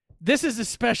This is a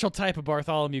special type of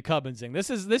Bartholomew Cubbinsing. This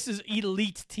is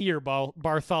elite tier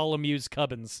Bartholomew's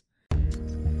Cubbins.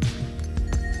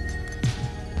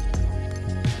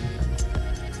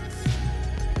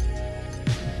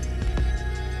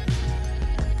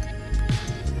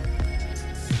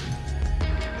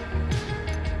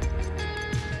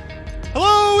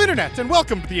 Hello, Internet, and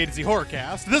welcome to the A to Z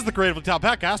Horrorcast. This is the Creatively Top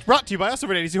Podcast, brought to you by us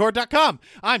over at AtoZHorror.com.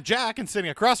 I'm Jack, and sitting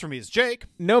across from me is Jake.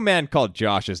 No man called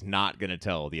Josh is not going to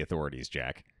tell the authorities,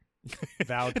 Jack.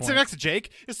 Valid And point. sitting next to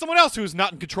Jake is someone else who's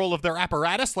not in control of their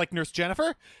apparatus, like Nurse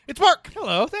Jennifer. It's Mark.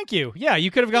 Hello, thank you. Yeah,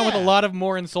 you could have gone with a lot of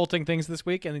more insulting things this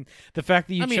week, and the fact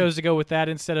that you chose to go with that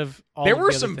instead of all There of were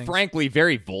the other some, things. frankly,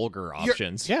 very vulgar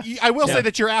options. Yeah. I will say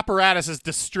that your apparatus is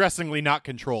distressingly not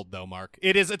controlled, though, Mark.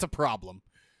 It's a problem.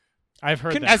 I've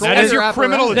heard that. As That as is- your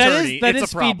criminal that attorney, is, that it's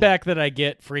is a problem. feedback that I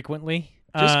get frequently.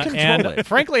 Just control and it.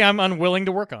 frankly, I'm unwilling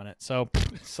to work on it, so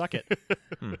suck it.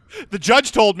 The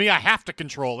judge told me I have to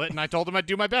control it, and I told him I'd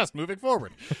do my best moving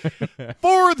forward.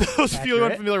 For those of you who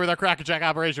aren't familiar with our Crack and Jack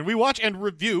operation, we watch and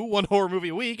review one horror movie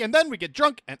a week, and then we get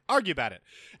drunk and argue about it.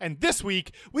 And this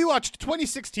week, we watched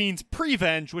 2016's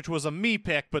Prevenge, which was a me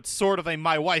pick, but sort of a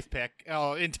my wife pick.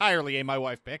 Entirely a my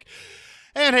wife pick.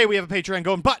 And hey, we have a Patreon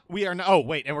going, but we are and we're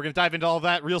going to dive into all of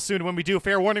that real soon. When we do,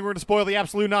 fair warning, we're going to spoil the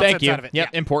absolute nonsense Thank you. out of it. Yep,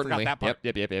 Yeah, importantly. forgot that part.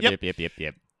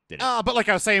 Yep. Did it. But like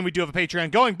I was saying, we do have a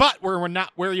Patreon going, but we're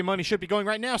not where your money should be going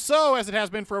right now. So, as it has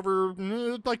been for over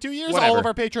 2 years, Whatever. all of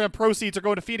our Patreon proceeds are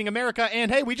going to Feeding America. And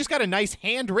hey, we just got a nice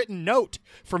handwritten note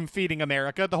from Feeding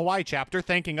America, the Hawaii chapter,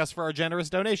 thanking us for our generous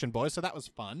donation, boys. So that was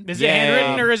fun. Is it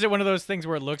handwritten, or is it one of those things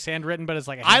where it looks handwritten, but it's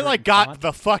like a handwritten got font?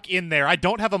 the fuck in there. I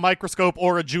don't have a microscope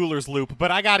or a jeweler's loop,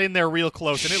 but I got in there real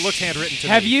close, and it looks handwritten to me.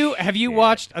 Have you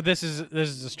watched? This is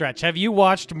a stretch. Have you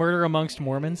watched Murder Amongst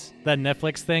Mormons, that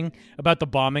Netflix thing about the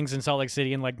bombings in Salt Lake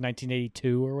City in like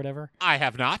 1982 or whatever? I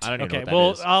have not. I don't even Okay, know what that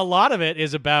well, is. a lot of it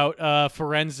is about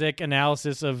forensic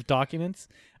analysis of documents.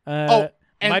 And-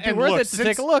 might be and worth look, it to since-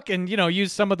 take a look and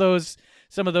use some of those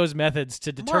methods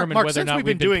to determine Mark, whether or since not we've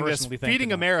been doing this, personally think Feeding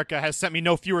or not. America has sent me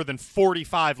no fewer than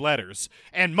 45 letters,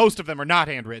 and most of them are not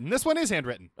handwritten. This one is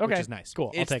handwritten, Okay, which is nice.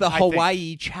 Cool. I'll It's take the it.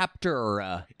 Hawaii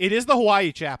chapter. It is the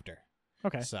Hawaii chapter.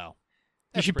 Okay. So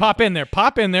You should pop in there.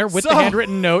 Pop in there with the So-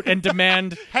 handwritten note and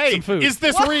demand Hey, some food. is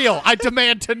this real? I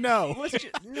demand to know.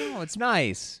 No, it's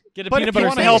nice. Get a But peanut if you butter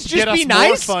want to help sandwich. Just get us be more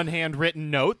nice. fun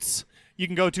handwritten notes, you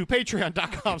can go to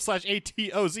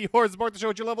patreon.com/ATOZ horror. Support the show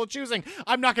at your level of choosing.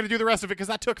 I'm not going to do the rest of it because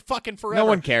that took fucking forever. No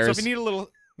one cares. So if you need a little...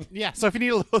 Yeah, so if you need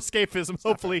a little escapism,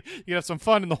 hopefully you can have some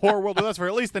fun in the horror world with us for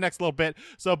at least the next little bit.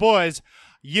 So, boys,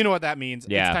 you know what that means.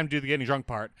 Yeah. It's time to do the getting drunk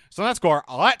part. So let's go.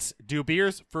 Let's do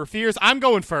beers for fears. I'm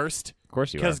going first. Of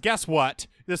course you are. Because guess what?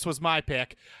 This was my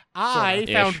pick. I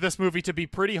Sorta. found Ish. this movie to be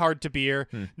pretty hard to beer.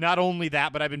 Not only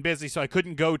that, but I've been busy, so I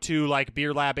couldn't go to like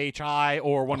Beer Lab HI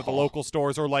or one of the local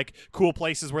stores or like cool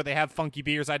places where they have funky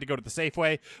beers. I had to go to the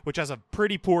Safeway, which has a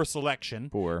pretty poor selection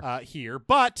here.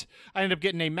 But I ended up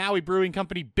getting a Maui Brewing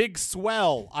Company Big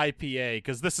Swell IPA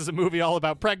because this is a movie all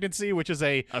about pregnancy, which is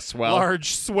a swell.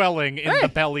 large swelling in the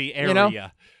belly area. know.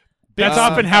 That's Big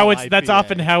often Swell how it's. IPA. That's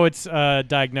often how it's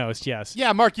diagnosed. Yes.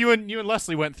 Yeah, Mark, you and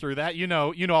Leslie went through that. You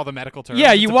know all the medical terms.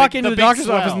 Yeah, It's you a walk big- into the big doctor's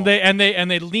office swell. and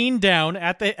they lean down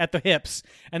at the hips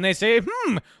and they say,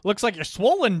 looks like you're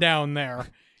swollen down there.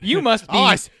 You must be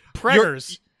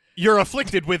preggers. You're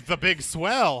afflicted with the big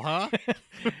swell, huh?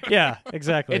 Yeah,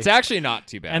 exactly. It's actually not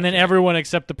too bad. and then everyone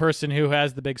except the person who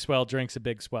has the big swell drinks a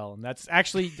big swell, and that's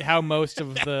actually how most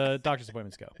of the doctor's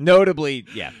appointments go. Notably,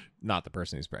 not the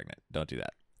person who's pregnant. Don't do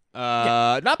that.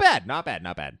 Not bad.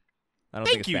 I don't think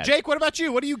Thank it's you, bad. Jake. What about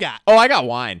you? What do you got? Oh, I got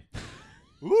wine.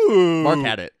 Ooh, Mark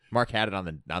had it. Mark had it on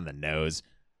the nose.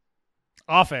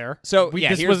 Off air. So We- yeah,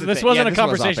 this here's was the this thing. wasn't Yeah, a this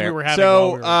was conversation we off-air. were having. So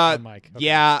while we were on mic. Okay.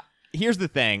 yeah, here's the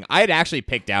thing. I had actually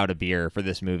picked out a beer for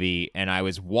this movie, and I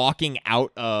was walking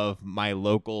out of my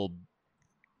local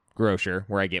grocer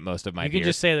where I get most of my you beer. can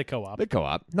just say the co-op. The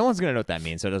co-op. No one's gonna know what that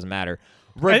means, so it doesn't matter.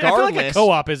 I feel like a Regardless,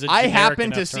 co-op is a I generic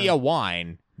happened to enough see term. a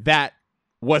wine that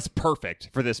was perfect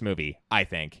for this movie, I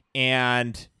think.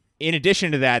 And in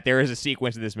addition to that, there is a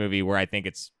sequence in this movie where I think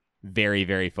it's very,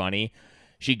 very funny.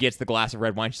 She gets the glass of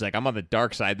red wine. She's like, I'm on the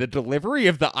dark side. The delivery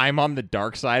of the I'm on the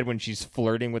dark side when she's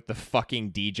flirting with the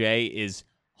fucking DJ is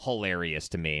hilarious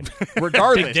to me.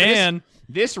 Regardless, Big Dan.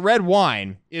 this red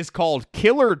wine is called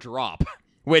Killer Drop,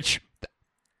 which,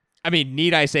 I mean,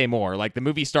 need I say more? Like, the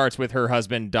movie starts with her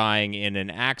husband dying in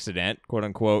an accident, quote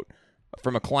unquote,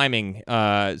 from a climbing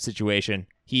situation.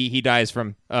 He dies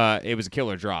from, it was a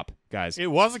killer drop, guys.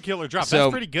 It was a killer drop. So,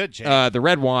 That's pretty good, Jake. The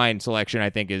red wine selection, I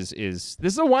think, is this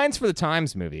is a Wines for the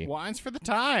Times movie. Wines for the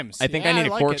times. I think Yeah, I need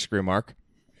a like corkscrew, Mark.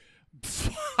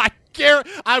 I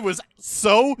I was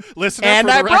so listener And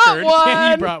for the I brought record.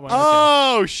 one. You brought one. Okay.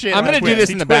 Oh shit! I'm gonna do Twist. this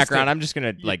He in the twisted. background. I'm just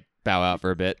gonna like bow out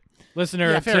for a bit.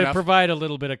 Listener, Yeah, fair to enough. provide a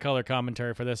little bit of color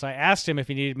commentary for this, I asked him if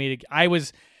he needed me to. I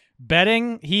was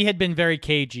betting he had been very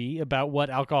cagey about what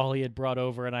alcohol he had brought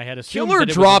over, and I had assumed Killer that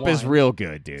it Drop was is wine. real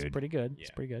good, It's dude. pretty good. It's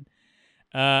pretty good.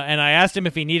 And I asked him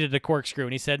if he needed a corkscrew,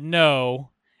 and he said no.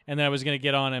 And then I was going to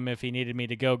get on him if he needed me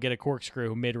to go get a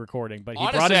corkscrew mid-recording. But he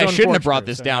brought Honestly, his I own shouldn't have brought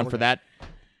corkscrew, this so down now for we're that. good.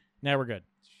 Now we're good.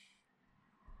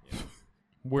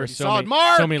 We're Pretty so solid, many,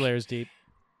 Mark! so many layers deep.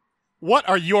 What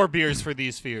are your beers for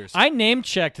these fears? I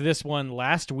name-checked this one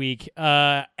last week,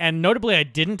 and notably I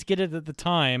didn't get it at the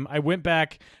time. I went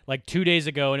back like 2 days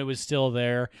ago, and it was still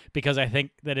there because I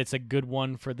think that it's a good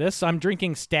one for this. I'm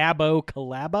drinking Stabbo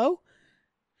Collabo.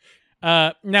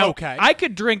 Now, Okay. I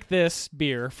could drink this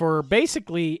beer for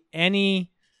basically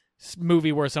any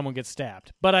movie where someone gets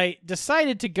stabbed, but I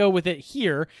decided to go with it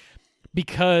here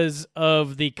because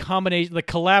of the combination, the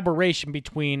collaboration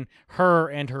between her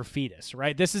and her fetus,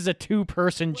 right? This is a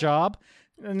two-person job.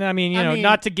 And I mean,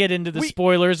 not to get into the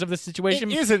spoilers of the situation,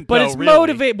 It isn't, but though, it's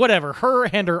really. whatever. Her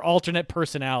and her alternate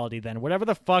personality, then, whatever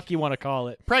the fuck you want to call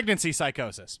it. Pregnancy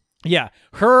psychosis. Yeah,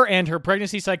 her and her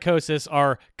pregnancy psychosis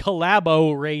are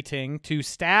collaborating to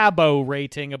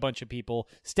stabbo-rating a bunch of people.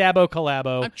 Stabbo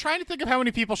collabo. I'm trying to think of how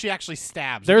many people she actually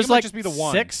stabs. There's It might like just be the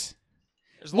one. 6.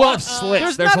 There's a lot of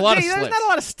slits. There's a lot of There's slits. not a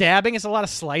lot of stabbing. It's a lot of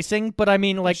slicing. But I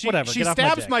mean, like, whatever. She get off my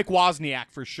stabs dick. Mike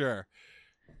Wozniak for sure.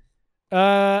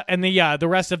 And the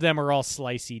rest of them are all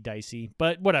slicey dicey.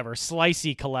 But whatever,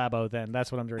 slicey collabo. Then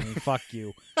that's what I'm drinking. Fuck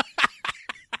you.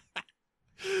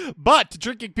 But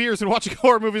drinking beers and watching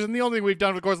horror movies isn't the only thing we've done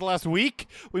over the course of the last week.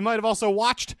 We might have also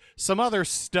watched some other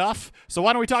stuff. So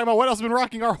why don't we talk about what else has been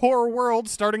rocking our horror world,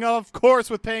 starting off, of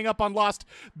course, with paying up on Lost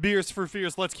Beers for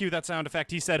Fears. Let's cue that sound effect.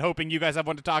 He said, hoping you guys have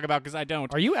one to talk about because I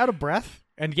don't. Are you out of breath?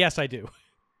 And yes, I do.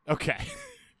 Okay.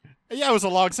 Yeah, it was a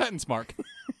long sentence, Mark.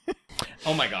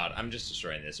 Oh my god, I'm just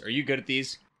destroying this. Are you good at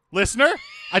these? Listener,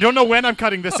 I don't know when I'm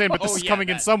cutting this in, but this Oh, is yeah, coming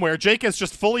in that. somewhere. Jake has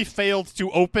just fully failed to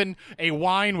open a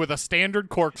wine with a standard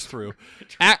corkscrew.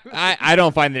 I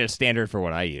don't find that it's standard for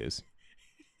what I use.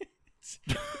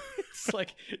 It's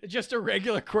like just a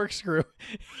regular corkscrew.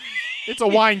 It's a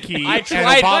wine key I and a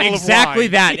tried bottle exactly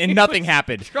of wine. that, and nothing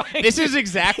happened. Trying This to- is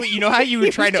exactly, you know how you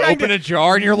He try was to trying open to a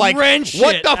jar and you're like, wrench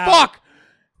what it the out." fuck?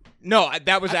 No,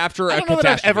 that was after I a don't know that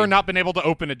I've catastrophe. ever not been able to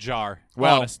open a jar,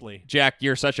 Well, honestly. Jack,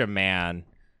 you're such a man.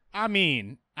 I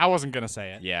mean, I wasn't going to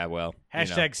say it. Yeah, well.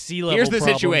 Hashtag sea level Here's the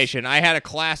problems. situation. I had a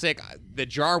classic, the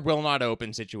jar will not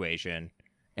open situation.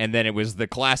 And then it was the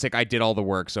classic, I did all the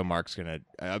work, so Mark's going to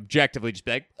objectively just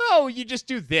be like, oh, you just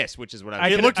do this, which is what I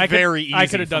It did. looked very easy I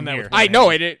could have done from that here. with I my know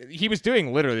hand. it. He was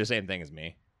doing literally the same thing as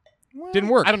me. Didn't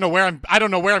work. I don't know where I'm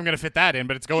going to fit that in,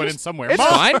 but it's going in somewhere. It's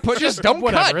Mark! fine. Just don't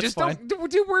Whatever, cut. it's Just fine. don't.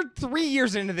 Dude, we're 3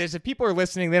 years into this. If people are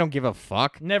listening, they don't give a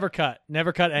fuck. Never cut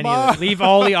any of it. Leave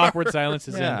all the awkward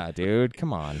silences in. Yeah, dude.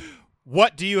 Come on.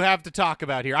 What do you have to talk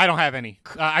about here? I don't have any.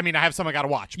 I mean, I have some I got to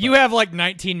watch. But You have like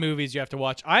 19 movies you have to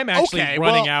watch. I'm actually Okay,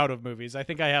 running well- out of movies. I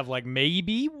think I have like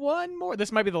maybe one more.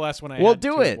 This might be the last one I Well, had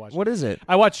do to it. watch. What is it?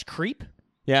 I watched Creep,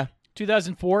 Yeah.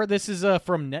 2004. This is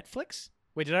from Netflix.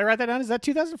 Wait, did I write that down? Is that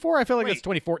 2004? I feel like Wait. it's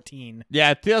 2014. Yeah,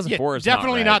 yeah, 2004 is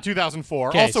definitely not, not 2004.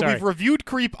 Okay, Also, sorry. we've reviewed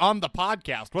Creep on the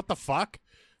podcast. What the fuck?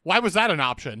 Why was that an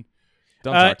option?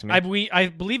 Don't talk to me. I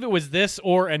believe it was this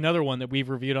or another one that we've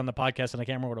reviewed on the podcast, and I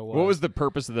can't remember what it was. What was the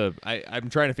purpose of the? I'm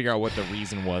trying to figure out what the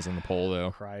reason was in the poll,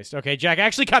 though. Christ. Okay, Jack,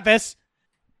 actually cut this.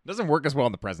 Doesn't work as well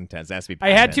in the present tense. It has to be. I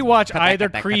had to present. watch Cut that, either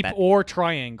cut that, cut Creep that. or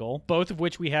Triangle, both of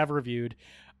which we have reviewed.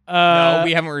 No,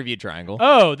 we haven't reviewed Triangle.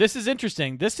 Oh, this is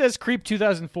interesting. This says Creep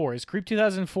 2004. Is Creep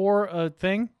 2004 a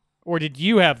thing? Or did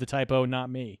you have the typo, not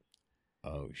me?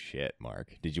 Oh shit,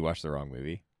 Mark! Did you watch the wrong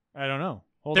movie? I don't know.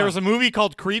 Hold There on. was a movie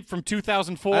called Creep from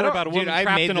 2004 I don't- about a dude, woman I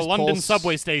trapped made in a this London poll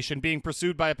subway station being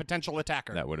pursued by a potential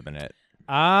attacker. That would have been it.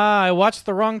 I watched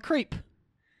the wrong Creep.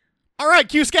 All right,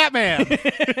 cue Scatman.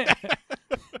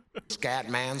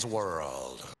 Scatman's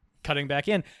World. Cutting back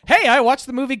in. Hey, I watched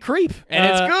the movie Creep. And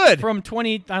it's good. From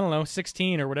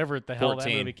 16 or whatever the hell that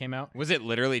 14. movie came out. Was it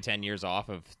literally 10 years off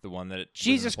of the one that? It was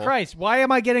in Jesus the poll? Christ. Why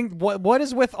am I getting... What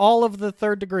is with all of the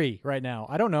third degree right now?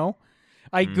 I don't know.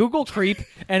 I Google Creep,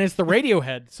 and it's the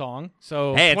Radiohead song.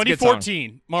 So Hey, it's a good song.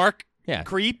 2014. Mark. Yeah.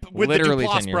 Creep with Literally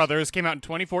the 10 Duplass years. brothers came out in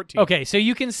 2014. Okay, so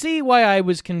you can see why I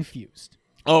was confused.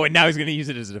 Oh, and now he's gonna use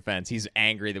it as a defense. He's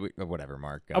angry that we. Whatever,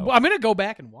 Mark. Go. I'm going to go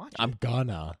back and watch it. I'm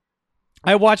gonna.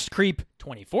 I watched Creep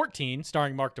 2014,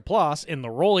 starring Mark Duplass, in the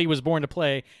role he was born to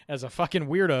play as a fucking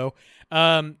weirdo.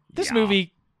 This Yeah.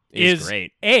 movie It's is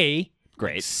great. A,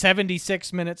 Great.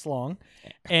 76 minutes long,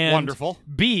 and Wonderful.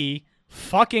 B,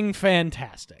 fucking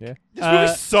fantastic. Yeah. This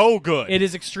movie's so good. It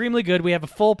is extremely good. We have a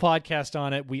full podcast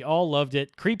on it. We all loved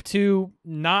it. Creep 2,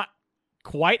 not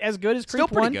quite as good as Creep Still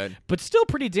pretty 1, good. but still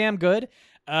pretty damn good.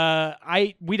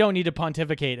 We don't need to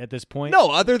pontificate at this point. No,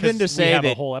 other than to 'cause say we have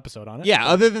that a whole episode on it. Yeah,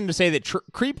 other than to say that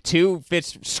Creep 2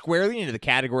 fits squarely into the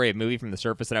category of movie from the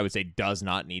surface that I would say does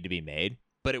not need to be made,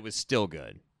 but it was still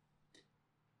good.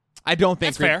 I don't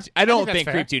think That's fair. I don't I think think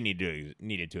that's Creep 2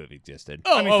 needed to have existed.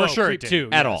 I mean, for sure Creep it 2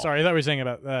 didn't. At yeah, all. Sorry, I thought we were saying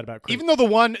about Creep. Even though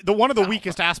one of the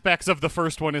weakest aspects of the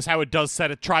first one is how it does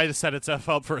try to set itself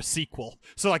up for a sequel.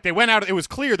 So like they went out, it was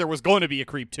clear there was going to be a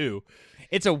Creep 2.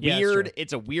 It's a Yeah, weird sure.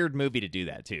 it's a weird movie to do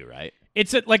that too, right?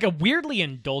 It's like a weirdly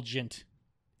indulgent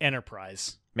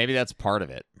enterprise. Maybe that's part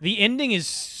of it. The ending is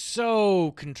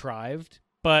so contrived,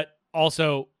 but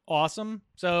also awesome.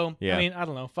 So, Yeah. I mean, I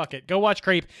don't know. Fuck it. Go watch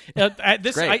Creep. Great.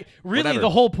 Really, Whatever. the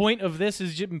whole point of this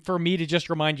is for me to just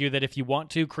remind you that if you want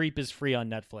to, Creep is free on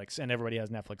Netflix, and everybody has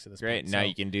Netflix at this Great. point. Now so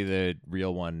you can do the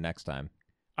real one next time.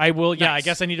 I will. Yeah, I Nice.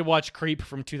 guess I need to watch Creep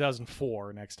from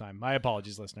 2004 next time. My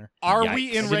apologies, listener. Are Yikes. we I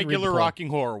in didn't read regular the poll. Rocking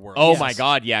Horror World? Oh Yes. my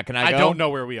god, yeah, can I I go? don't know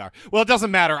where we are. Well, it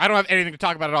doesn't matter. I don't have anything to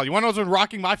talk about at all. You want to know what's been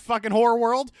rocking my fucking horror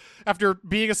world? After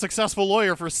being a successful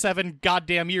lawyer for 7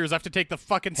 goddamn years, I have to take the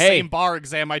fucking Hey. same bar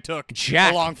exam I took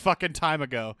Jack. a long fucking time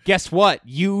ago. Guess what?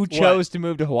 You chose to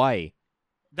move to Hawaii.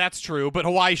 That's true, but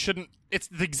Hawaii shouldn't. It's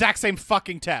the exact same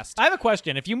fucking test. I have a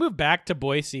question. If you move back to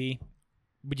Boise,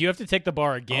 would you have to take the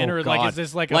bar again, Oh, or God. like is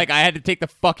this like a, I had to take the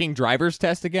fucking driver's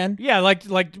test again? yeah, like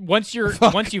once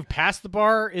you've passed the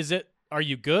bar, are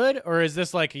you good, or is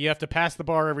this like you have to pass the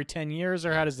bar every 10 years,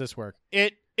 or how does this work?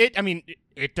 I mean,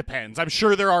 it depends. I'm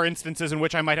sure there are instances in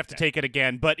which I might have to take it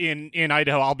again, but in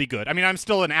Idaho, I'll be good. I mean, I'm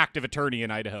still an active attorney in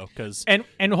Idaho because And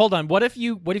hold on, what if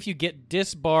you get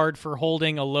disbarred for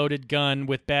holding a loaded gun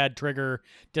with bad trigger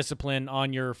discipline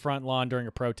on your front lawn during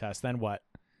a protest? Then what?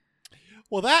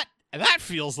 well, that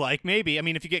feels like maybe. I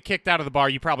mean, if you get kicked out of the bar,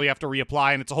 you probably have to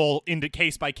reapply, and it's a whole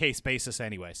case by case basis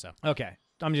anyway. So Okay,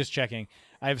 I'm just checking.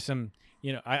 I have some,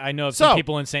 I know of So- some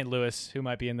people in St. Louis who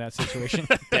might be in that situation.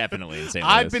 Definitely in St.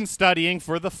 Louis. I've been studying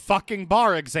for the fucking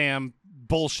bar exam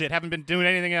bullshit. Haven't been doing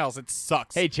anything else. It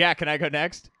sucks. Hey, Jack, can I go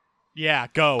next? yeah,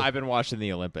 go. I've been watching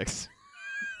the Olympics.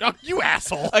 Oh, you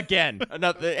asshole. Again.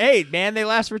 Hey, man, they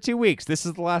last for 2 weeks. This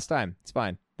is the last time. It's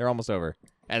fine. They're almost over.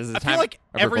 As the I time feel like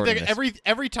of recording everything this.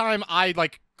 every time I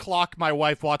like clock my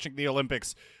wife watching the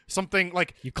Olympics, something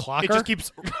like You clock it her? just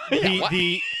keeps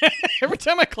the Every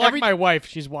time I clock Every- my wife,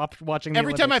 she's watching the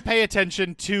every time I Olympics. pay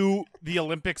attention to the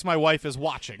Olympics my wife is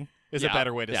watching is a Yeah,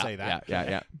 better way to yeah, say that.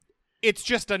 Yeah. It's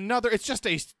just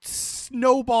a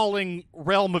snowballing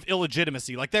realm of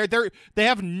illegitimacy. Like they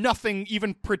have nothing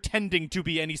even pretending to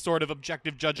be any sort of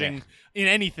objective judging in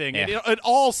anything. Yeah. It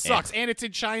all sucks, and it's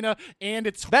in China, and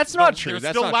it's That's not true. They're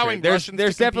That's still not allowing true. Russians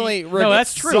There's to compete. definitely No,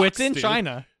 that's true. sucks, It's in dude.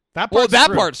 China. That Well, part's that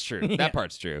true. part's true. Yeah. That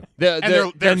part's true. And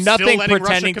They're they're nothing still letting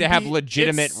pretending Russia to have compete.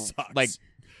 legitimate It sucks. like.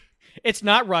 It's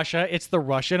not Russia. It's the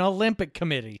Russian Olympic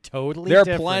Committee. Totally There are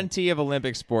different. plenty of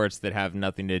Olympic sports that have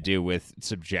nothing to do with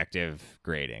subjective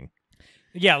grading.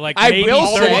 Yeah, like I maybe will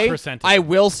 30%. say, I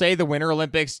will say, the Winter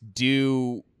Olympics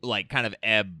do like kind of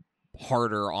ebb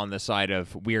harder on the side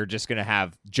of we're just going to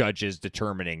have judges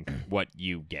determining what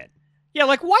you get. Yeah,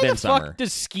 like why than the fuck summer.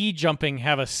 does ski jumping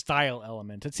have a style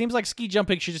element? It seems like ski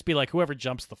jumping should just be like whoever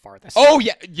jumps the farthest. Oh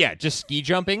yeah, just ski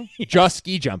jumping, just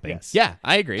ski jumping. Yes. Yeah,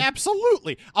 I agree.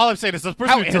 Absolutely. All I'm saying is, the How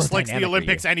person who dislikes aerodynamic the are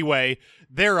Olympics you? anyway,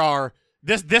 there are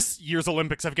this year's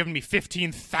Olympics have given me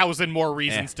 15,000 more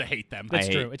reasons to hate them. That's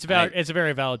I true. hate- It's a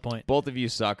very valid point. Both of you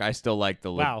suck. I still like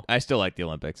the Wow. I still like the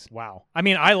Olympics. Wow. I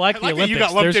mean, I like I the like that Olympics. you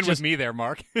got lumped There's in just, with me there,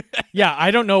 Mark. Yeah, I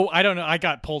don't know. I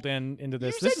got pulled into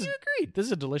this. You This said is you agreed. This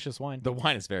is a delicious wine. The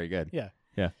wine is very good. Yeah.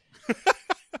 Yeah.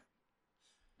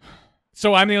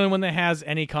 So I'm the only one that has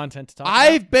any content to talk about.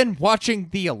 I've been watching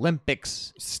the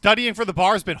Olympics. Studying for the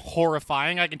bar has been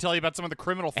horrifying. I can tell you about some of the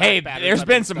criminal fact Hey, patterns there's I've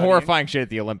been some studying. horrifying shit at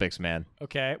the Olympics, man.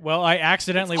 Okay. Well, I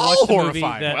accidentally It's watched all the movie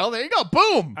horrifying. that Well, there you go.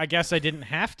 Boom. I guess I didn't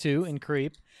have to in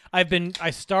Creep. I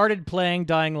started playing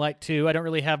Dying Light 2. I don't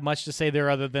really have much to say there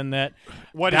other than that.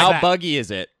 What is How that? buggy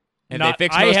is it? And Not- they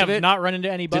fixed I most have of it. not run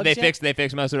into any bugs Did they yet. fix? They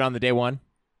fixed most of it on the day one.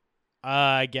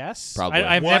 I guess. Probably.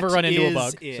 I've What never run into a is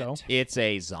bug. it? So It's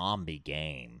a zombie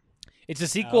game. it's a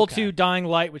sequel Okay. to Dying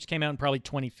Light, which came out in probably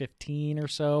 2015 or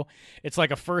so. It's like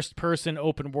a first-person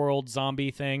open-world zombie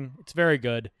thing. It's very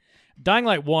good. Dying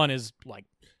Light 1 is like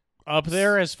up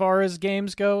there as far as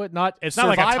games go. It's not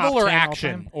like a top Survival or 10 all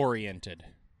action time. oriented?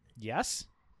 Yes.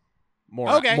 more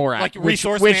like action,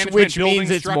 resource which management, building means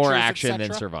it's more structures, action than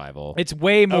etc.? survival. It's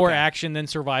way more Okay. action than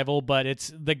survival, but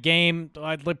it's the game.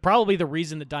 Probably the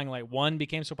reason that Dying Light 1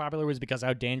 became so popular was because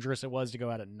how dangerous it was to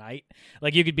go out at night.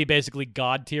 Like, you could be basically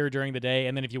god tier during the day,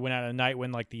 and then if you went out at night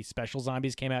when, like, the special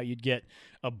zombies came out, you'd get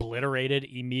obliterated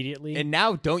immediately. And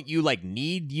now, don't you like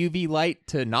need UV light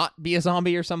to not be a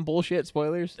zombie or some bullshit?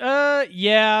 Spoilers.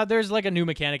 Yeah, there's like a new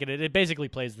mechanic in it. It basically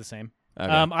plays the same.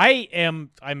 Okay.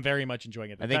 I'm very much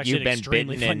enjoying it. I It's think actually you've an been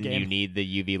extremely bitten, fun and game. you need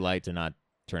the UV light to not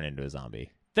turn into a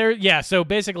zombie. So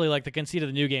basically, like, the conceit of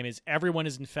the new game is everyone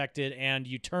is infected, and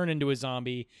you turn into a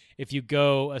zombie if you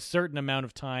go a certain amount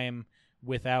of time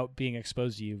without being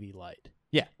exposed to UV light.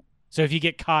 Yeah. So if you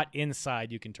get caught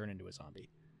inside, you can turn into a zombie.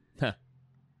 Huh.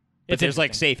 It's But there's like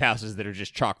interesting. safe houses that are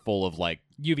just chock full of like.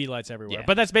 UV lights everywhere. Yeah.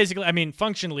 But that's basically, I mean,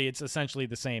 functionally, it's essentially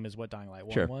the same as what Dying Light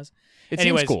 1 Sure. was. It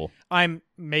Anyways, seems cool. I'm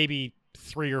maybe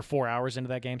 3 or 4 hours into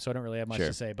that game, so I don't really have much Sure.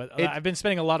 to say. But It- I've been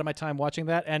spending a lot of my time watching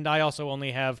that, and I also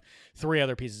only have 3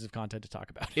 other pieces of content to talk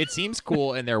about. It seems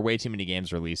cool, and there are way too many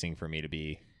games releasing for me to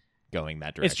be going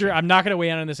that direction. It's true. I'm not going to weigh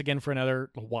in on this again for another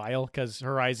while because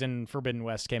Horizon Forbidden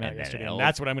West came out And then yesterday, Eld- and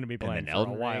that's what I'm going to be and playing then for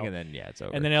Elden a while. Ring, and then it's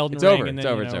over. And then Elden it's Ring, over. and It's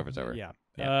then, over. you It's know, over. It's over. Yeah.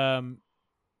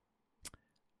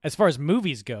 As far as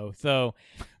movies go, though,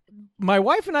 my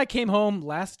wife and I came home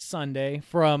last Sunday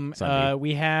from Sunday.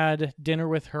 we had dinner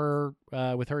with her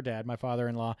dad, my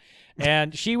father-in-law,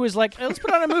 and she was like, "Let's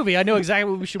put on a movie. I know exactly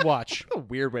what we should watch. What a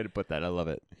weird way to put that. I love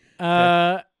it.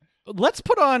 Let's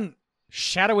put on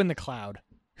Shadow in the Cloud."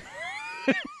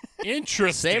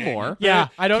 Interesting. Say more. Yeah,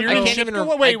 I don't Kieran know. I can't even Shipka?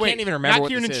 rem- Wait, I can't even remember not what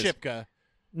Kieran this is. Shipka.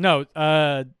 No,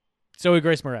 Chloe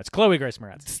Grace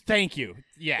Moretz. Thank you.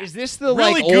 Yeah. Is this the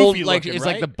Really like old goofy like looking, it's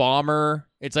right? like the bomber?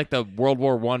 It's like the World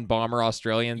War I bomber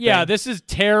Australian. Yeah, thing? this is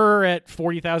Terror at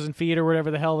 40,000 feet or whatever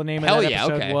the hell the name Hell of that yeah,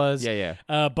 episode okay. was. Yeah.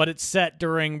 But it's set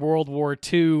during World War II.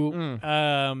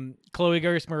 Mm. Chloe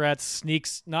Grace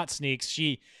Moretz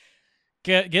she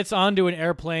gets onto an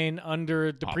airplane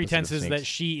under the Opposite of pretenses sneaks. that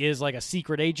she is like a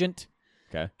secret agent.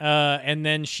 Okay. And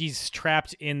then she's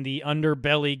trapped in the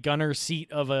underbelly gunner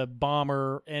seat of a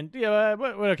bomber. And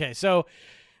okay, so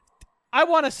I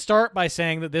want to start by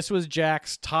saying that this was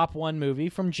Jack's top 1 movie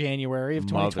from January of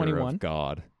 2021. Mother of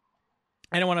God.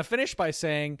 And I want to finish by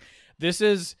saying this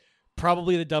is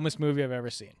probably the dumbest movie I've ever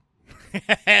seen.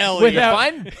 Hell Without-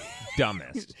 Fine.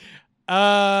 Dumbest.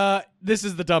 This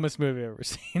is the dumbest movie I've ever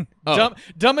seen. Oh.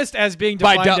 Dumbest as being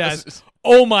By defined as,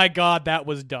 oh my God, that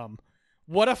was dumb.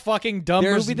 What a fucking dumb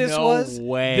There's movie this no was.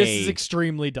 way. This is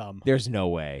extremely dumb. There's no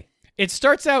way. It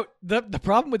starts out, the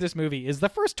problem with this movie is the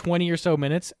first 20 or so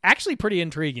minutes actually pretty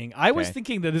intriguing. I was Okay.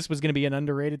 thinking that this was going to be an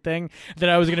underrated thing that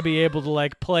I was going to be able to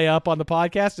like play up on the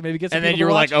podcast and maybe get some And then people you to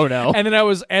were watch. like, oh no.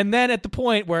 And then at the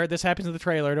point where this happens in the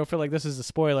trailer, I don't feel like this is a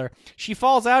spoiler. She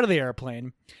falls out of the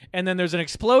airplane, and then there's an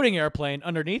exploding airplane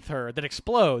underneath her that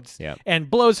explodes Yep.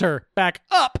 and blows her back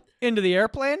up into the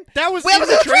airplane. That was Well, in that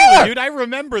the was in the trailer, trailer! dude. I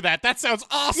remember that. That sounds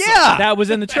awesome. Yeah. That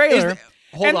was in the trailer.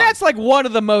 Hold and on. that's like one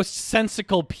of the most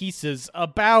sensical pieces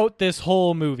about this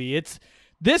whole movie.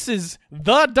 This is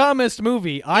the dumbest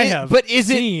movie I have But is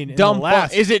seen it in dumb? the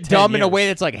last Is it 10 dumb in a years. way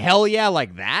that's like hell yeah,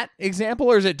 like that example,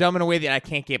 or is it dumb in a way that I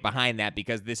can't get behind that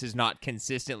because this is not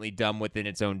consistently dumb within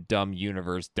its own dumb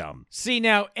universe? Dumb. See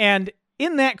now, and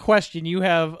in that question, you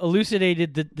have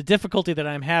elucidated the difficulty that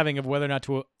I'm having of whether or not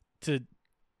to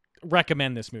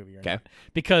recommend this movie or Okay. not.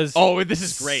 Because This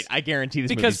is great. I guarantee this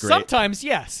because movie's great. sometimes,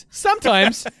 yes,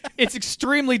 sometimes it's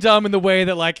extremely dumb in the way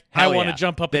that like I Hell want to yeah.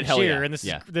 jump up Then and hell cheer, yeah. and this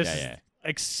Yeah. is Yeah.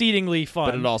 exceedingly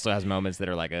fun. But it also has moments that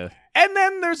are like a. And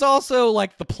then there's also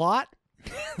like the plot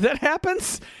that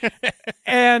happens.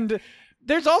 And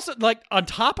there's also like on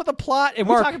top of the plot, and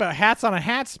we're Mark. talking about hats on a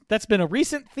hats. That's been a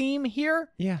recent theme here.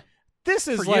 Yeah. This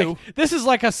is For like you. this is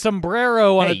like a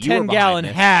sombrero on Hey, a you were 10-gallon behind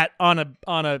this. hat on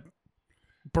a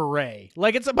beret.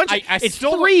 Like it's a bunch of I it's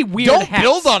still- 3 weird Don't hats.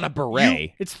 build on a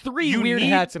beret. It's 3 You weird need-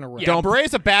 hats in a row. Yeah, Don't-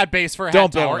 beret's a bad base for a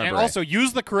don't hat build tower, on a and beret. also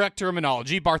use the correct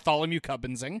terminology, Bartholomew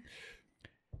Cubbinsing.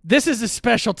 This is a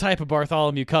special type of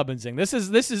Bartholomew Cubbinsing. This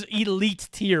is elite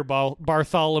tier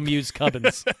Bartholomew's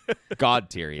Cubbins. God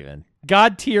tier even.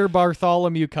 God tier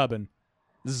Bartholomew Cubbin.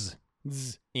 Zzz.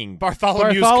 Zzz. Ing.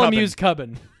 Bartholomew's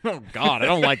Cubbin. Oh God, I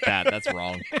don't like that. That's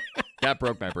wrong. That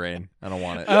broke my brain. I don't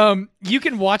want it. You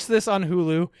can watch this on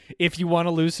Hulu if you want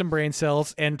to lose some brain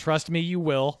cells, and trust me, you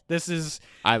will. This is,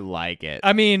 I like it.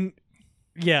 I mean,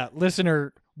 yeah,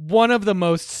 listener, one of the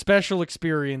most special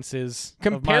experiences of my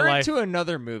Compare it life. to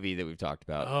another movie that we've talked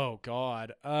about. Oh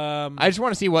God. I just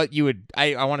want to see what you would.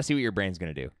 I want to see what your brain's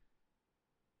gonna do.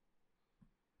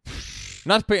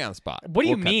 Not to put you on the spot. What do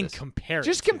you We'll cut mean this. compare?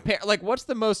 Just it to? compare. Like, what's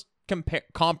the most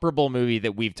comparable movie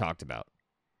that we've talked about?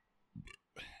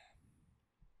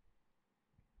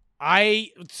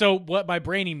 So what my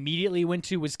brain immediately went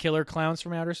to was Killer Clowns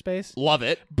from Outer Space. Love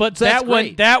it. But So that's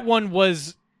great. that one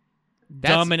was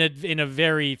dumb in a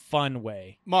very fun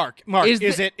way. Mark, Is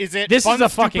is it This fun, is a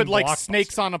fucking stupid, like blockbuster.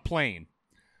 snakes on a plane?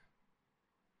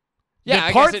 Yeah, the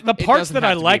I guess it parts doesn't that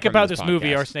have I to be like from about this this movie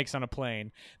podcast. are Snakes on a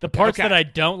Plane. The parts Okay. that I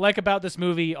don't like about this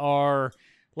movie are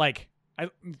like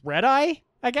Red Eye,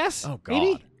 I guess. Oh, God.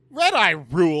 Maybe? Red Eye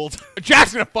ruled.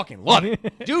 Jack's gonna fucking love it,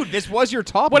 dude. This was your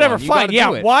top. Whatever, one. You fine. gotta Yeah,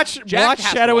 do it. watch Jack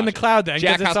has to Shadow in watch the it. Cloud then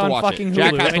Jack because has it's to on watch fucking it. Hulu.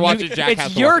 Jack has to and watch it. Jack it's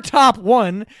has to your watch it. top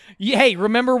one. Hey,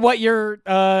 remember what your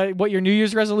New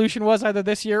Year's resolution was either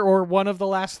this year or one of the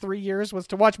last 3 years was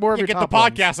to watch more of You your get the top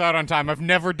ones. podcast out on time. I've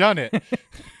never done it.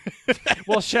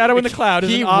 Well, Shadow in the Cloud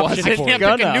is He an option wasn't I for can't you.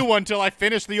 pick a gonna. new one till I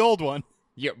finish the old one.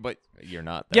 Yeah, but you're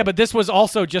not. Yeah, but this was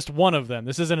also just one of them.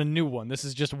 This isn't a new one. This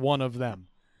is just one of them.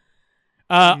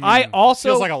 I also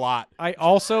Feels like a lot. I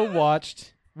also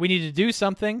watched We Need to Do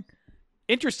Something.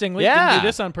 Interestingly, Yeah. didn't do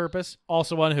this on purpose.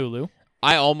 Also on Hulu.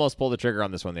 I almost pulled the trigger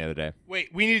on this one the other day. Wait,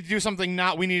 we need to do something.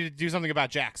 We need to do something about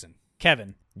Jackson.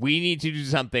 Kevin. We need to do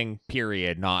something.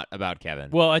 Period. Not about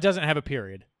Kevin. Well, it doesn't have a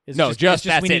period. It's No, just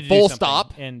it's that's we it. need to do Full something.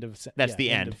 stop. End of. That's the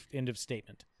end. End of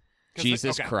statement.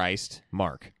 Jesus okay. Christ,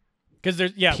 Mark. Because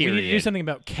there's we need to do Period. something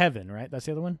about Kevin, right? That's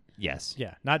the other one. Yes.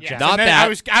 Yeah, not Yeah, Jackson. Not and then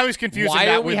that. I was confusing Why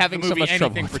that are we with having the so movie much trouble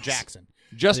Anything with for this? Jackson.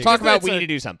 Just There you talk go. about It's we a- need to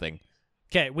do something.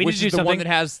 Okay, we which need to do is the something. one that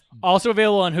has Also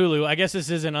available on Hulu. I guess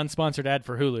this is an unsponsored ad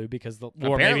for Hulu because or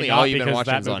apparently maybe not all you've been because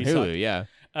watching that is on movie Hulu. sucked.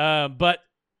 Yeah. But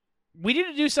we need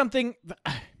to do something.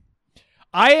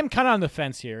 I am kind of on the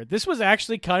fence here. This was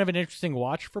actually kind of an interesting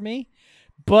watch for me,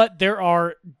 but there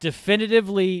are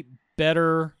definitively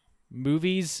better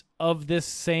movies of this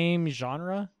same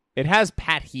genre. It has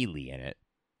Pat Healy in it,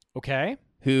 Okay.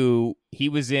 who he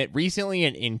was in recently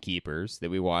in Innkeepers that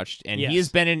we watched, and Yes. he has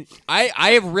been in.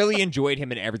 I have really enjoyed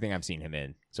him in everything I've seen him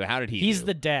in. So how did he? He's do?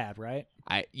 the dad, right?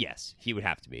 Yes, he would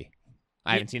have to be.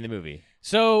 I haven't seen the movie.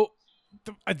 So,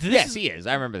 Yes, he is.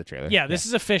 I remember the trailer. Yeah, this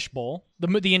is a fishbowl.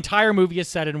 The entire movie is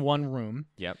set in one room.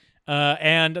 Yep.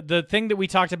 And the thing that we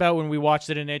talked about when we watched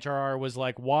it in HRR was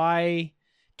like, why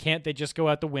can't they just go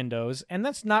out the windows? And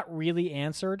that's not really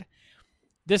answered.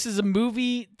 This is a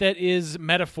movie that is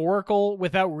metaphorical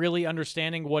without really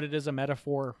understanding what it is a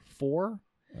metaphor for.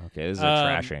 Okay, this is a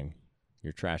trashing.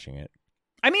 You're trashing it.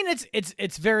 I mean,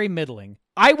 it's very middling.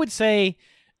 I would say,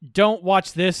 don't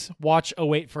watch this. Watch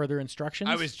Await Further Instructions.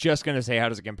 I was just gonna say, how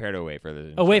does it compare to Await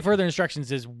Further? Await Further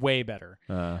Instructions is way better.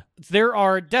 There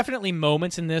are definitely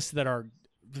moments in this that are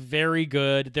very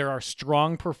good. There are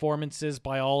strong performances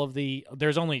by all of the.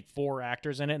 There's only 4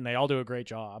 actors in it, and they all do a great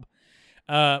job.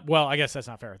 Well, I guess that's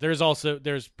not fair.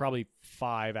 There's probably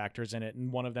 5 actors in it,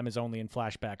 and one of them is only in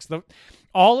flashbacks.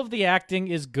 All of the acting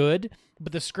is good,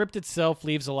 but the script itself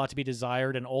leaves a lot to be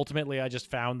desired, and ultimately, I just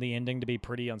found the ending to be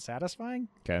pretty unsatisfying.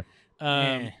 Okay.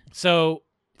 So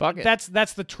Fuck it.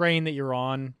 that's the train that you're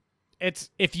on.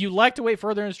 If you like to wait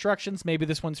further instructions, maybe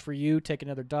this one's for you. Take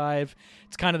another dive.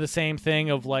 It's kind of the same thing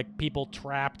of like people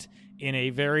trapped in a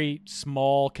very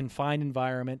small, confined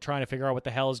environment, trying to figure out what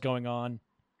the hell is going on,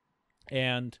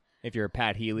 and If you're a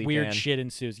Pat Healy weird fan. shit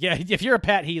ensues. Yeah, if you're a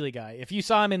Pat Healy guy, if you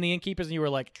saw him in The Innkeepers and you were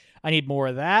like, I need more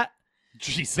of that,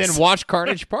 Jesus. Then watch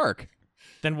Carnage Park.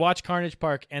 then watch Carnage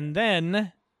Park, and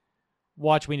then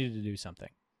watch We Need to Do Something.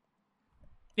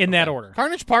 In that order.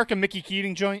 Carnage Park and Mickey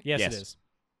Keating joint? Yes, Yes. it is.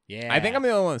 Yeah. I think I'm the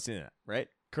only one that's seen that, right?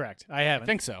 Correct. I I haven't.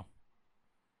 think so.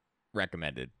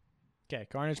 Recommended. Okay,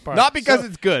 Carnage Park. Not because So-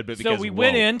 it's good, but because So we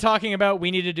went in talking about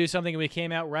We Need to Do Something, and we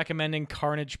came out recommending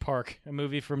Carnage Park, a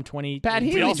movie from 20... Pat We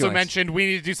Healy also joints. mentioned we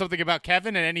need to do something about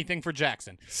Kevin and anything for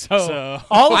Jackson. So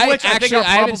all of I which I think are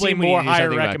haven't probably seen We Need more to Do higher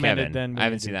Something About recommended Kevin. than... We I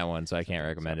haven't Need to seen Do- that one, so I can't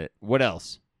recommend it. What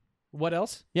else? What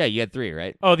else? Yeah, you had 3,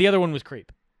 right? Oh, the other one was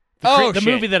Creep. Oh, The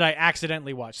shit. movie that I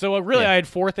accidentally watched. So really, Yeah. I had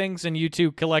 4 things, and you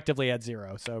 2 collectively had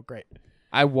 0. So great.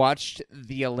 I watched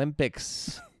the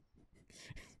Olympics.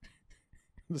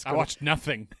 Let's I go. watched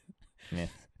nothing. Yeah.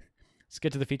 Let's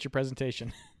get to the feature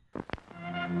presentation.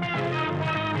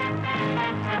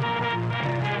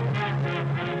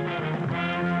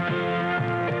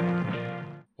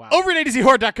 Wow. Over at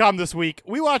ADZHorror.com this week,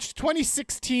 we watched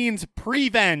 2016's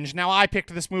Prevenge. Now, I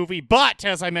picked this movie, but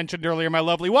as I mentioned earlier, my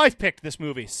lovely wife picked this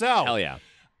movie. So, Hell yeah.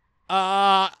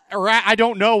 I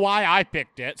don't know why I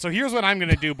picked it. So here's what I'm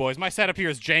going to do, boys. My setup here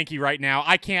is janky right now.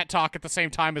 I can't talk at the same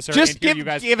time as her. Just and hear give- you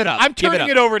guys. give it up. I'm Give it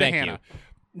turning up. it over to Thank Hannah. you.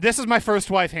 This is my first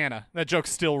wife, Hannah. That joke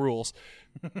still rules.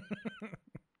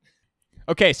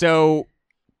 Okay, so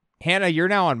Hannah, you're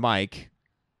now on mic.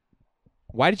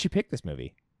 Why did you pick this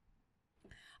movie?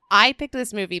 I picked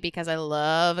this movie because I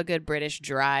love a good British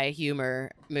dry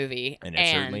humor movie. And it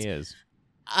certainly is.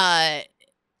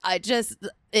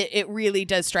 it really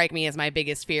does strike me as my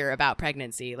biggest fear about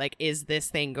pregnancy. Like, is this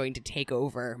thing going to take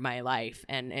over my life?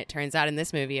 And it turns out in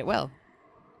this movie it will.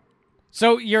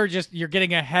 So you're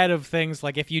getting ahead of things.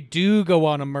 Like, if you do go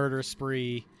on a murder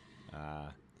spree,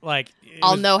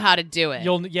 I'll know how to do it.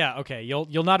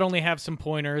 You'll not only have some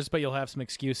pointers, but you'll have some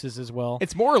excuses as well.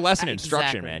 It's more or less an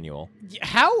instruction manual.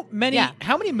 How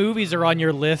many movies are on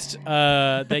your list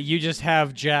that you just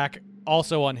have Jack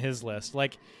also on his list?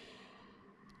 Like,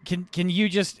 can you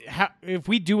just if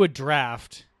we do a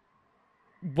draft,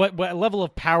 what level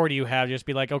of power do you have? Just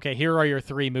be like, okay, here are your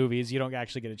 3 movies. You don't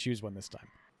actually get to choose one this time.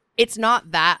 It's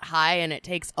not that high, and it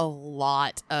takes a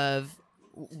lot of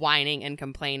whining and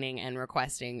complaining and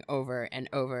requesting over and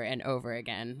over and over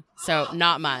again. So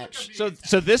not much. So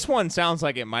this one sounds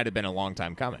like it might have been a long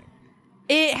time coming.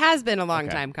 It has been a long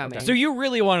time coming. So you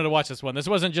really wanted to watch this one. This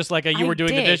wasn't just like you were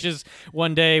doing the dishes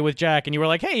one day with Jack, and you were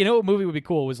like, hey, you know what movie would be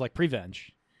cool? It was like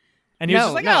Prevenge. And he was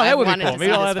just like, oh, that would be cool.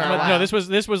 Maybe I'll have that. No,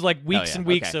 this was like weeks and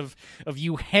weeks of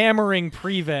you hammering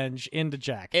Prevenge into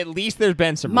Jack. At least there's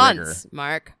been some months, rigor.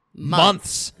 Mark.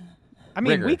 Months. I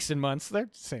mean, rigor. Weeks and months, they're the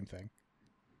same thing.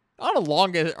 On a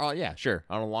long, on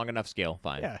a long enough scale,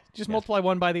 fine. Yeah, just multiply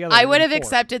one by the other. I would have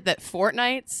accepted that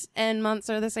fortnights and months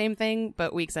are the same thing,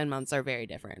 but weeks and months are very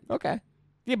different. Okay.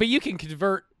 Yeah, but you can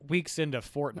convert weeks into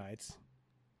fortnights.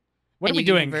 What And are we you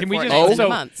can doing? convert Can we fortnights just? into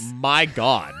months. My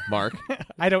God, Mark.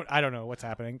 I don't know what's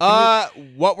happening.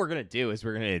 What we're gonna do is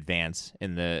we're gonna advance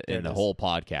in the whole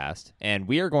podcast, and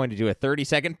we are going to do a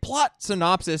 30-second plot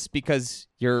synopsis because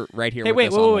you're right here. Hey, with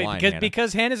us on the wait, line,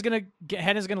 because Hannah's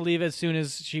gonna leave as soon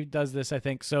as she does this, I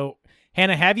think. So,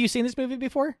 Hannah, have you seen this movie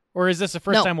before, or is this the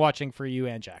first time watching for you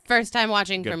and Jack? First time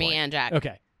watching Good for me point. and Jack.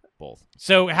 Okay, both.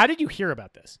 So, how did you hear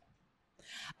about this?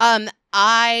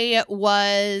 I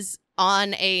was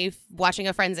watching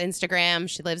a friend's Instagram.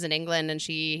 She lives in England, and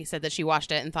she said that she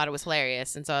watched it and thought it was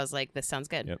hilarious. And so I was like, this sounds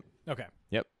good. Yep. Okay.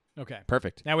 Yep. Okay.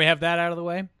 Perfect. Now we have that out of the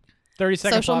way.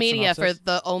 30-second Social plot media synopsis. for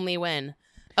the only win.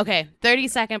 Okay,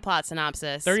 30-second plot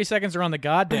synopsis. 30 seconds are on the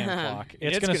goddamn clock.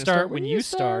 It's going to start when you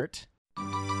start.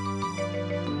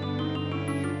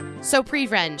 So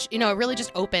Prevenge, it really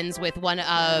just opens with one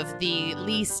of the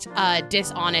least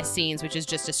dishonest scenes, which is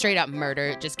just a straight up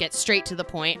murder. Just get straight to the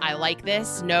point. I like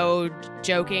this. No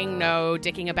joking, no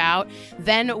dicking about.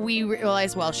 Then we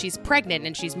realize, well, she's pregnant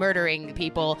and she's murdering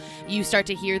people. You start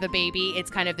to hear the baby. It's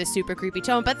kind of this super creepy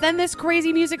tone. But then this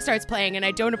crazy music starts playing, and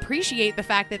I don't appreciate the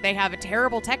fact that they have a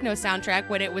terrible techno soundtrack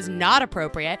when it was not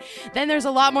appropriate. Then there's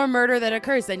a lot more murder that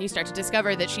occurs. Then you start to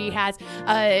discover that she has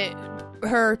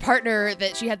her partner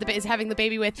that she had is having the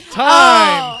baby with.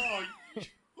 Time! Oh!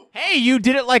 Hey, you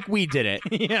did it like we did it.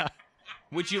 Yeah.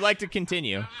 Would you like to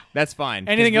continue? That's fine.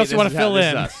 Anything else you want to fill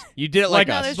in? You did it like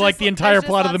Like, us. like the entire there's just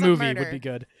plot of the lots of movie murder. would be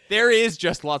good. There is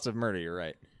just lots of murder. You're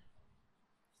right.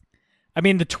 I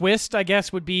mean, the twist, I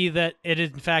guess, would be that it,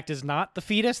 in fact, is not the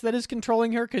fetus that is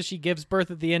controlling her because she gives birth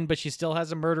at the end, but she still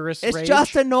has a murderous rage.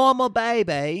 a normal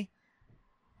baby.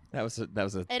 That was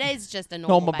a It is just a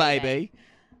normal baby.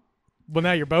 Well,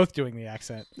 now you're both doing the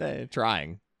accent.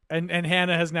 Trying. And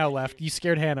Hannah has now left. You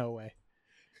scared Hannah away.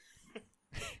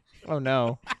 Oh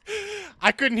no.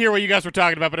 I couldn't hear what you guys were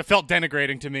talking about, but it felt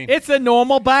denigrating to me. It's a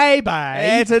normal baby.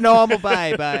 It's a normal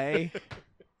baby.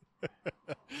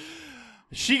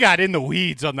 She got in the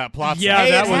weeds on that plot. Yeah,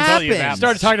 side. that I was- will tell you happens. that.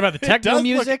 Started talking about the techno does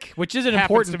music, which is an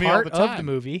happens important to me all part the of the time.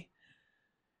 movie.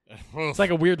 Oof. It's like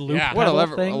a weird loop Yeah. pedal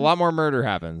Whatever. thing. A lot more murder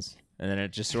happens, and then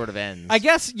it just sort of ends. I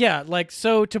guess, yeah. Like,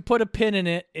 so to put a pin in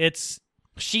it,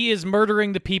 she is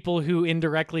murdering the people who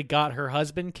indirectly got her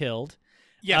husband killed.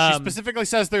 Yeah, she specifically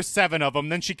says there's 7 of them.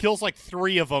 Then she kills like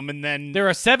 3 of them, and then There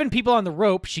are 7 people on the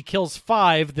rope. She kills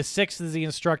 5. The 6th is the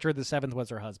instructor. The 7th was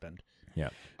her husband. Yeah.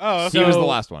 oh, He was the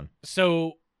last one.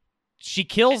 So she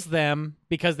kills them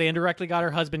because they indirectly got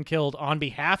her husband killed on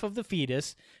behalf of the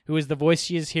fetus, who is the voice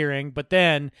she is hearing. But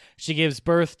then she gives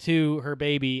birth to her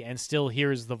baby and still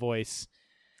hears the voice,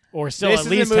 or still This at is a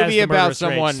least movie has the about murderous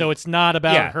rage. someone- So it's not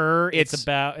about Yeah, her. It's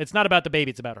it's not about the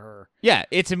baby. It's about her. Yeah,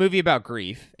 it's a movie about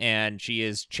grief, and she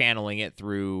is channeling it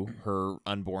through her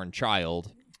unborn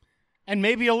child. and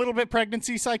maybe a little bit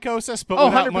pregnancy psychosis, but Oh,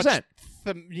 without 100%.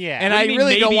 much. Yeah, And What do I you mean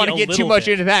really don't maybe want to a get too little much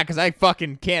bit? into that because I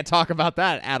fucking can't talk about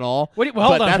that at all. Hold But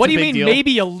on. that's What a do you big mean? deal.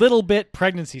 Maybe a little bit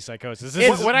pregnancy psychosis. This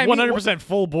It's- is what I mean- 100%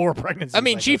 full bore pregnancy. I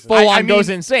mean, she psychosis. full on I mean- goes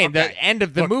insane. okay, The end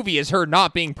of the look. movie is her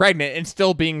not being pregnant and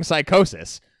still being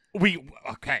psychosis.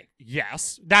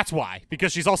 Yes, that's why,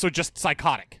 because she's also just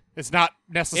psychotic. It's not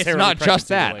necessarily. It's not just pregnancy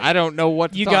that. related. I don't know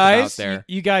what to You talk guys, about there.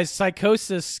 you guys,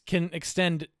 psychosis can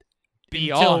extend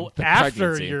Beyond until the after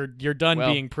pregnancy. you're done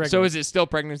Well, being pregnant. So is it still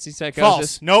pregnancy psychosis?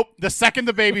 False. Nope. The second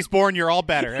the baby's born, you're all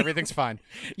better. Everything's fine.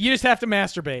 You just have to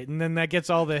masturbate, and then that gets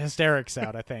all the hysterics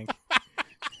out, I think.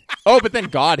 Oh, but then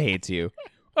God hates you.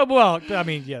 Oh, well, I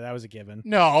mean, yeah, that was a given.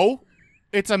 No.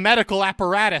 It's a medical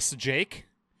apparatus, Jake.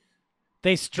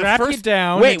 They strap you first-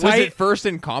 down. Wait, was tie- it first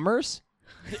in commerce?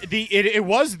 It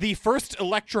was the first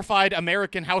electrified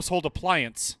American household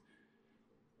appliance.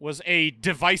 Was a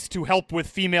device to help with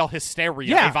female hysteria,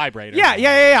 Yeah. a vibrator.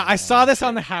 Yeah. I saw this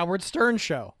on the Howard Stern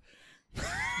show.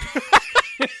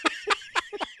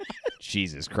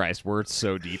 Jesus Christ, we're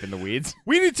so deep in the weeds.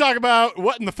 We need to talk about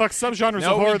what in the fuck subgenres of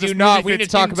No, horror we this do not. movie We need to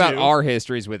fits talk about into. our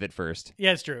histories with it first.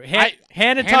 Yeah, it's true. I- Hannah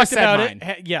Hannah talked said about mine.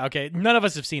 it. Yeah, okay. None of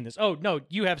us have seen this. Oh, no,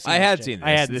 you have seen I this, had Jake. seen this.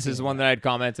 I hadn't This seen is it. one that I'd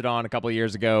commented on a couple of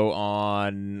years ago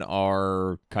on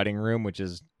our cutting room, which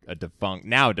is a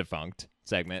now defunct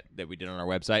segment that we did on our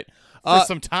website. For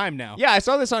some time now. Yeah, I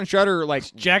saw this on Shudder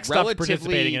like Jack stopped relatively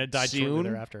participating and it died shortly soon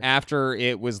thereafter. after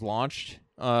it was launched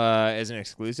as an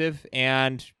exclusive,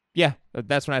 and yeah,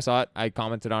 that's when I saw it. I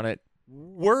commented on it.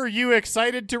 Were you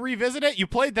excited to revisit it? You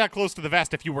played that close to the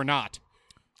vest if you were not.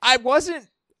 I wasn't.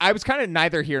 I was kind of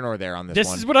neither here nor there on this This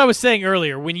one. is what I was saying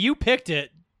earlier. When you picked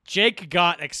it, Jake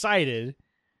got excited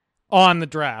on the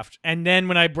draft, and then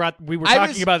when we were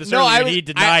talking about this earlier, and he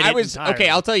denied I it was entirely. okay.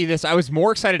 I'll tell you this: I was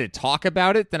more excited to talk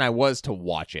about it than I was to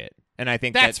watch it, and I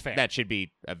think That's fair. that should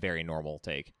be a very normal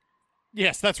take.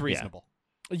 Yes, that's reasonable.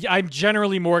 Yeah, I'm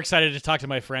generally more excited to talk to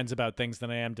my friends about things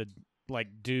than I am to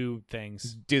do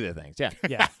things. Do the things, yeah,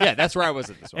 Yeah, yeah. That's where I was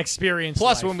at this one. experience.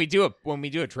 Plus, life. when we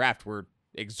do a draft, we're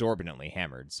exorbitantly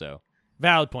hammered. So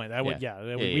valid point. That would Yeah.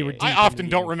 we were. Yeah. Deep I into often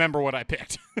the don't game. remember what I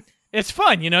picked. It's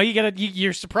fun,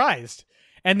 you're surprised.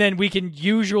 And then we can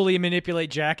usually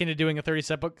manipulate Jack into doing a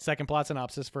 30-second plot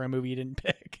synopsis for a movie you didn't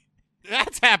pick.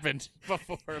 That's happened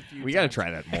before a few we got to times.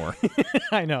 try that more.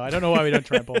 I know. I don't know why we don't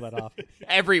try and pull that off.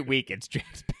 Every week, it's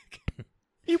Jack's pick.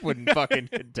 He wouldn't fucking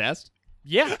contest.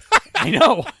 Yeah, I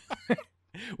know.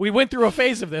 We went through a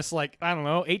phase of this,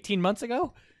 18 months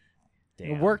ago.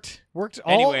 It worked all.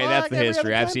 Anyway, that's the every history.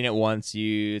 other I've time. seen it once.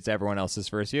 It's everyone else's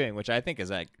first viewing, which I think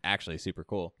is actually super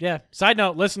cool. Yeah. Side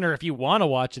note, listener, if you want to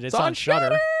watch it, it's on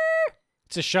Shudder.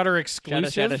 It's a Shudder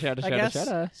exclusive, I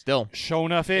guess. Still, Show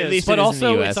enough At is. least But it is in the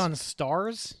also, US. it's on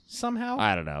Stars somehow.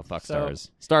 I don't know. Fuck So,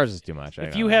 Stars. Stars is too much.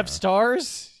 If you have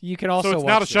Stars, you can also so it's watch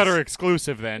not a this. Shudder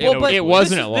exclusive then. Well, in a but way. it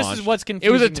wasn't this at is- this launch. is what's It was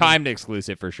confusing a to me. timed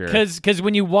exclusive for sure. Because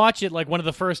when you watch it, one of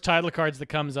the first title cards that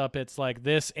comes up, it's like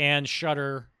this and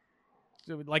Shudder.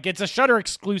 Like it's a Shudder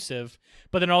exclusive,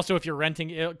 but then also if you're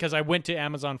renting it, because I went to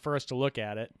Amazon first to look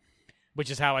at it, which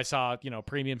is how I saw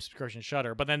premium subscription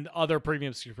Shudder, but then other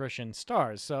premium subscription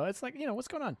Stars. So it's like what's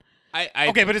going on?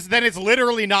 Okay, but it's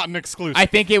literally not an exclusive. I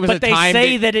think it was But a they timed.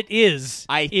 say that it is.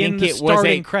 I in think the it was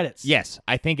starting a credits. Yes,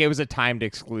 I think it was a timed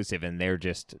exclusive, and they're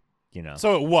just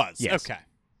so it was. Yes. Okay.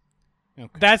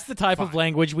 That's the type of Fine.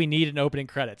 language we need in opening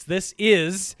credits. This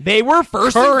is they were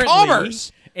first in currently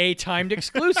commerce. a timed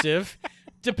exclusive.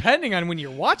 Depending on when you're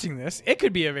watching this, it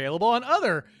could be available on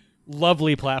other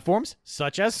lovely platforms,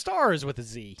 such as Stars with a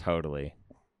Z. Totally.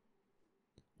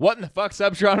 What in the fuck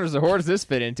subgenres of horror does this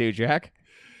fit into, Jack?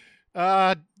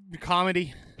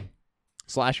 Comedy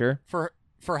Slasher.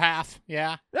 for half.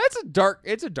 Yeah.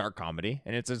 It's a dark comedy,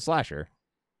 and it's a slasher.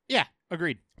 Yeah.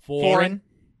 Agreed. Foreign.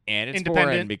 And it's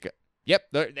Independent. foreign because yep,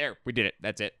 there we did it.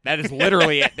 That's it. That is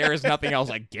literally it. There is nothing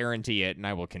else. I guarantee it, and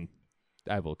I will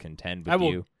contend with I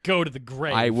will you. go to the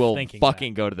grave. I will thinking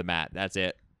fucking go to the mat. That's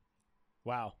it. that.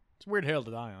 Wow. It's a weird hill to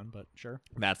die on, but sure.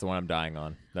 That's the one I'm dying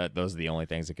on. Those are the only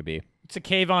things it could be. It's a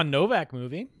Kayvon Novak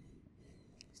movie.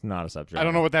 It's not a subgenre. I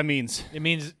don't know what that means. It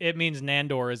means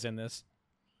Nandor is in this.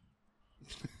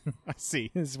 I see.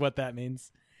 Is what that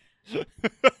means.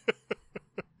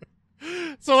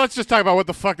 So let's just talk about what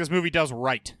the fuck this movie does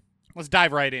right. Let's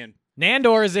dive right in.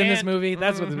 Nandor is in this And- movie.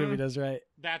 That's what the movie does right.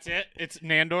 That's it. It's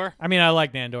Nandor. I mean, I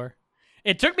like Nandor.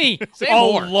 It took me Say a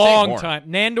more. Say long more. time.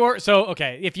 Nandor. So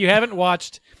okay, if you haven't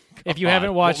watched, What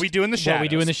We Do in the What We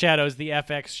Do in the Shadows. Shadows, the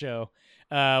FX show.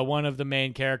 One of the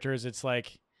main characters. It's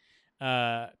like,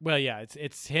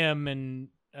 it's him and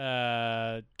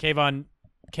Kayvon.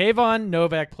 Kayvon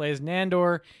Novak plays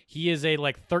Nandor. He is a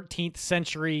 13th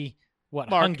century Mark,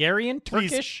 Hungarian,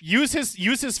 Please Turkish. use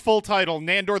his full title,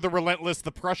 Nandor the Relentless,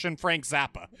 the Prussian Frank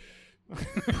Zappa.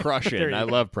 There Prussian. you I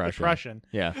go. love Prussian. Prussian.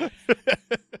 Yeah.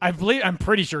 I'm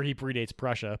pretty sure he predates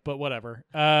Prussia, but whatever.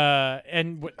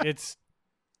 It's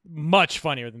much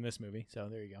funnier than this movie. So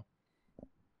there you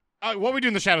go. What We Do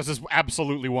in the Shadows is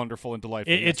absolutely wonderful and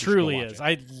delightful. It Yes, you should go truly watch is. it.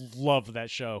 I love that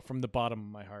show from the bottom of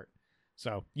my heart.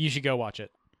 So you should go watch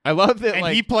it. I love that. And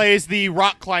he plays the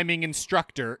rock climbing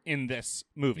instructor in this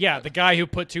movie. Yeah, the guy who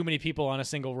put too many people on a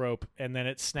single rope and then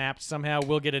it snapped somehow.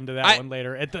 We'll get into that one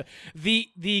later. At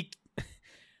the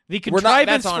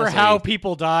contrivance for how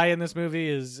people die in this movie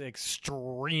is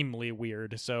extremely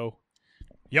weird. So,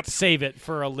 save it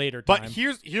for a later time. But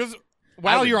here's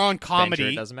while you're on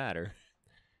comedy, it doesn't matter.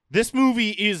 This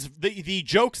movie is the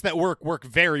jokes that work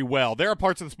very well. There are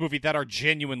parts of this movie that are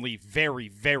genuinely very,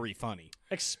 very funny.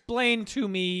 Explain to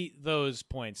me those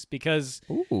points, because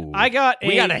Ooh. we got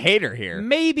a hater here.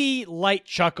 Maybe light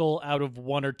chuckle out of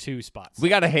one or two spots. We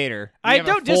got a hater. I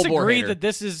don't disagree that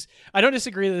this is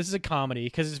a comedy,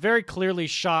 because it's very clearly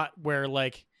shot where,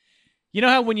 like, you know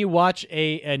how when you watch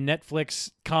a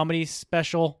Netflix comedy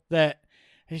special that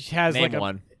has Name like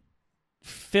one.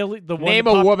 Philly, the one Name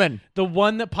a woman. The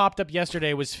one that popped up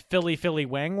yesterday was Philly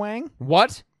Wang Wang.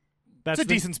 What? It's a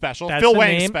decent special. That's Phil the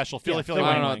Wang's name. special. Philly I Wang don't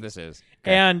know Wang. what this is.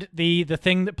 Okay. And the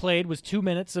thing that played was 2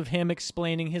 minutes of him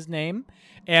explaining his name.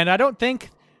 And I don't think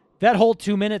that whole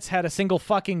 2 minutes had a single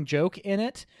fucking joke in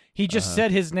it. He just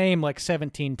said his name like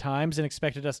 17 times and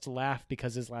expected us to laugh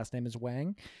because his last name is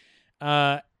Wang.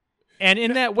 And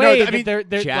in that way, they're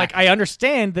like, I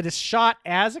understand that it's shot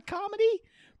as a comedy,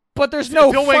 but there's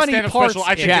no Phil Wang's funny stand-up parts. special,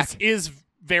 I think this is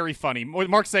very funny. What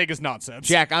Mark's saying is nonsense.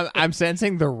 Jack, I'm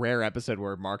sensing the rare episode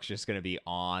where Mark's just going to be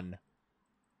on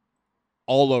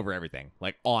all over everything,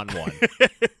 like on one.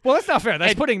 Well, that's not fair.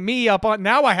 That's putting me up on.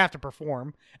 Now I have to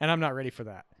perform, and I'm not ready for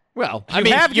that. Well, I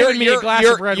mean, have given me a glass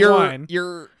of red wine.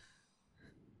 You're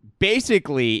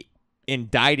basically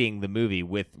indicting the movie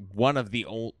with one of the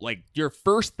old, like, your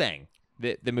first thing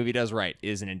that the movie does right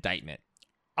is an indictment.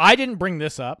 I didn't bring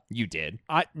this up. You did.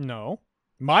 No.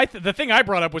 The thing I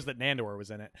brought up was that Nandor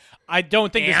was in it. I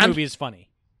don't think this movie is funny.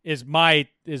 Is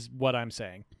what I'm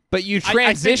saying. But you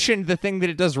transitioned the thing that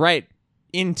it does right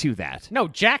into that. No,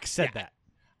 Jack said that.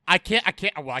 I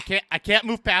can't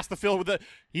move past the Phil with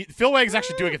Phil Wang's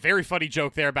actually doing a very funny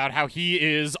joke there about how he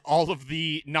is all of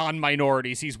the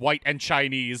non-minorities. He's white and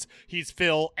Chinese. He's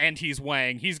Phil and he's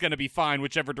Wang. He's going to be fine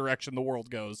whichever direction the world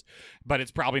goes, but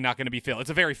it's probably not going to be Phil.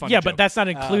 It's a very funny joke. But that's not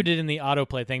included in the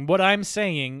autoplay thing. What I'm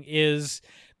saying is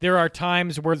there are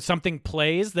times where something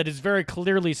plays that is very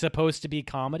clearly supposed to be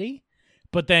comedy,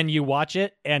 but then you watch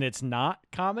it and it's not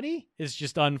comedy. It's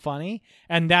just unfunny,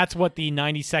 and that's what the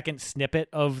 90-second snippet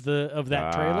of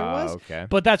that trailer was. Okay.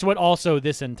 But that's what also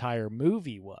this entire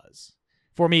movie was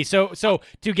for me. So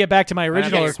to get back to my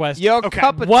original request,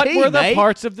 what were the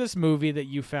parts of this movie that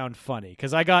you found funny?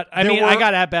 Because I got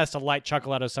at best a light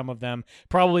chuckle out of some of them.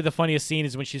 Probably the funniest scene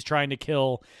is when she's trying to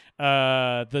kill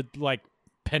the like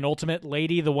penultimate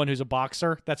lady, the one who's a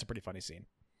boxer. That's a pretty funny scene.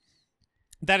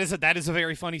 That is a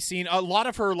very funny scene. A lot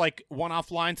of her like one-off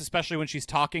lines, especially when she's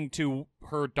talking to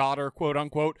her daughter, quote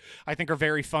unquote, I think are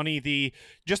very funny.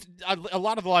 A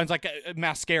lot of the lines like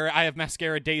mascara. I have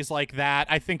mascara days like that.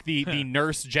 I think the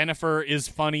nurse Jennifer is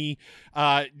funny.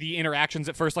 The interactions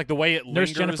at first, like the way it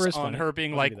Nurse Jennifer is on funny. her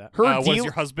being like, what does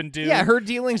your husband do? Yeah, her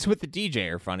dealings with the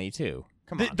DJ are funny too.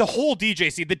 The whole DJ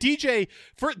scene, the DJ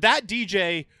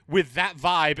with that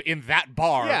vibe in that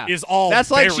bar is all.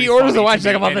 That's like she orders the wine. She's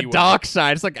like, I'm on the dock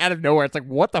side. It's like out of nowhere. It's like,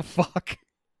 what the fuck?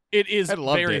 It is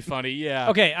very funny, yeah.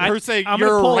 Okay, her saying, I'm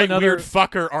 "You're a pull right another... weird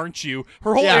fucker, aren't you?"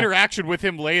 Her whole interaction with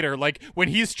him later, like when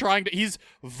he's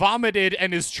vomited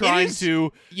and is trying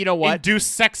to, you know what, induce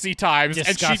sexy times,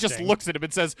 Disgusting. and she just looks at him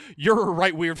and says, "You're a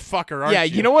right weird fucker, aren't you?" Yeah,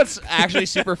 you know what's actually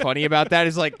super funny about that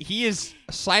is like he is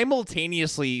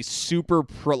simultaneously super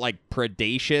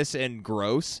predacious and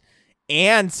gross,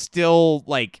 and still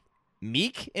like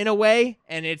meek in a way,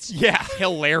 and it's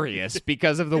hilarious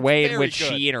because of the way in which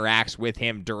she interacts with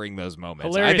him during those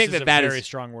moments. Hilarious I think is that a is very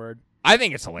strong word. I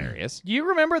think it's hilarious. Do you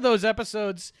remember those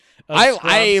episodes of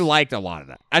I liked a lot of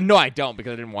that. No, I don't,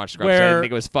 because I didn't watch Scrubs. So I didn't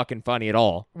think it was fucking funny at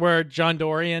all. Where John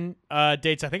Dorian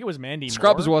dates, I think it was Mandy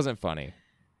Scrubs Moore. wasn't funny.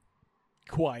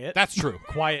 Quiet. That's true.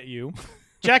 Quiet you.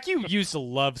 Jack, you used to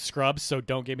love Scrubs, so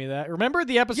don't give me that. Remember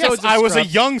the episodes Yes, of I was a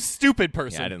Scrubs? young, stupid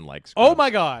person. Yeah, I didn't like Scrubs. Oh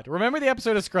my God. Remember the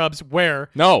episode of Scrubs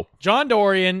where John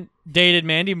Dorian dated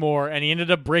Mandy Moore and he ended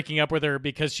up breaking up with her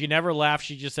because she never laughed.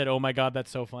 She just said, "Oh my God,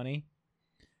 that's so funny."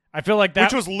 I feel like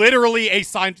that... Which was literally a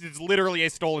stolen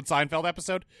Seinfeld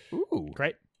episode. Ooh.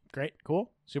 Great, cool,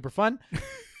 super fun.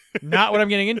 Not what I'm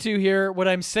getting into here. What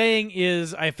I'm saying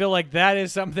is I feel like that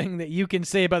is something that you can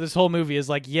say about this whole movie is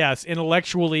like, yes,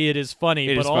 intellectually it is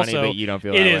funny, but also but you don't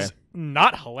feel it that is way.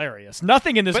 Not hilarious.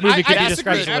 Nothing in this movie can be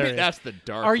described as hilarious. That's the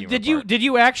dark humor part. Did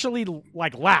you actually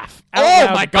like laugh?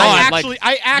 Oh my God!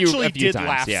 I actually a few did times,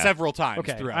 laugh yeah. several times.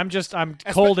 Okay, throughout. I'm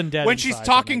cold and dead when she's inside,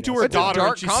 talking to her It's a daughter.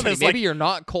 dark She comedy. says, Maybe you're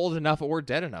not cold enough or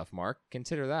dead enough, Mark.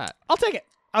 Consider that. I'll take it.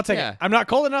 I'll take Yeah. it. I'm not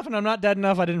cold enough and I'm not dead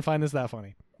enough. I didn't find this that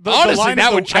funny. Honestly, line that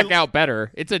of would check out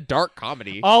better. It's a dark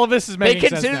comedy. All of this is making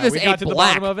sense consider now. this We a got to the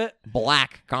black- bottom of it.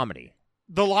 Black comedy.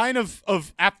 The line of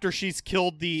after she's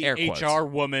killed the Air quotes. HR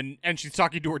woman and she's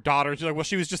talking to her daughter, she's like, well,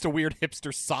 she was just a weird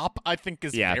hipster sop, I think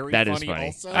is Yeah, very that is funny, funny.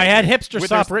 also. I had hipster With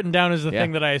sop their- written down as the Yeah.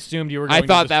 thing that I assumed you were going I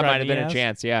thought to that describe might have me been a as.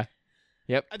 chance. Yeah.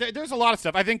 Yep. There's a lot of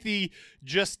stuff. I think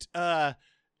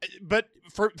but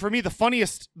for me, the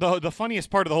funniest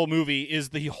part of the whole movie is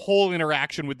the whole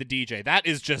interaction with the DJ. That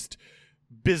is just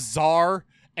bizarre,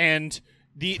 and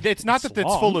it's not that it's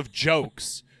long. full of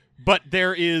jokes, but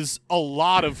there is a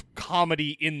lot of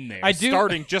comedy in there.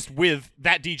 Starting just with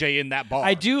that DJ in that bar.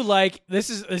 I do like this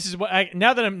is what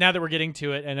now that we're getting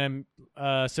to it and I'm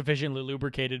sufficiently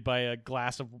lubricated by a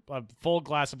full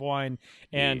glass of wine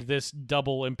and this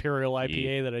double imperial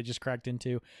IPA that I just cracked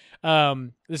into.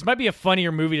 This might be a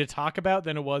funnier movie to talk about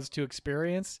than it was to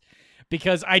experience,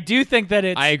 because I do think that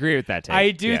I agree with that take.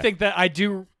 I do Yeah. think that I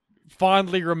do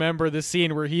fondly remember the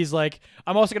scene where he's like,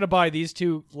 I'm also going to buy these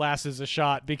two lasses a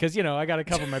shot because, I got to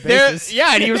cover my bases.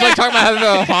 Yeah, and he was like talking about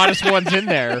how the hottest one's in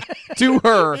there to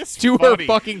her, It's to her funny.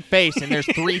 fucking face, and there's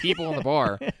 3 people in the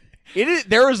bar.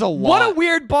 There is a lot. What a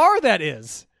weird bar that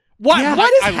is. What is I love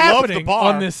the happening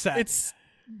bar. on this set? It's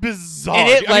bizarre. And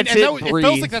it lets it it feels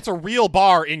breathe. like that's a real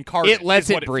bar in Cardiff. It lets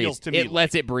is what it breathe. feels to me It like.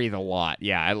 lets it breathe a lot.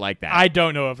 Yeah, I like that. I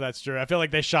don't know if that's true. I feel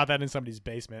like they shot that in somebody's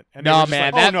basement. And they No, were just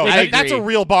man, like, that- oh no, I that's a agree.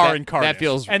 real bar That- in Cardiff. That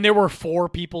feels and there were 4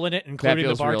 people in it, that including the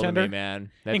feels real to bartender. me,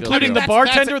 man. That feels Including real. the That's-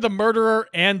 bartender, the murderer,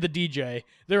 and the DJ.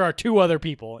 There are 2 other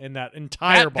people in that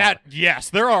entire bar. Yes,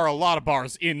 there are a lot of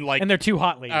bars in like and they're 2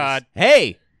 hot ladies.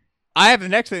 Hey, I have the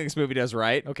next thing this movie does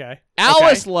right. okay.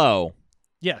 Alice Okay. Lowe.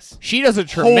 Yes. She does a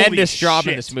tremendous Holy job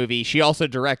in shit. this movie. She also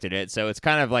directed it, so it's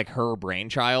kind of like her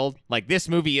brainchild. Like, this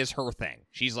movie is her thing.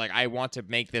 She's like, I want to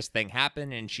make this thing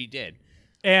happen, and she did.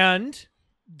 And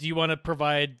do you want to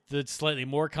provide the slightly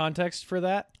more context for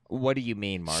that? What do you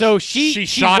mean, Mark? So she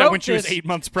shot it wrote when she was this- 8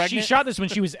 months pregnant. She shot this when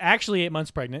she was actually 8 months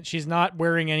pregnant. She's not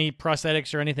wearing any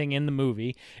prosthetics or anything in the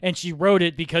movie, and she wrote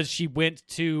it because she went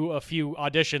to a few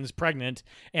auditions pregnant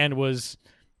and was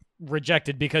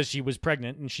rejected because she was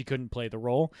pregnant and she couldn't play the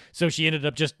role. So she ended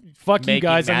up just, fuck you Making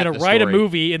guys, I'm that going to the write a story.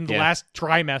 movie in the Yeah. last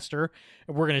trimester.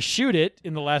 We're going to shoot it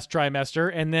in the last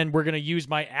trimester, and then we're going to use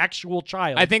my actual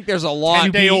child. I think there's a lot.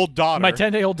 10-day-old daughter. my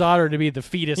 10-day-old daughter to be the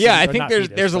fetus. Yeah, or I think not there's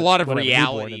fetus, a but lot of whatever,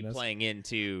 newborn reality in this. playing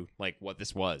into like what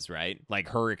this was, right? Like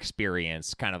her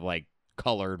experience kind of like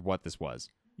colored what this was.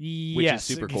 Yes,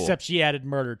 super cool. except she added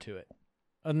murder to it.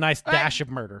 A nice dash of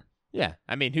murder. Yeah,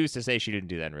 I mean, who's to say she didn't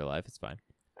do that in real life? It's fine.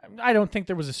 I don't think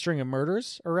there was a string of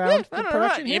murders around Yeah, the I'm not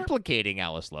production here. implicating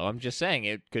Alice Lowe. I'm just saying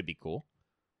it could be cool.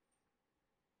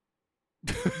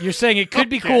 You're saying it could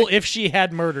be Okay. cool if she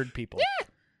had murdered people.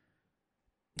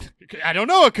 I don't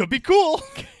know. It could be cool.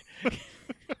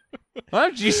 Huh?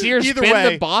 Did you see her Either spin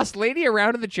way, the boss lady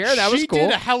around in the chair? That was she cool.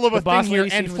 did a hell of The a boss thing here,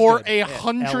 lady and scene was for good.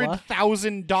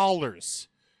 $100,000.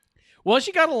 Well,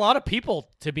 she got a lot of people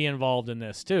to be involved in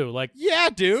this too. Like, Yeah,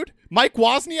 dude. Mike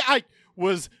Wozniak. I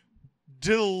was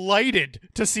delighted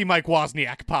to see Mike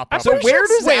Wozniak pop up. So where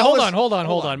does wait? Hold Alice- on.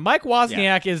 Hold on. Mike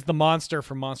Wozniak is the monster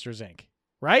from Monsters Inc.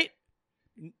 Right?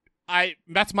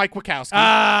 That's Mike Wachowski.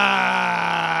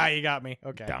 Ah, you got me.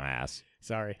 Okay, Dumbass.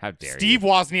 sorry. How dare Steve you?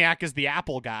 Wozniak is the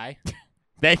Apple guy.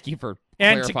 Thank you for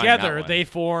And clarifying together that one. they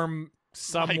form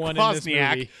someone Mike in this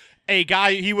Wozniak, movie. a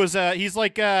guy. He was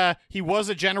he was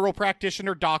a general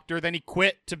practitioner doctor. Then he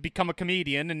quit to become a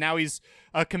comedian, and now he's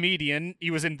a comedian. He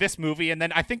was in this movie, and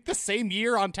then I think the same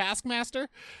year on Taskmaster.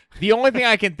 The only thing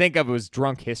I can think of was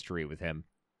Drunk History with him.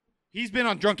 He's been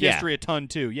on Drunk Yeah. History a ton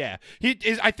too. Yeah, he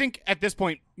is. I think at this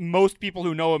point, most people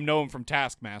who know him from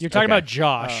Taskmaster. You're talking Okay. about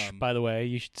Josh, Um, by the way.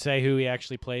 You should say who he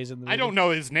actually plays in the movie. I don't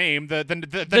know his name. The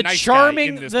The nice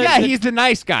charming- guy in this the- movie. Yeah, he's the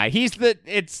nice guy. He's the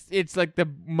it's like the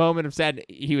moment of sad.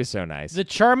 He was so nice. The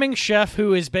charming chef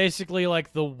who is basically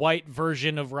like the white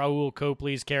version of Raoul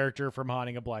Copley's character from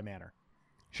Haunting of Bly Manor.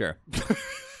 Sure.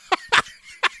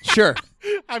 Sure.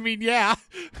 I mean, yeah.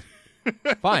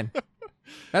 Fine.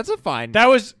 That's a fine. That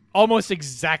was almost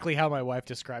exactly how my wife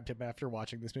described him after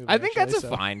watching this movie. I think that's a actually,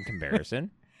 so. fine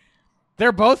comparison.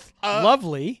 They're both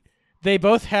lovely. They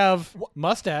both have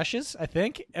mustaches, I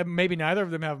think. And maybe neither of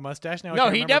them have a mustache. Now I No,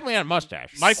 can't he remember. definitely had a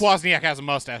mustache. Mike Wozniak has a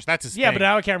mustache. That's his Yeah, thing. but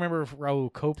now I can't remember if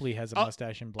Raoul Copley has a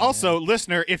mustache in Bly Also, Manor.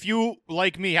 listener, if you,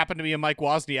 like me, happen to be a Mike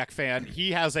Wozniak fan,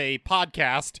 he has a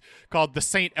podcast called the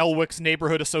St. Elwick's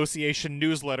Neighborhood Association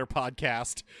Newsletter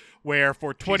Podcast, where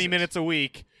for 20 minutes a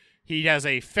week, he has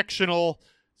a fictional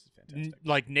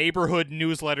neighborhood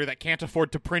newsletter that can't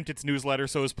afford to print its newsletter,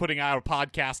 so is putting out a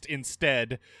podcast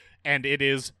instead, and it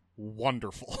is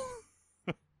wonderful.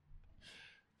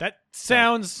 That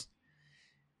sounds.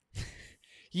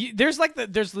 There's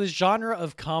this genre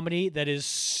of comedy that is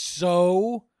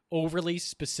so overly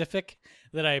specific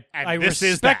that I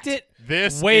respect it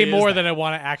way more than I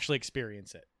want to actually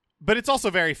experience it. But it's also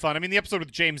very fun. I mean, the episode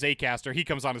with James Acaster, he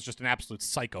comes on as just an absolute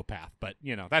psychopath, but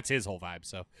that's his whole vibe.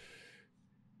 So,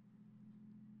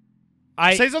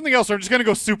 say something else. Or I'm just gonna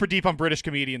go super deep on British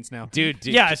comedians now, dude.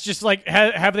 Yeah, it's just like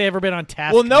have they ever been on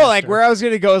Task? Well, no. Like where I was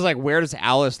gonna go is like where does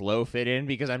Alice Lowe fit in?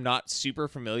 Because I'm not super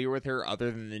familiar with her,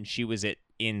 other than she was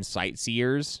in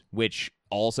Sightseers, which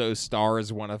also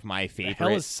stars one of my favorite. The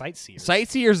hell is Sightseers?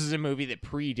 Sightseers is a movie that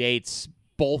predates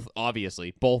both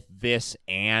this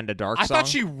and A Dark Song. I thought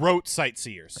she wrote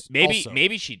Sightseers.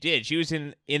 Maybe she did. She was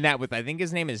in that with, I think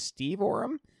his name is Steve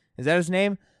Oram. Is that his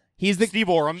name? He's the Steve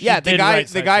Oram. Yeah, the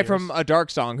guy from A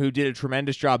Dark Song who did a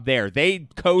tremendous job there. They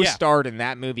co-starred in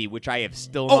that movie, which I have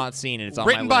still not seen, and it's on my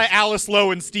list. Written by Alice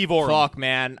Lowe and Steve Oram. Fuck,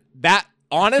 man. That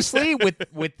honestly, with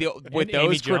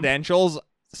those credentials,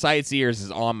 Sightseers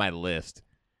is on my list.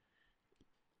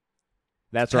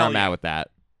 That's where I'm at with that.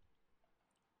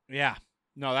 Yeah.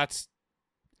 No, that's...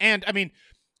 And, I mean,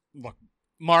 look,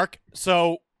 Mark,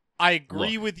 so I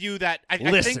agree with you that... I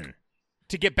think,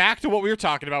 to get back to what we were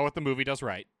talking about, what the movie does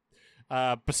right,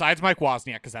 besides Mike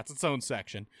Wozniak, because that's its own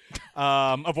section,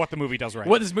 of what the movie does right.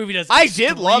 What this movie does I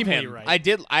did love him. Right. I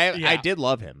did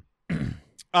love him. Yeah,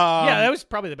 that was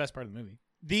probably the best part of the movie.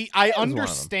 I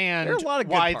understand There's a lot of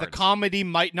good why parts. the comedy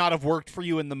might not have worked for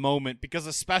you in the moment, because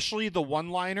especially the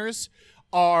one-liners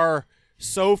are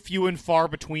so few and far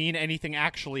between anything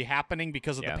actually happening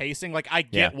because of the pacing. Like, I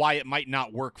get why it might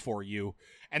not work for you.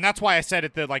 And that's why I said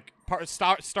at the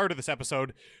start of this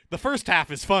episode, the first half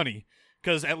is funny,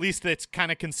 because at least it's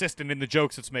kind of consistent in the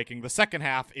jokes it's making. The second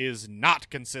half is not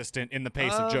consistent in the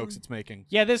pace of jokes it's making.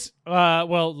 Yeah, this...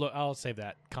 well, look, I'll save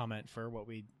that comment for what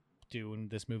we do when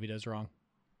this movie does wrong.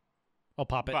 I'll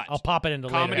pop it into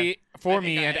comedy later. for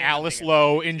me and Alice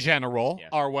Lowe in general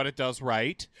are what it does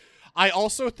right. I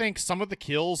also think some of the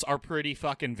kills are pretty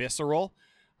fucking visceral.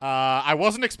 I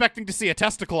wasn't expecting to see a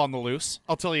testicle on the loose.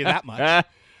 I'll tell you that much.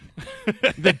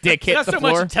 The dick hit Not the so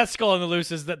floor. much a testicle on the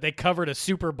loose as that they covered a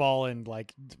Super Ball in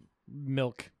like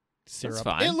milk syrup. That's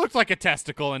fine. It looked like a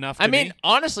testicle enough to I mean, me.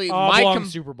 honestly,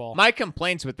 Super Bowl. my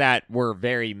complaints with that were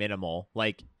very minimal.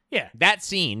 Like, that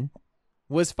scene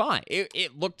was fine.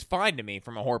 It looked fine to me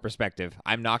from a horror perspective.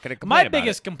 I'm not going to complain My about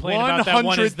biggest it. complaint about that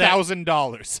one is that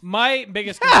 $100,000. my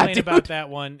biggest complaint about that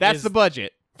one That's is the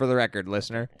budget, for the record,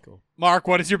 listener. Cool. Mark,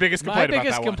 what is your biggest My complaint about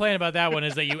biggest that one? complaint about that one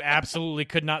is that you absolutely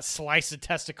could not slice a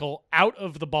testicle out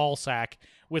of the ball sack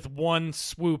with one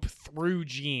swoop through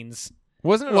jeans.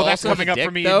 Wasn't it Well, that's also coming the up dick,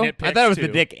 for me in though? nitpicks, I thought it was the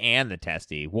too. dick and the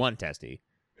testy. One testy.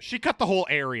 She cut the whole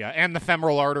area and the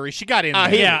femoral artery. She got in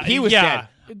there. He was dead.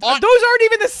 Those aren't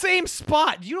even the same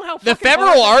spot. Do you know how The fucking hard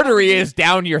femoral that artery would be? is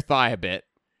down your thigh a bit.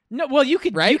 No, well, you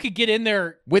could Right? get in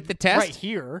there With the test? right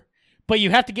here, but you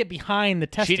have to get behind the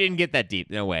testicle. She didn't get that deep.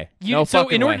 No way. You, no so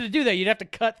fucking in order way. to do that, you'd have to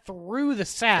cut through the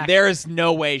sack. There is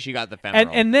no way she got the femoral.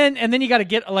 and then you got to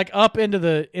get like up into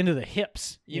the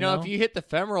hips. You know, if you hit the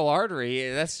femoral artery,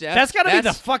 that's that's got to be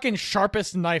the fucking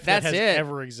sharpest knife that that's has it.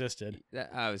 ever existed.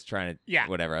 I was trying to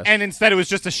whatever. And instead it was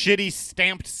just a shitty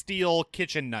stamped steel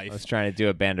kitchen knife. I was trying to do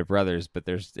a Band of Brothers, but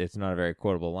it's not a very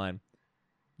quotable line.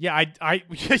 Yeah, I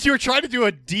You were trying to do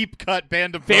a deep cut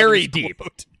Band of Very Brothers deep.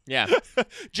 quote. Yeah.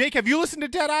 Jake, have you listened to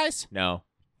Dead Eyes? No.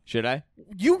 Should I?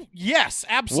 Yes,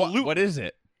 absolutely. What is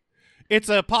it? It's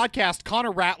a podcast.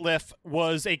 Connor Ratliff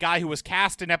was a guy who was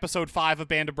cast in episode 5 of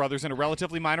Band of Brothers in a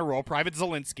relatively minor role, Private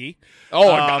Zelensky.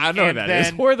 Oh, I know who and that then-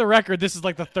 is. for the record, this is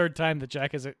like the third time that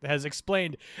Jack has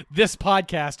explained this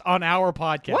podcast on our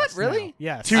podcast. What, really? now.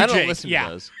 Yes. To I don't Jake, listen yeah. to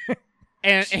those.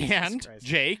 And Christ.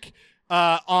 Jake,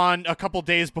 on a couple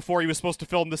days before he was supposed to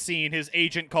film the scene, his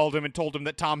agent called him and told him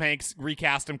that Tom Hanks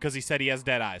recast him because he said he has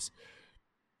dead eyes.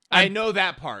 I know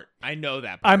that part.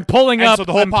 I'm pulling And up. so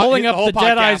the whole I'm pulling the up whole the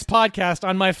Dead Eyes podcast- podcast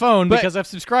on my phone But- because I've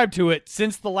subscribed to it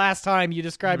since the last time you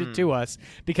described it to us.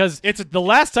 Because It's the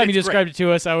last time you it's described it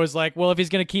to us, I was like, well, if he's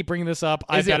gonna keep bringing this up,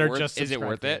 I Is it better worth- just. is it subscribe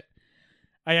worth to it?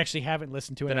 I actually haven't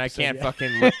listened to it. Then I can't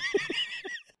fucking look.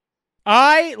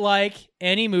 I like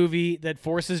any movie that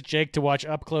forces Jake to watch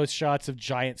up close shots of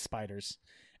giant spiders.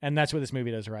 And that's what this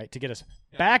movie does right to get us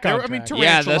back on There- I track. mean,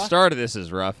 Yeah, the Tarantula. start of this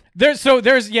is rough. There's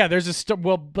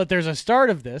a start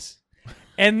of this,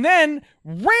 and then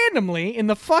randomly in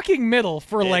the fucking middle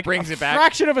for like brings a it back.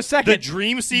 fraction of a second, The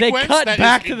dream they sequence. cut that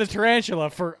back is- to the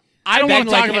tarantula for I don't want to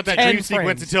like talk about that 10 dream sequence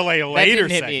frames. until a That later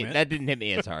didn't hit me. segment. That didn't hit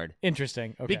me as hard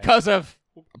Interesting. Okay. because of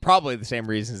Probably the same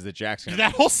reasons that Jack's gonna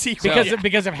That whole sequence.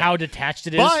 because of how detached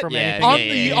it is But from yeah,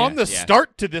 anything. on the yeah.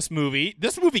 start to this movie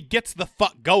gets the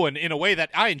fuck going in a way that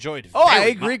I enjoyed. Oh, I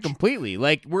very agree much. completely.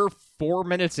 Like we're 4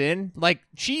 minutes in. Like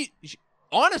she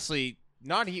honestly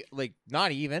not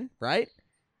even right.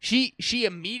 She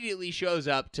immediately shows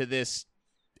up to this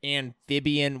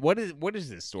amphibian. What is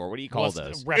this store? What do you call Well,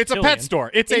 those? It's a pet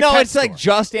store. It's a No, pet it's store. like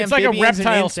just It's like a amphibians and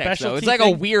reptile insects, though. It's specialty like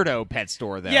thing. a weirdo pet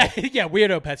store, though. Yeah,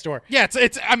 weirdo pet store. Yeah,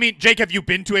 it's. I mean, Jake, have you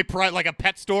been to a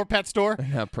pet store?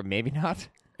 Maybe not.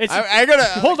 It's I gotta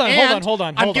hold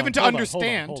on. I'm given to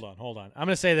understand. Hold on. I'm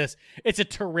gonna say this. It's a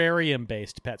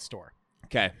terrarium-based pet store.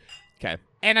 Okay.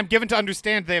 And I'm given to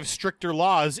understand they have stricter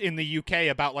laws in the UK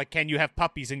about like, can you have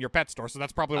puppies in your pet store? So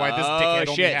that's probably why this dickhead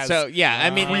only shit. has. So yeah, I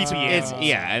mean, creepy it's animals.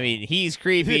 yeah. I mean, he's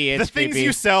creepy. The It's things creepy.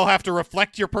 you sell have to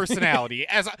reflect your personality,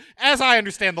 as I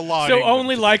understand the law. in So England.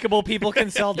 only likable people can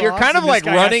sell dogs. You're kind of and this like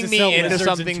guy has running to me sell into lizards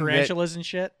something and that- tarantulas and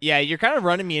shit. Yeah, you're kind of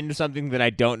running me into something that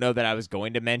I don't know that I was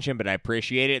going to mention, but I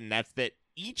appreciate it, and that's that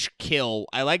each kill.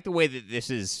 I like the way that this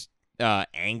is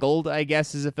angled, I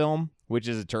guess, as a film, which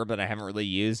is a term that I haven't really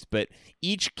used, but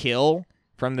each kill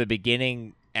from the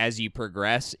beginning as you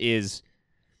progress is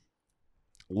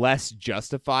less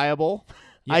justifiable.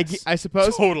 Yes. I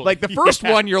suppose. Totally. Like the first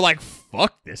Yeah. one, you're like,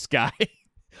 "Fuck this guy."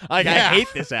 Like Yeah. I hate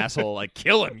this asshole. Like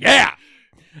kill him. Yeah.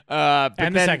 But And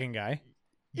then, the second guy.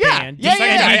 yeah, Dan. yeah, Second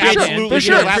yeah, guy, yeah, Dan. sure, absolutely for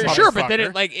sure, kill that for sure. But then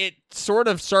motherfucker. it sort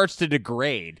of starts to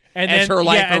degrade And as then her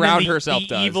life and then around the, herself the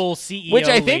does, evil CEO which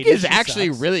I think lady, is she actually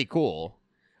sucks. really cool.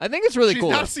 I think it's really she's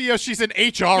cool. not a CEO. She's an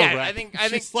HR Yeah, rep. I think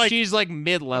she's she's like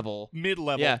mid-level.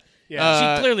 mid-level. Yeah.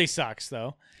 Yeah. She clearly sucks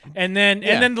though. And then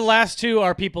Yeah. the last two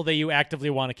are people that you actively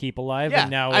want to keep alive. Yeah,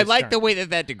 And now I it's like the turned. way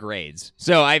that degrades.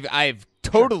 So I've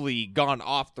totally gone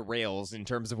off the rails in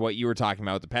terms of what you were talking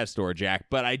about with the pet store, Jack.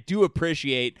 But I do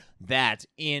appreciate that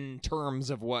in terms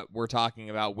of what we're talking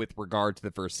about with regard to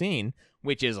the first scene,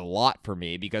 which is a lot for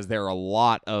me because there are a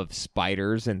lot of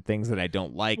spiders and things that I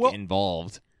don't like Well-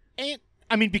 involved. And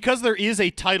I mean, because there is a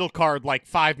title card like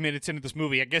 5 minutes into this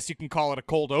movie, I guess you can call it a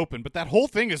cold open. But that whole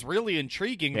thing is really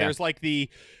intriguing. Yeah. There's like the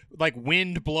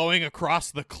wind blowing across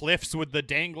the cliffs with the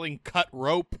dangling cut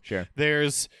rope. Sure.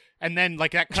 And then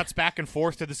like that cuts back and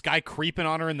forth to this guy creeping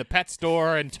on her in the pet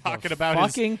store and talking about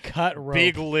his fucking cut rope.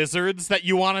 big lizards that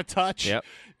you want to touch. Yep.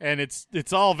 And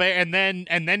it's all there. And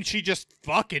then she just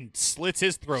fucking slits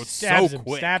his throat stabs so him,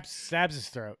 quick. stabs his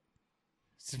throat.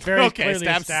 It's very Okay, clearly a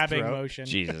stabs his stabbing throat. motion.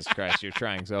 Jesus Christ, you're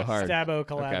trying so hard. Stabbo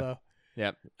collabo.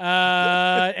 Yep.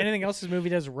 Anything else this movie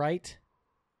does right?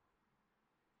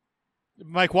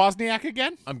 Mike Wozniak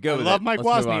again? I'm good I with love it. Mike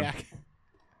Let's move on. Wozniak.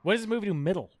 What does this movie do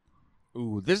middle?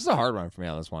 Ooh, this is a hard one for me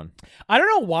on this one. I don't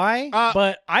know why, Uh,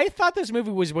 but I thought this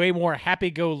movie was way more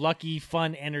happy-go-lucky,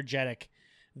 fun, energetic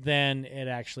than it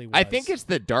actually was. I think it's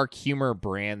the dark humor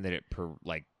brand that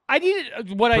I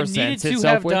needed what I needed presents to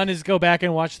itself have with. done is go back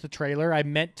and watch the trailer. I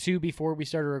meant to before we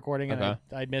started recording, and Okay.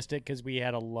 I missed it because we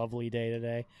had a lovely day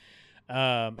today,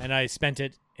 and I spent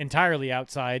it entirely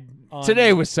outside. On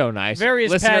Today was so nice.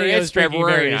 various Listener, patios it's drinking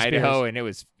February in various Idaho, beers. and it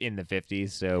was in the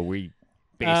 50s, so we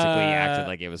basically acted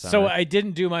like it was summer. So I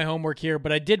didn't do my homework here,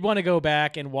 but I did want to go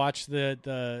back and watch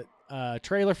the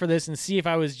trailer for this and see if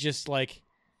I was just like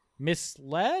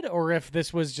misled or if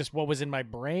this was just what was in my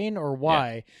brain or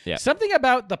why. Yeah. Something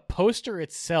about the poster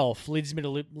itself leads me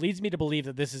to believe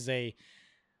that this is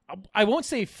I won't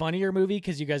say funnier movie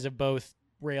because you guys have both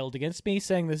railed against me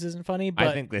saying this isn't funny, but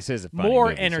I think this is a funny more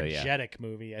movie, so yeah. energetic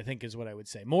movie, I think is what I would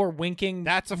say. More winking.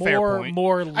 That's a fair point.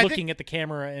 More I looking think- at the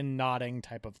camera and nodding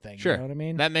type of thing. Sure. You know what I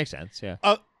mean? That makes sense, yeah.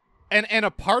 And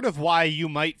a part of why you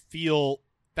might feel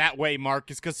that way, Mark,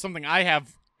 is because something I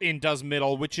have in Does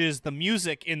Middle, which is the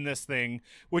music in this thing,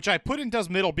 which I put in Does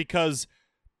Middle because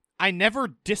I never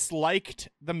disliked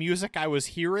the music I was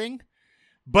hearing,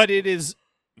 but it is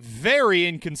very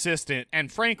inconsistent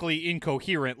and frankly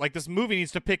incoherent. Like, this movie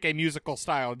needs to pick a musical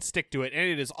style and stick to it, and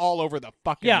it is all over the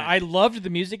fucking Yeah, map. I loved the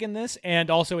music in this,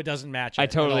 and also it doesn't match. I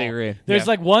it totally at all. agree. There's Yeah.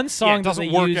 like one song Yeah, it that doesn't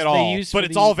they work use, at all, they use but for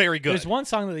it's the- all very good. There's one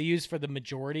song that they use for the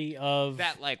majority of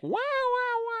That like wow wow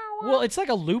wow. Well, it's like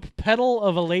a loop pedal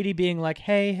of a lady being like,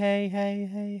 "Hey, hey, hey,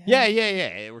 hey."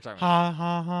 Yeah. We're talking about Ha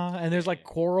ha ha, and there's like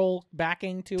choral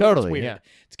backing to it. Totally, It's weird. yeah.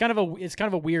 It's kind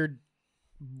of a weird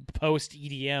post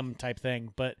EDM type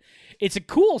thing, but it's a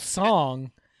cool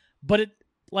song. But it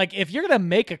like if you're gonna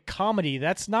make a comedy,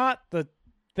 that's not the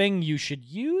thing you should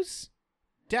use.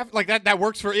 like that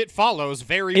works for It Follows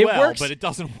very It well, works- but it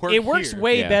doesn't work It works here.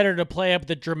 way Yeah. better to play up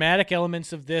the dramatic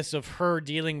elements of this of her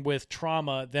dealing with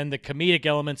trauma than the comedic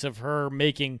elements of her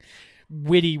making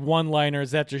witty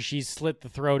one-liners after she's slit the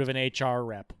throat of an HR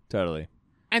rep. totally.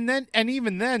 And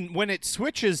even then, when it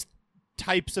switches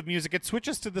types of music. It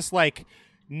switches to this like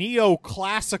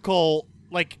neoclassical,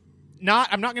 like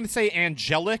I'm not going to say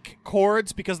angelic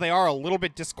chords because they are a little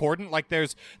bit discordant. Like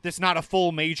there's not a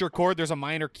full major chord. There's a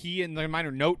minor key and a minor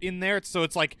note in there. So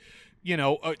it's like, you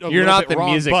know, you're not the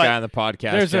wrong, music but guy on the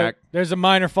podcast, Jack. There's a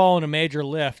minor fall and a major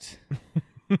lift.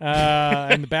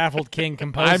 And the Baffled King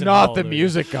composing. I'm not the Hallelujah.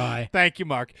 music guy. Thank you,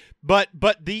 Mark. But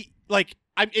the like,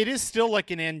 it is still like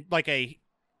a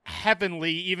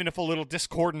heavenly, even if a little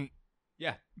discordant,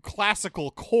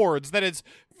 classical chords that is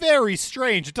very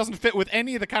strange. It doesn't fit with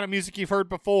any of the kind of music you've heard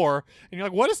before, and you're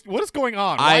like, what is going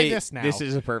on? Why this now? This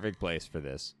is a perfect place for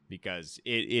this because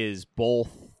it is both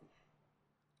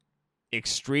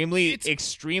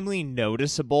extremely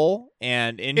noticeable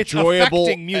and enjoyable.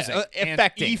 It's affecting music,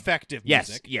 effective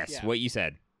music. Yes, Yeah. what you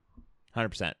said,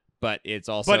 100%. But it's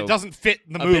also, But it doesn't fit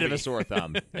the a movie. bit of a sore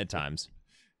thumb at times.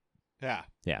 Yeah.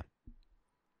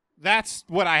 That's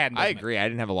what I had. I agree. I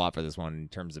didn't have a lot for this one in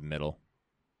terms of middle.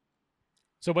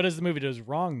 So what does the movie does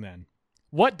wrong then?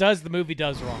 What does the movie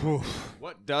does wrong?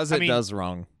 What does it does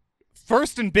wrong?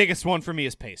 First and biggest one for me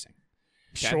is pacing.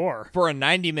 Okay. Sure. For a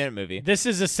 90-minute movie. This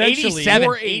is essentially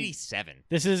 87.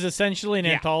 This is essentially an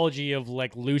Yeah. anthology of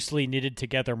like loosely knitted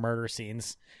together murder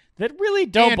scenes that really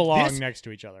don't And belong this- next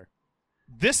to each other.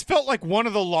 This felt like one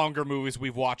of the longer movies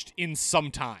we've watched in some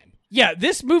time. Yeah,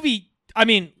 this movie, I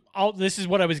mean, this is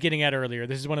what I was getting at earlier.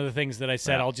 This is one of the things that I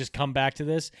said. Yeah. I'll just come back to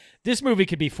this. This movie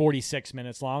could be 46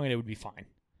 minutes long and it would be fine.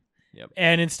 Yep.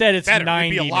 And instead it's Better.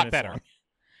 90 It'd be a lot minutes better. long.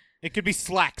 It could be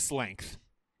Slack's length.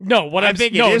 No, what I I'm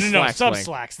think it no, is no, no, Slack's sub length.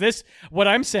 slacks. This what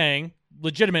I'm saying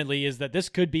legitimately is that this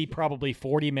could be probably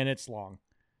 40 minutes long.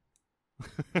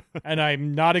 And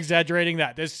I'm not exaggerating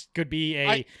that. This could be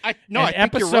I an think you're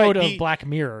episode right. of Black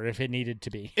Mirror if it needed to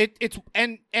be.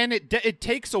 It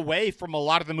takes away from a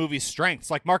lot of the movie's strengths.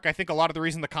 Like Mark, I think a lot of the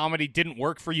reason the comedy didn't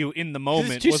work for you in the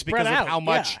moment too was because spread of out, how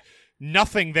much yeah.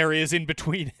 nothing there is in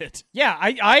between it. Yeah,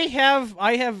 I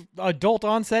have adult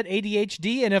onset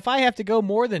ADHD, and if I have to go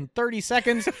more than 30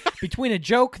 seconds between a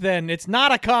joke, then it's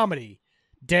not a comedy.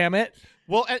 Damn it.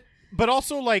 Well, but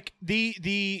also like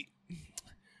the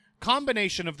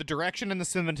combination of the direction and the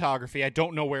cinematography, I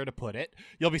don't know where to put it.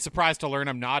 You'll be surprised to learn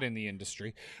I'm not in the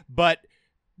industry, but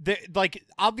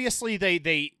obviously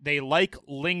they like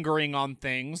lingering on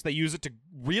things. They use it to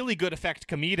really good effect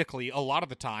comedically a lot of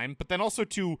the time, but then also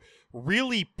to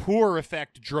really poor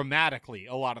effect dramatically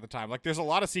a lot of the time. Like there's a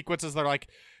lot of sequences that are like,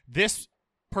 this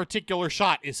particular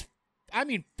shot is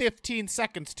 15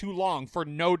 seconds too long for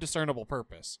no discernible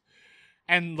purpose.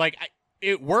 And like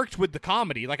it worked with the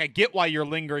comedy. Like I get why you're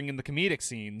lingering in the comedic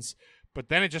scenes, but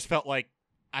then it just felt like,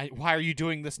 why are you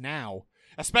doing this now?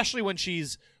 Especially when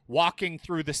she's walking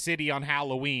through the city on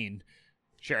Halloween.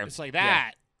 Sure. It's like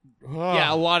that.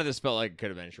 Yeah, a lot of this felt like it could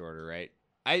have been shorter, right?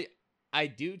 I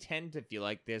do tend to feel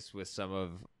like this with some of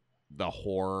the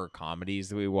horror comedies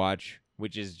that we watch,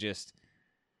 which is just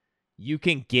you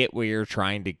can get where you're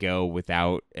trying to go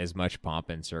without as much pomp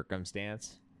and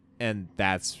circumstance. And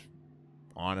that's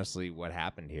honestly what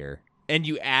happened here. And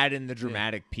you add in the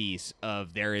dramatic piece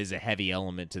of there is a heavy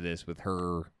element to this with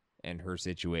her and her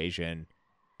situation,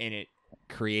 and it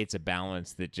creates a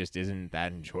balance that just isn't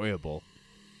that enjoyable,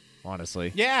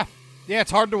 honestly. Yeah.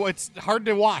 It's hard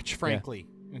to watch, frankly.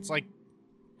 It's like,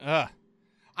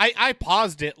 I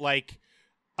paused it like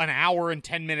an hour and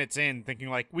 10 minutes in thinking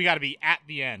like, we got to be at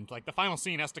the end. Like the final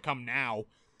scene has to come now.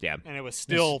 Yeah. And it was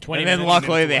still 20 And then minutes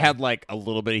luckily they away. had like a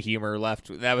little bit of humor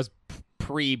left. That was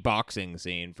pre-boxing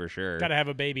scene for sure. Gotta have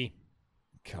a baby.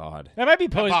 God. That might be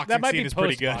post. boxing That might scene be is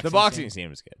pretty good. post-boxing The boxing scene. scene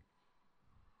was good.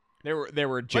 There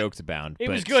were jokes abound. It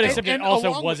but was good, still. except it And also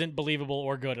along with- wasn't believable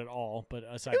or good at all. But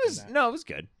aside it from was that, no, it was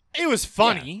good. It was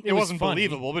funny. Yeah, it was wasn't funny.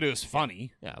 believable, but it was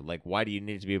funny. Yeah, like why do you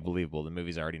need it to be believable? The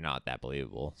movie's already not that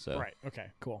believable. So right? Okay,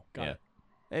 cool, got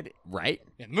yeah. it. Right?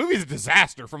 Yeah, the movie's a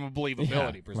disaster from a believability Yeah,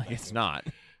 perspective. like it's not.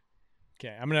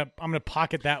 Okay, I'm gonna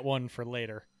pocket that one for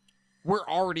later. We're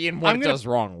already in what I'm it gonna- does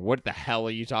wrong. What the hell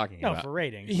are you talking No, about? for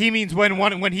rating. He means when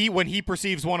he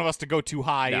perceives one of us to go too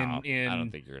high No, in I don't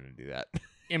think you're gonna do that.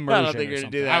 immersion. I don't think or you're gonna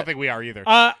something. do that. I don't think we are either.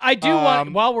 I do want,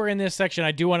 Um, while we're in this section,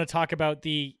 I do want to talk about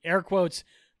the air quotes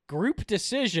group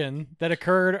decision that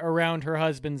occurred around her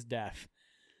husband's death.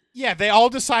 Yeah, they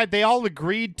all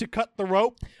agreed to cut the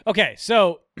rope. Okay,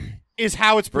 so Is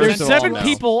how it's First there's presented. of all, seven no.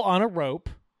 people on a rope.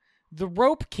 The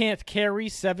rope can't carry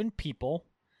 7 people.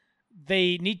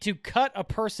 They need to cut a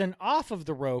person off of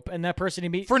the rope, and that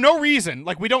person for no reason.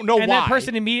 Like we don't know and why. that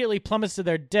person immediately plummets to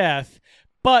their death.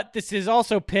 But this is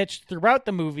also pitched throughout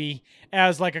the movie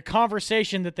as like a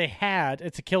conversation that they had.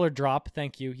 It's a killer drop.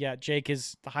 Thank you. Yeah, Jake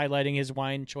is highlighting his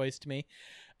wine choice to me.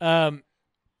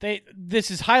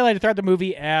 this is highlighted throughout the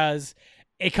movie as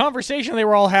a conversation they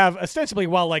were all have ostensibly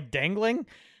while like dangling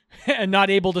and not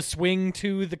able to swing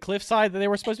to the cliffside that they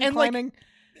were supposed to be climbing.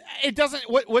 It doesn't.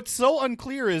 What's so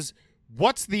unclear is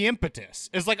what's the impetus?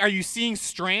 Is like, are you seeing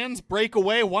strands break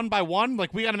away one by one?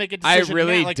 Like, we got to make a decision. I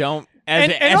really now. Like, don't.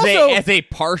 As a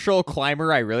partial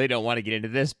climber, I really don't want to get into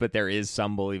this, but there is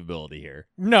some believability here.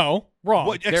 No,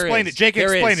 wrong. Explain it, Jake.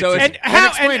 There Explain is. it. So to me. And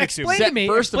Explain explain to me.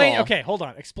 First of all- okay, hold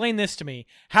on. Explain this to me.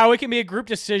 How it can be a group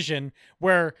decision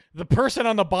where the person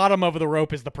on the bottom of the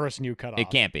rope is the person you cut off. It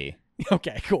can't be.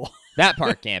 Okay, cool. That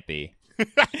part can't be.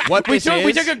 What We this took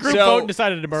is, a group so vote and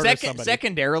decided to murder somebody.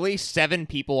 Secondarily, 7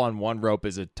 people on one rope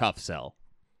is a tough sell.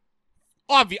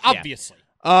 Obviously.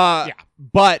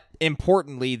 But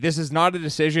importantly, this is not a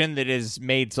decision that is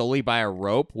made solely by a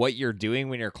rope. What you're doing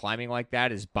when you're climbing like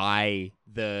that is by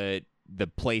the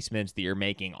placements that you're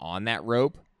making on that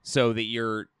rope so that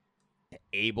you're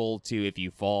able to, if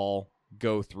you fall,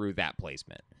 go through that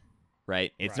placement.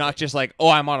 Right? It's not just like, oh,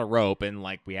 I'm on a rope and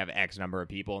like we have X number of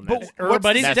people and that's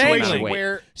everybody's that's the amount of dangling.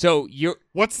 weight. So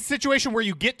What's the situation where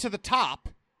you get to the top?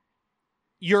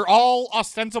 You're all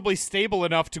ostensibly stable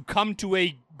enough to come to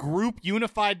a group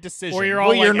unified decision. Or you're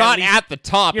all you're like, not at least- at the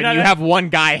top you're and not you at- have one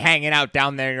guy hanging out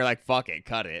down there and you're like, fuck it,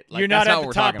 cut it. Like, You're that's not at what the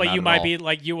we're top, talking but about you at might all. be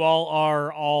like you all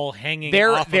are all hanging.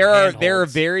 There off are of there are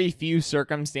handholds. very few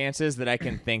circumstances that I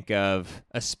can think of,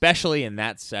 especially in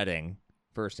that setting,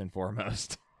 first and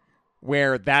foremost,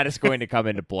 where that is going to come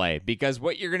into play. Because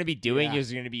what you're going to be doing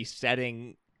is you're going to be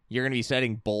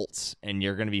setting bolts and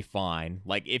you're going to be fine.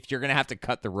 Like if you're going to have to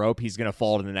cut the rope, he's going to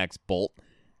fall to the next bolt.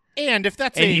 And if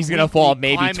that's And a he's gonna weekly fall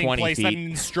maybe climbing 20 place that feet. an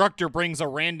instructor brings a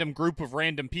random group of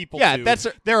random people Yeah,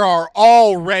 to, there are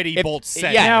already bolts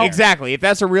set. Yeah, there. exactly. If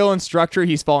that's a real instructor,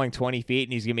 he's falling 20 feet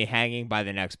and he's gonna be hanging by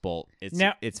the next bolt.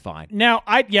 It's fine. Now,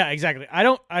 exactly. I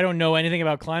don't know anything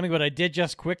about climbing, but I did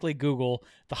just quickly Google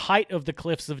the height of the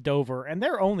cliffs of Dover, and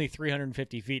they're only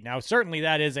 350 feet. Now, certainly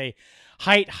that is a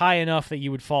height high enough that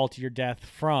you would fall to your death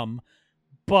from,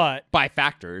 but By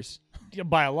factors.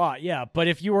 by a lot, yeah. But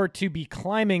if you were to be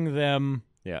climbing them,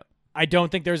 Yeah. I don't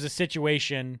think there's a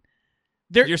situation.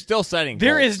 You're still setting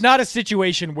There bolts. is not a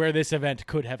situation where this event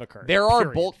could have occurred. There are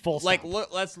period. bolts. Full Like, stop.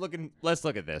 let's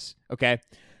look at this. Okay.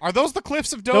 Are those the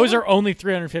cliffs of Dover? Those are only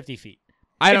 350 feet.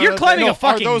 I If don't you're know climbing no, a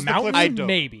fucking are those the mountain, cliffs of Dover?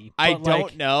 maybe. I but, don't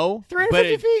like, know.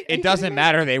 350 but feet? Are you it doesn't kidding me?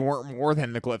 matter. They weren't more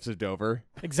than the cliffs of Dover.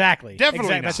 Exactly. Definitely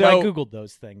Exactly. not. That's why I So- Googled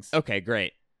those things. Okay,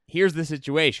 great. Here's the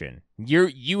situation.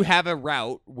 You have a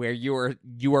route where you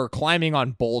are climbing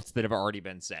on bolts that have already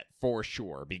been set for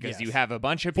sure because Yes. you have a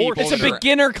bunch of people. It's a that are-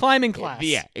 beginner climbing class.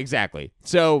 Yeah, exactly.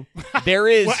 So there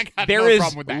is Well, I got there no is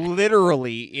problem with that.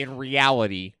 literally in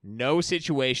reality no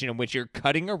situation in which you're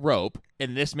cutting a rope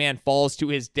and this man falls to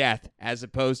his death as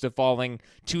opposed to falling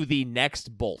to the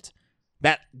next bolt.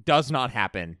 That does not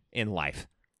happen in life.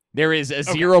 There is a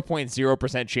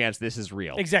 0.0% chance this is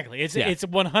real. Exactly. It's Yeah. it's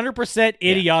 100%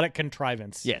 idiotic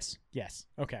contrivance. Yes. Yes.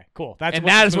 Okay. Cool. That's And what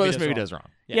that this is what movie this movie does wrong.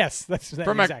 wrong. Yeah. Yes. That's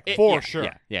From a- exactly. For Yeah, sure.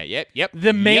 Yep.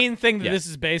 The main Yep. thing that Yeah. this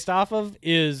is based off of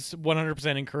is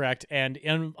 100% incorrect and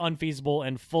unfeasible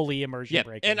and fully immersion Yep.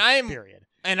 breaking. And I am- period.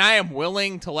 And I am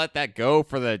willing to let that go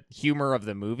for the humor of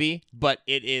the movie, but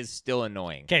it is still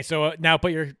annoying. Okay. So now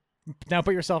put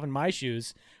yourself in my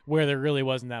shoes, where there really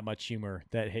wasn't that much humor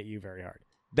that hit you very hard.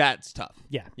 That's tough.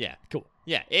 Yeah. Yeah. Cool.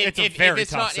 Yeah, It's a very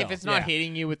it's tough not sell. if it's not Yeah.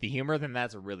 hitting you with the humor, then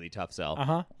that's a really tough sell. Uh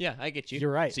huh. Yeah, I get you.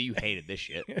 You're right. So you hated this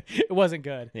shit. It wasn't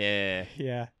good. Yeah.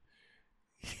 Yeah.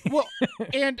 Well,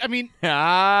 and I mean, Here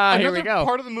another we go.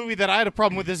 part of the movie that I had a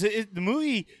problem with is the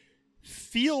movie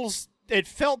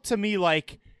felt to me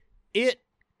like it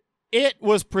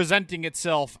was presenting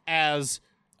itself as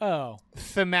Oh.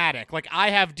 thematic. Like, I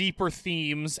have deeper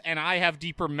themes and I have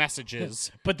deeper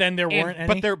messages. But then there And- weren't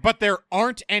any. but there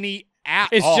aren't any at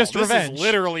It's all. just this revenge. is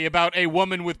literally about a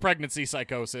woman with pregnancy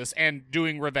psychosis and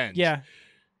doing revenge. Yeah.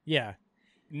 Yeah.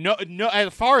 No,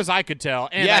 as far as I could tell.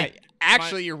 And Yeah,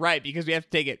 actually, you're right, because we have to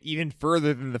take it even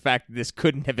further than the fact that this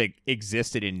couldn't have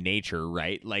existed in nature,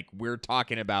 right? Like, we're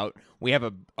talking about, we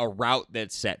have a route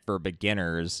that's set for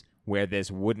beginners where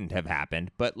this wouldn't have happened,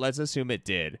 but let's assume it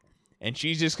did. And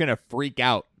she's just going to freak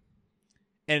out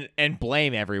and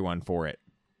blame everyone for it.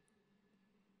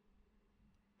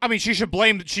 I mean, she should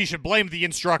blame the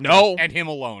instructor No. and him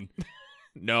alone.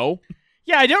 No.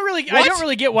 Yeah, I don't really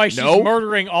get why she's No.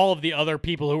 murdering all of the other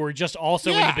people who were just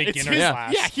also in the it's beginner his-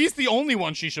 class. Yeah, he's the only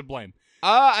one she should blame.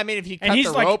 I mean, if he And cut he's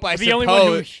the like rope, I the suppose. only one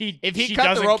who if she he cut the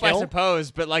doesn't rope, I kill.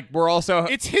 suppose. But like, we're also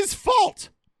It's his fault.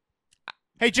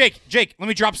 Hey, Jake, let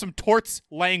me drop some torts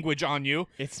language on you.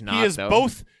 It's not, He is though.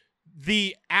 both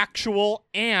the actual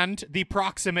and the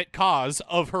proximate cause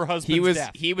of her husband's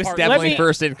death. He was Part- definitely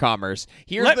first in commerce.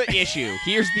 Here's the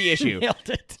issue. Nailed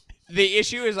it. The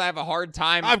issue is I have a hard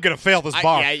time. I'm going to fail this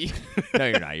bar. No,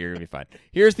 you're not. You're gonna be fine.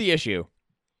 Here's the issue.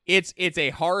 It's a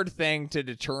hard thing to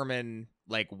determine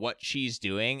like what she's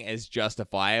doing as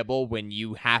justifiable when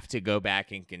you have to go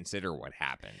back and consider what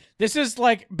happened. This is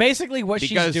like basically what she's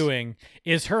Because doing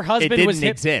is her It husband didn't was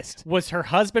hit. exist. Was her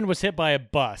husband was hit by a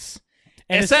bus,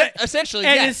 and Essentially,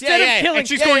 and yes. instead of killing, And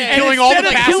she's yeah, going yeah, killing and all the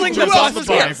instead of killing passengers the on bus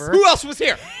the bus. driver, Who else was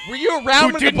here? Were you around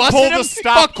Who when didn't the bus pull hit him? the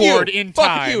stop Fuck you. cord in Fuck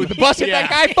time. you. The bus hit that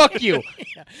guy. Fuck you.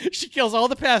 she kills all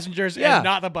the passengers Yeah. and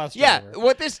not the bus Yeah, driver.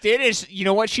 what this did is, you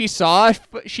know what she saw?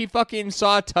 She fucking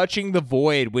saw Touching the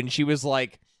Void when she was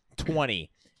like 20.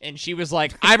 And she was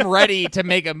like, I'm ready to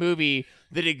make a movie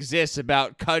that exists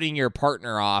about cutting your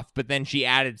partner off. But then she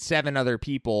added 7 other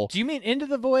people. Do you mean Into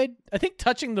the Void? I think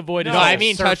Touching the Void is No, a I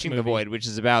mean surf Touching the movie. Void, which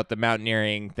is about the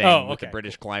mountaineering thing Oh, with the okay,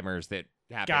 British climbers that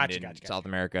happened Gotcha, in gotcha. South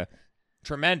America.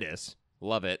 Tremendous.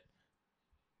 Love it.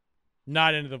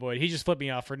 Not Into the Void. He just flipped me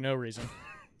off for no reason.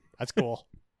 That's cool.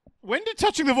 When did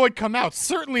Touching the Void come out?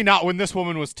 Certainly not when this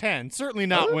woman was 10. Certainly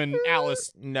not when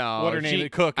Alice, No. what her name,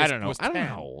 Cook, I don't know. was I don't know 10.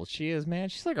 how old she is, man.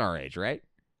 She's like our age, right?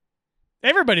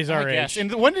 Everybody's our I guess. age.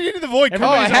 And when did Into the Void come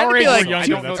Everybody's out? had to be like I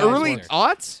don't know that early works.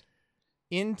 aughts.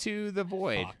 Into the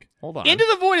Void. Fuck. Hold on. Into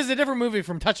the Void is a different movie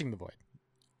from Touching the Void.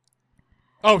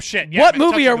 Oh, shit. Yeah, What man,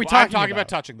 movie Touching are the we Void. I'm talking talking about? about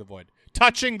Touching the Void.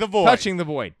 Touching the Void. Touching the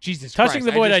Void. Jesus Touching Christ.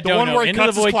 the Void, I the don't one know. where he Into the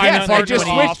cuts his Void client came out Yes, in I partner just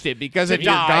 2020. switched it because to of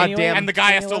your die, goddamn. and the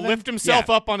guy has to 2011? lift himself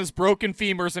Yeah. up on his broken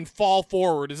femurs and fall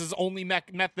forward. Is his only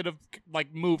method of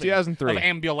like moving. 2003. Of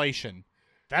ambulation.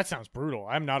 That sounds brutal.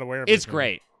 I'm not aware of It's this movie.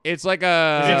 great. It's like Is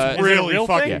a. it a really real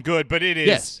fucking thing? good, but it is.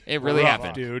 Yes, it really rough,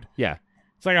 happened. dude. Yeah,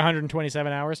 It's like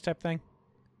 127 hours type thing.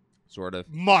 sort of.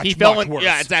 Much, He fell much in. worse.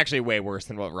 Yeah, it's actually way worse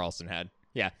than what Ralston had.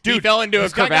 Yeah, he Dude, fell into a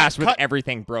this guy got crevasse with cut-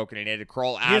 everything broken and he had to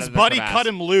crawl out His of the buddy crevasse. cut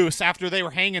him loose after they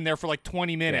were hanging there for like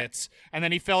 20 minutes, and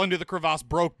then he fell into the crevasse,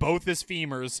 broke both his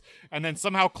femurs, and then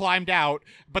somehow climbed out,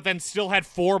 but then still had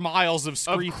 4 miles of of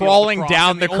scree field crawling to cross, down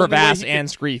and the only way crevasse he and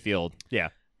Screefield. Yeah,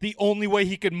 the only way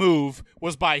he could move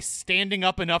was by standing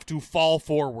up enough to fall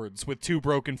forwards with 2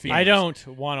 broken femurs. I don't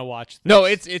want to watch this. no,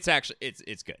 it's actually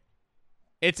it's good.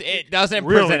 It doesn't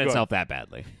Really present good. itself that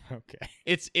badly. Okay.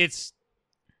 It's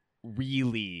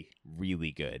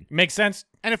really good. Makes sense.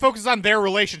 And it focuses on their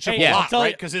relationship Hey, a I'll lot, tell right?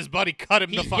 you- Because his buddy cut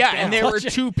him the fuck Yeah, down. and there I'll were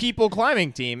tell 2 people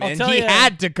climbing team, I'll and tell he you-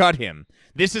 had to cut him.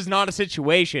 This is not a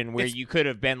situation where It's- you could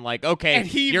have been like, okay, and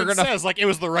he you're even gonna. says like it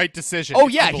was the right decision. Oh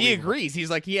It's yeah, he unbelievable. agrees. He's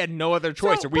like he had no other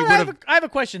choice, So, or we but would I have. have a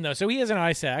question though. So he has an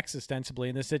ice axe ostensibly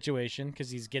in this situation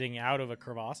because he's getting out of a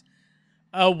crevasse.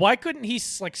 Why couldn't he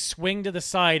like swing to the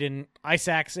side and ice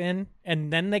axe in,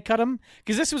 and then they cut him?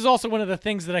 Because this was also one of the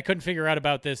things that I couldn't figure out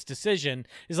about this decision.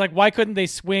 Is like, why couldn't they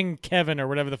swing Kevin or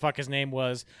whatever the fuck his name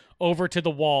was over to the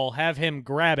wall, have him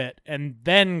grab it, and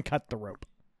then cut the rope?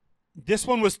 This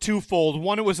one was twofold.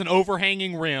 One, it was an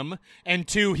overhanging rim, and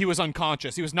 2, he was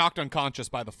unconscious. He was knocked unconscious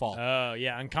by the fall. Oh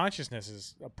yeah, unconsciousness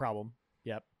is a problem.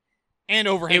 Yep, And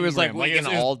overhanging It was like rim. we can it's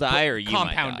all die, or you might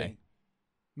compounding. die.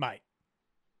 might.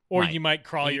 Or Might. you might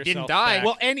crawl He yourself didn't die. back.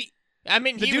 Well, any I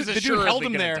mean, The he dude- was the dude assuredly held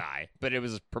him gonna there. die, but it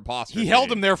was preposterous. he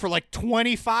held him there for like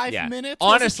 25 Yeah. minutes.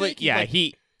 was it, Honestly, Jake? yeah.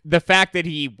 Like, The fact that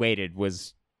he waited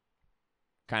was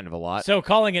kind of a lot. So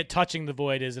calling it touching the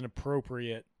void is an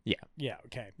appropriate. Yeah. Yeah.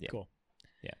 Okay. Yeah. Cool.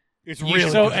 it's You really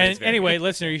should- So good. and It's very anyway, good.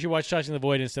 listener, you should watch Touching the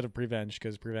Void instead of Prevenge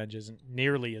because Prevenge isn't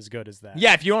nearly as good as that.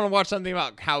 Yeah, if you want to watch something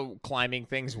about how climbing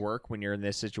things work when you're in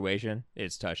this situation,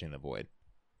 it's Touching the Void.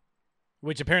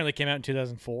 Which apparently came out in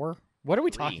 2004. What are we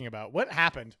 3. talking about? What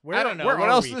happened? Where, I don't know. Where What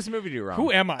are else we? did this movie do wrong?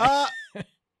 Who am I?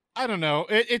 I don't know.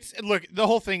 It's look, the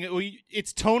whole thing.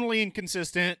 It's tonally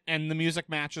inconsistent, and the music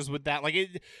matches with that. Like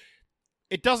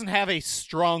it doesn't have a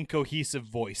strong, cohesive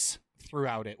voice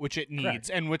throughout it, which it needs, Correct.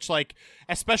 and which, like,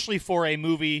 especially for a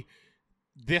movie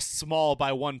this small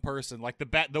by one person, like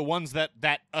the ones that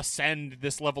ascend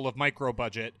this level of micro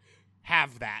budget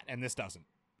have that, and this doesn't.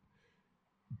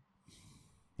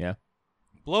 Yeah.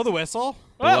 Blow the whistle.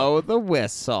 Blow the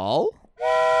whistle.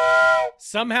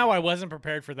 Somehow I wasn't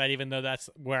prepared for that, even though that's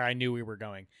where I knew we were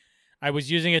going. I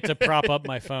was using it to prop up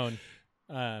my phone.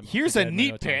 Here's because I a had my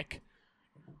neat notes on. pick.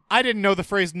 I didn't know the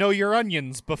phrase "know your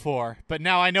onions" before, but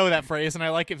now I know that phrase and I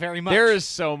like it very much. There is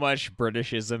so much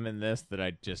Britishism in this that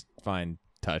I just find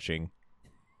touching.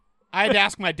 I had to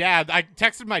ask my dad. I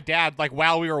texted my dad like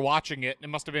while we were watching it. It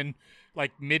must have been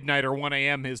like midnight or 1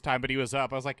 a.m. his time, but he was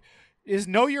up. I was like, "Is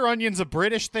know your onions a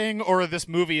British thing or this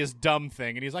movie is dumb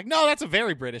thing?" And he's like, "No, that's a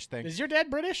very British thing." Is your dad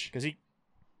British? Because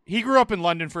he grew up in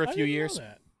London for a I few didn't know years.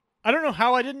 that. I don't know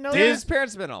how I didn't know His that.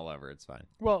 parents have been all over. It's fine.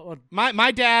 Well,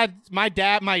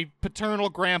 My paternal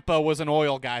grandpa was an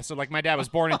oil guy. So like my dad was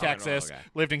born in Texas, guy.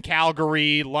 lived in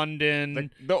Calgary,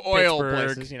 London, The oil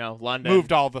Pittsburgh, places, London.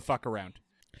 moved all the fuck around.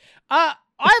 I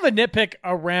have a nitpick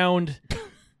around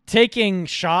taking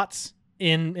shots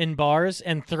in bars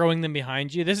and throwing them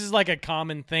behind you. This is like a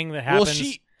common thing that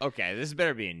happens. Okay, this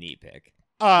better be a neat pick.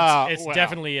 It's Well,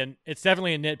 definitely a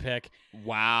nitpick.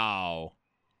 Wow.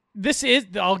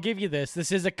 I'll give you this.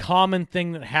 This is a common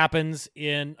thing that happens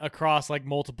across like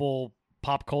multiple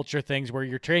pop culture things where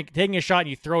you're taking a shot and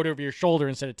you throw it over your shoulder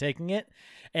instead of taking it,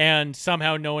 and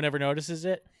somehow no one ever notices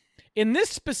it. In this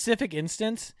specific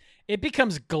instance, it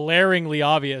becomes glaringly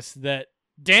obvious that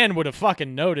Dan would have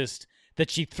fucking noticed that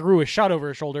she threw a shot over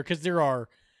her shoulder because there are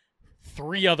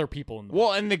 3 other people in the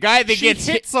Well, and the guy that She gets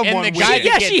hit someone and the with guy it.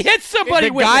 that she hit somebody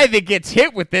the with guy it. that gets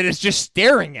hit with it is just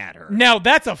staring at her. Now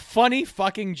that's a funny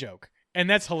fucking joke, and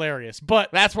that's hilarious. But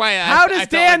That's why. how does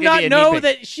Dan not know that?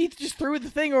 that she just threw the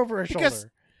thing over her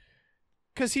shoulder?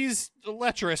 Because he's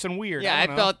lecherous and weird. Yeah, I I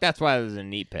don't know. felt that's why it was a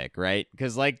neat pick, right?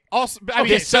 Because like, Also, I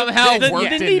mean, Okay, somehow the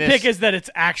worked in neat this- pick is that it's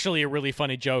actually a really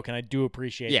funny joke, and I do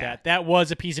appreciate Yeah. that. That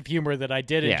was a piece of humor that I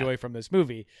did Yeah. enjoy from this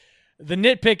movie. The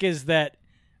nitpick is that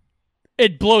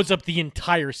it blows up the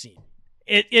entire scene.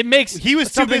 It makes He was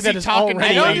too something busy that is talking to I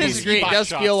already don't ladies. disagree. It Bot does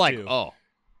shots, feel like too.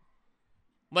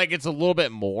 like it's a little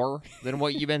bit more than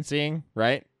what you've been seeing,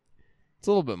 right? It's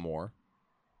a little bit more,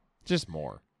 just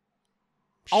more.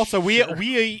 Also, Sure.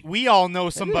 we all know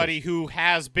somebody who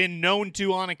has been known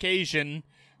to, on occasion,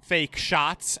 fake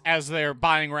shots as they're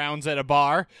buying rounds at a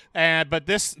bar. But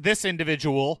this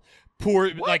individual,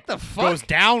 the fuck? goes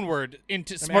downward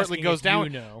into I'm smartly asking goes if down.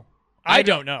 You know. I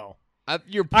don't know.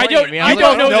 You're I playing don't- me. I I'm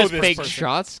don't like, know this fake person.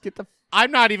 shots. Get the.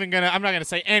 I'm not gonna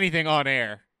say anything on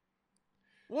air.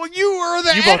 Well, you were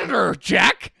the You both- editor,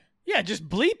 Jack. Yeah, just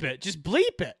bleep it. Just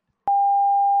bleep it.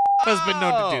 Has been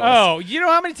known to do this. Oh, you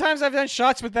know how many times I've done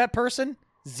shots with that person?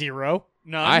 0.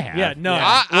 None. I have. Yeah, no.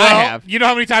 I Well, have. You know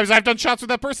how many times I've done shots with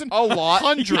that person? A lot.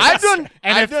 Hundreds. I've done.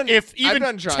 And I've done, if I've even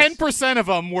done shots. 10% of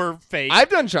them were fake. I've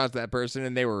done shots with that person,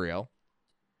 and they were real.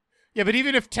 Yeah, but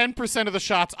even if 10% of the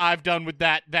shots I've done with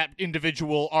that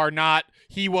individual are not,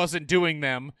 he wasn't doing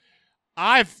them,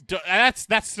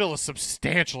 that's still a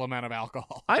substantial amount of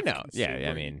alcohol. I know. I've Yeah, consumed.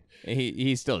 I mean,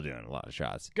 he's still doing a lot of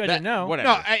shots. Good to know.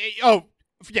 Whatever. No,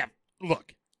 yeah.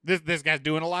 Look, this guy's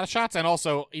doing a lot of shots, and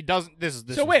also he doesn't. This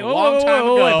So was wait, a long time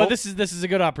ago. but this is a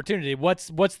good opportunity. What's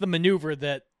the maneuver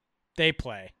that they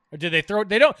play? Or do they throw?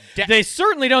 They don't. They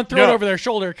certainly don't throw it No. over their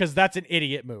shoulder because that's an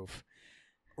idiot move.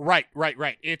 Right.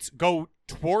 It's go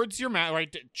towards your mouth,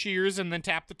 right? Cheers, and then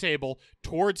tap the table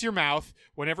towards your mouth.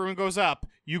 When everyone goes up,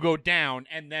 you go down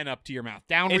and then up to your mouth.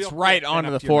 Down. It's real right quick, then onto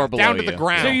up the to your floor mouth. below down to you. the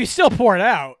ground. So you still pour it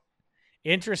out.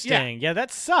 Interesting. Yeah,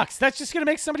 that sucks. That's just gonna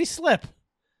make somebody slip.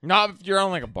 Not if you're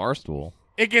on like a bar stool.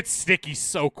 It gets sticky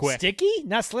so quick. Sticky,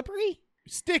 not slippery.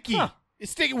 Sticky. Huh.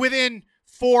 It's sticky within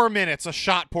 4 minutes. A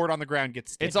shot poured on the ground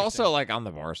gets sticky. It's also like on the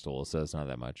bar stool, so it's not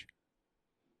that much.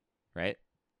 Right?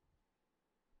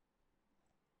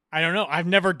 I don't know. I've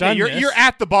never done you're this. you're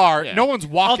at the bar. Yeah. No one's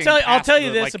walking. I'll past tell you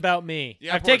the, this like- about me.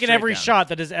 Yeah, I've pour it taken straight every down. shot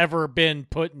that has ever been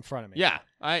put in front of me. Yeah.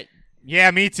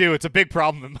 Yeah, me too. It's a big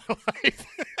problem in my life.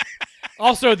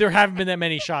 Also, there haven't been that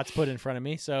many shots put in front of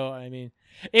me, so I mean,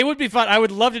 it would be fun. I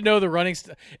would love to know the running.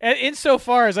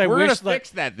 Insofar as I We're wish, gonna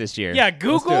fix that this year. yeah,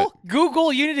 Let's do it.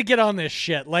 Google, you need to get on this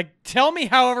shit. Like, tell me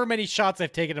however many shots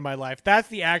I've taken in my life. That's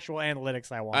the actual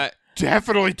analytics I want.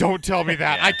 Definitely don't tell me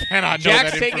that. I cannot know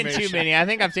Jack's that taken information. too many. I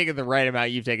think I've taken the right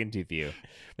amount. You've taken too few.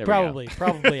 There we go.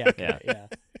 probably accurate. Yeah.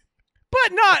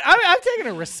 But not. I've taken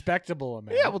a respectable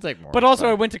amount. Yeah, we'll take more. But also,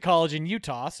 I Fine. went to college in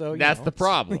Utah, so you That's know, the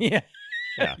problem. Yeah,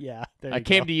 Yeah. yeah. There I you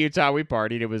came go. to Utah. We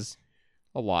partied. It was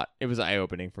a lot. It was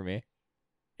eye-opening for me.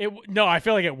 No, I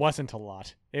feel like it wasn't a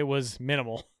lot. It was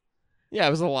minimal. Yeah, it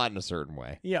was a lot in a certain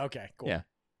way. Yeah. Okay. Cool. Yeah.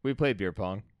 We played beer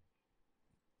pong.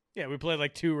 Yeah, we played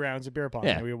like 2 rounds of beer pong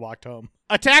Yeah. and we walked home.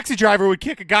 A taxi driver would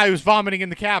kick a guy who's vomiting in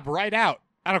the cab right out.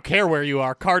 I don't care where you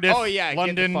are. Cardiff, Oh, yeah, get the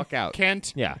London, fuck out.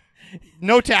 Kent. Yeah.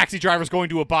 No taxi driver's going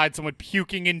to abide someone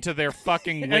puking into their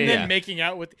fucking And wig. then making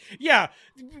out with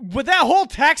but that whole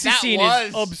taxi That scene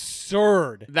is was-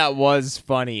 absurd. That was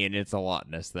funny in its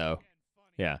allotness, though.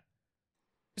 Yeah.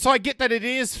 So I get that it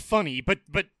is funny, but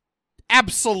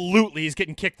absolutely he's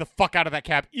getting kicked the fuck out of that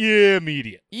cab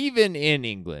immediately. Even in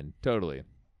England. Totally.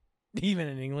 Even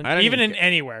in England, I don't even even in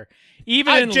anywhere,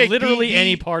 even in Jake, literally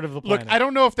any part of the Look, planet. I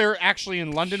don't know if they're actually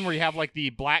in London where you have like the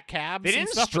black cabs. They and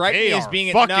didn't stuff, but strike they me as are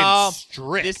being fucking no,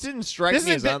 strict. This didn't strike This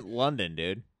me is as the- London,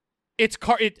 dude. it's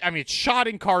it's shot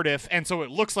in Cardiff, and so it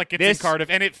looks like it's in Cardiff,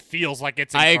 and it feels like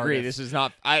it's in I Cardiff. agree. This is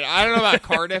not. I don't know about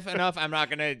Cardiff enough. I'm not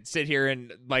gonna sit here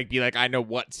and be like I know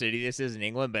what city this is in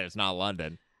England, but it's not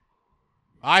London.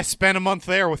 I spent a month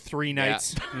there with 3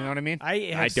 nights. You know what I mean? I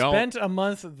have spent a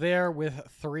month there with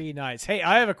 3 nights. Hey,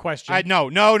 I have a question.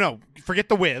 No. Forget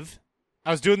the with. I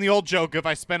was doing the old joke of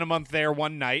I spent a month there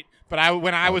 1 night, but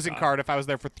when I was in Cardiff, I was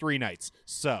there for 3 nights.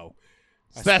 So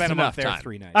I spent a month there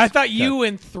 3 nights. I thought you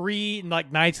and 3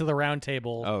 Knights of the Round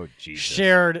Table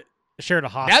shared a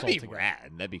hostel. That'd be together.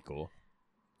 rad. That'd be cool.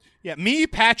 Yeah, me,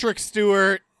 Patrick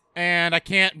Stewart, and I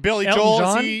can't. Billy Elton Joel.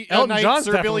 John? Is he Elton Knight, John's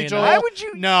Sir definitely Billy in Joel. that. Why would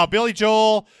you? No, Billy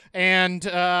Joel, and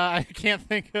I can't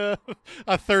think of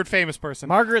a third famous person.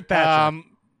 Margaret Thatcher.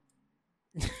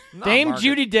 Dame Margaret.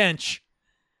 Judi Dench.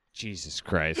 Jesus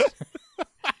Christ.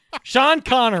 Sean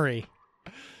Connery.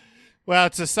 Well,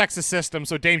 it's a sexist system,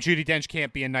 so Dame Judi Dench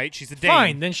can't be a knight. She's a dame.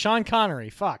 Fine, then Sean Connery.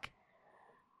 Fuck.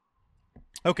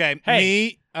 Okay, Hey,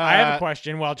 me. I have a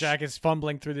question while Jack is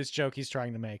fumbling through this joke he's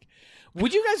trying to make.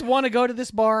 Would you guys want to go to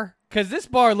this bar? Because this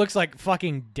bar looks like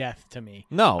fucking death to me.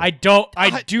 No. I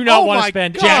do not want to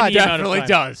spend God, any amount of definitely time.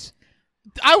 does.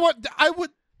 I would.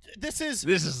 This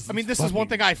is one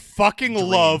thing I fucking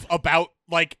love about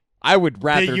I would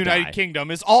rather the United die.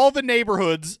 Kingdom is all the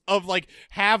neighborhoods of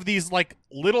have these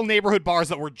little neighborhood bars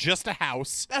that were just a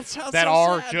house That sounds that so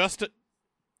are sad. just.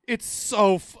 It's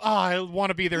so. I want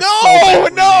to be there. No, so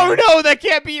badly, man. no, that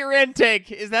can't be your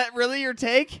intake. Is that really your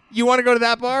take? You want to go to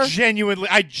that bar? I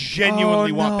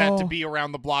genuinely want that to no. be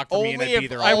around the block for me and Only I'd be if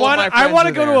there. I all want- the time. my I want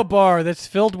to friends go are to there. a bar that's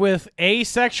filled with a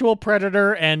sexual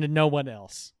predator and no one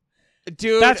else.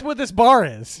 Dude, That's what this bar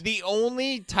is. the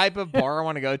only type of bar I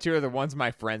want to go to are the ones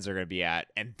my friends are going to be at,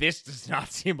 and this does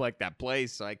not seem like that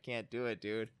place, so I can't do it,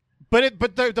 dude. But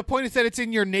the point is that it's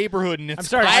in your neighborhood and it's. I'm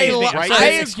sorry, private, excuse me, I'm right? sorry, I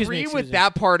excuse me, agree excuse with me.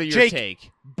 that part of your Jake,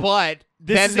 take, but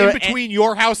This then is the- in between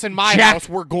your house and my Jack- house.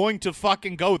 We're going to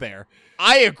fucking go there.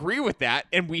 I agree with that,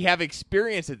 and we have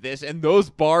experience at this, and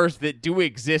those bars that do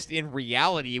exist in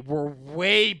reality were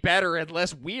way better and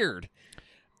less weird.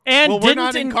 And Well, we're didn't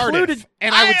not in include Cardiff,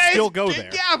 and I would still go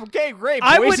there. Yeah, okay, great.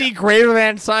 I Boise would- greater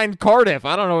than signed Cardiff.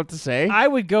 I don't know what to say. I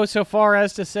would go so far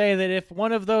as to say that if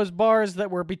one of those bars that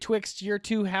were betwixt your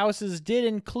 2 houses did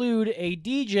include a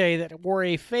DJ that wore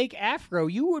a fake afro,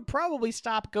 you would probably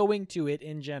stop going to it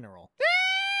in general.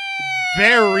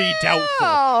 Very doubtful.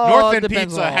 Oh, North it End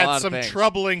depends Pizza on a lot had of some things.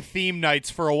 troubling theme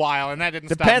nights for a while, and that didn't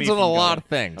Depends stop on me a from lot going. of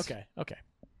things. Okay.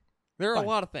 There are Fine. a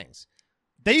lot of things.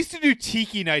 They used to do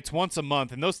tiki nights once a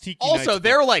month, and those tiki nights Also,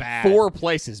 there were are like bad. 4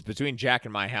 places between Jack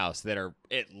and my house that are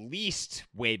at least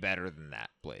way better than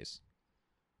that place.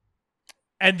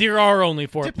 And there are only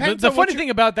 4. Depends The on what funny you- thing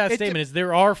about that it statement is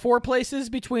there are 4 places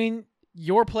between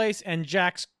your place and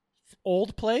Jack's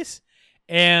old place,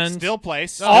 and Still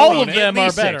place. Still all own of it. them At are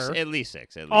least six. better. At least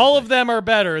 6. At least all 6. of them are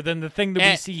better than the thing that we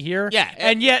And- see here. yeah,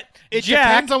 and yet It Jack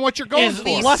depends on what you're going is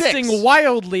for. lusting 6.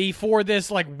 wildly for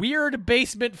this weird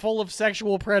basement full of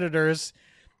sexual predators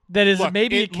that is Look,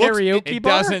 maybe a it looks- karaoke It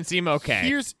bar. doesn't seem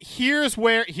okay. Here's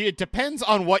where it depends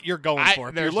on what you're going for. If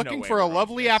you're there's no looking way for we're a wrong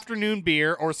lovely with this. afternoon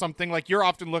beer or something like you're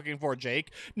often looking for,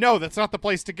 Jake, no, that's not the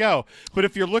place to go. But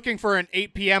if you're looking for an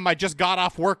 8 p.m., I just got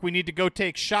off work, we need to go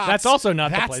take shots. That's also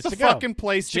not the that's place the to go. fucking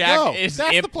place to Jack go. is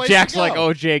That's if the place Jack's to go. like,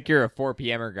 "Oh, Jake, you're a 4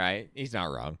 p.m.er guy." He's not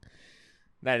wrong.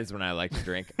 That is when I like to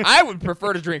drink. I would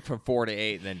prefer to drink from 4 to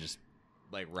 8 than just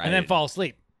write and then it. fall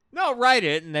asleep. No, write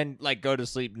it and then go to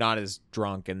sleep not as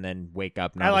drunk and then wake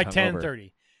up not I like as hungover.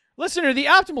 10:30. Listener, the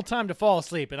optimal time to fall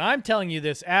asleep, and I'm telling you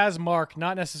this as Mark,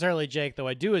 not necessarily Jake, though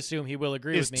I do assume he will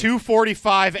agree is with me.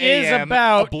 2:45 is a.m.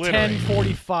 about obliterated.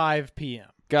 10:45 p.m.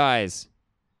 Guys,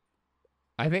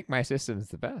 I think my system is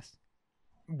the best.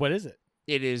 What is it?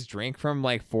 It is drink from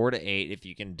 4 to 8 if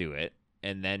you can do it,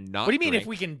 and then not. What do you mean drink if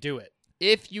we can do it?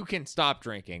 If you can stop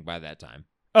drinking by that time.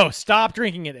 Oh, stop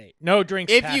drinking at 8. No drinks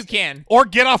If past you 8. can. Or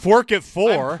get off work at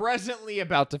 4. I'm presently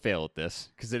about to fail at this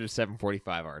because it is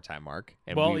 7:45 our time mark.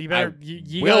 And Well, we- you better. I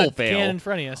You will got a fail. can in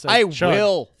front of you. So I chug.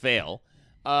 will fail.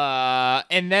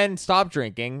 And then stop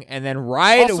drinking, and then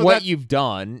ride Also, what that- you've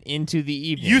done into the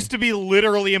evening. Used to be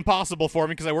literally impossible for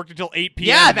me because I worked until 8 p.m.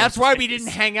 yeah, that's most why we days.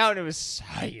 didn't hang out. And it was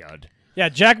sad. Yeah,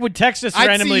 Jack would text us I'd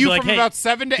randomly, see you be like, from "Hey, about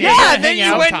 7 to 8. Yeah, hang then you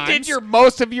out went and did sometimes. your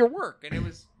most of your work, and it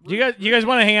was. you guys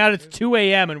want to hang out? It's 2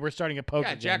 a.m. and we're starting a poker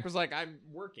Yeah, Jack game." was like, "I'm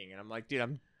working," and I'm like, "Dude,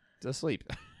 I'm asleep."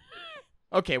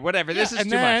 Okay, whatever. This Yeah, is and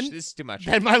too then- much. This is too much.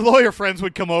 And my lawyer friends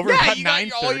would come over yeah, about you got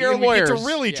 9:30 all your and we lawyers get to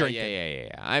really yeah, drink yeah,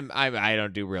 it. yeah. I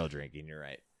don't do real drinking. You're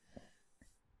right.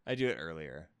 I do it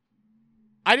earlier.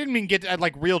 I didn't mean get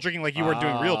like real drinking like you were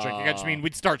doing real drinking. I just mean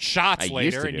we'd start shots I used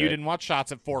later, to and do you it. didn't want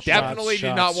shots at 4 p.m. Definitely did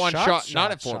Shots, not want shots, shot.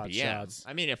 Not at shots, 4 p.m. shots.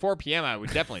 I mean, at 4 p.m. I would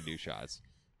definitely do shots.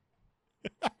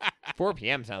 4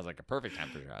 p.m. sounds like a perfect time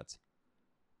for shots.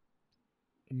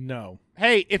 No.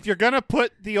 Hey, if you're gonna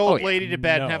put the old yeah. lady to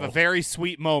bed and No. have a very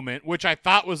sweet moment, which I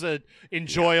thought was a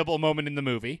enjoyable moment in the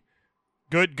movie,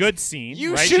 good scene.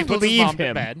 You right? should she puts his leave mom to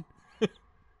him. bed.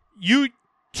 You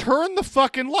turn the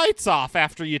fucking lights off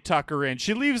after you tuck her in.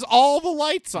 She leaves all the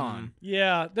lights on.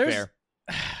 Yeah, there's Fair.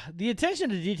 the attention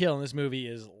to detail in this movie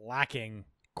is lacking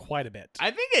quite a bit. I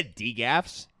think it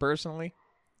degaffs, personally.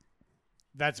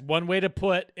 That's one way to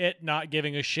put it, not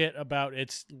giving a shit about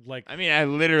its like. I mean, I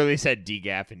literally said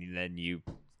degaff, and then you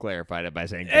clarified it by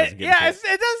saying doesn't give a yeah, shit.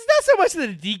 it's not so much that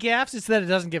it degaffs; it's that it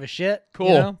doesn't give a shit. Cool.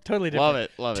 You know? Totally different. Love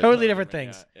it. Love it. Totally Totally different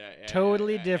things.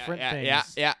 Totally different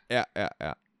things. Yeah.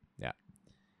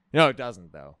 No, it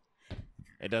doesn't, though.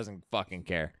 It doesn't fucking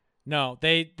care. No,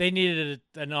 they needed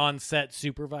an on-set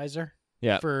supervisor.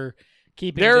 Yeah. For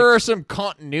keeping. There are some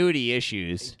continuity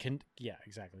issues. Yeah,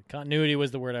 exactly. Continuity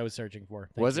was the word I was searching for.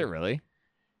 Thank Was you. it really?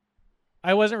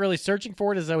 I wasn't really searching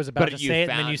for it as I was about But to you say it,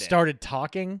 and then found you it. started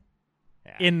talking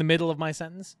Yeah. in the middle of my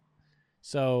sentence.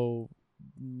 So,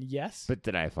 yes. But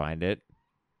did I find it?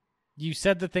 You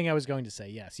said the thing I was going to say.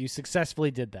 Yes, you successfully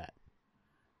did that.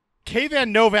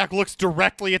 K-Van Novak looks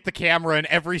directly at the camera in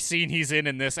every scene he's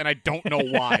in this, and I don't know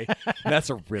why.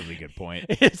 That's a really good point.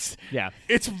 It's Yeah.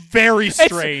 It's very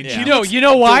strange. yeah. He you looks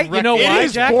know why? You know directly- why, It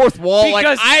is Jack? fourth wall.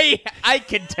 Because- I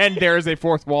contend there is a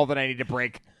fourth wall that I need to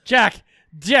break. Jack,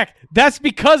 that's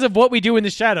because of what we do in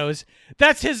the shadows.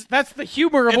 That's the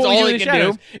humor of It's what we all do he in the can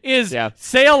shadows. do. Is Yeah.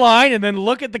 say a line and then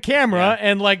look at the camera Yeah.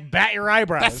 and like bat your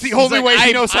eyebrows. That's the only way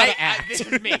he knows how to This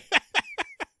act. is me.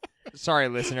 Sorry,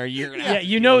 listener. You're gonna Yeah, have to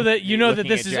you know deal that with me looking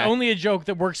this at is Jack. only a joke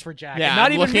that works for Jack. Yeah, and not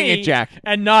I'm even looking me, at Jack.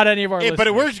 and not any of our listeners. But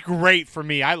it works great for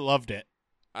me. I loved it.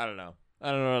 I don't know.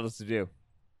 I don't know what else to do.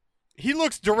 He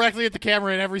looks directly at the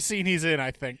camera in every scene he's in,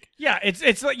 I think. Yeah,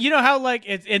 it's like, you know how like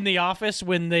it's in The Office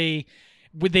when they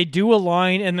do a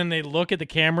line and then they look at the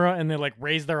camera and they like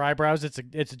raise their eyebrows. It's a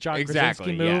John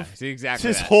Exactly. Krasinski move. Yeah. See, exactly.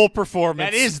 It's his that. whole performance.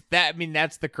 That is that. I mean,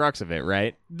 that's the crux of it,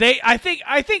 right? I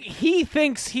think he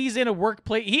thinks he's in a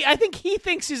workplace. I think he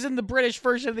thinks he's in the British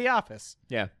version of The Office.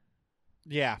 Yeah.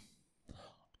 Yeah.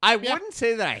 I wouldn't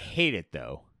say that I hate it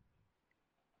though.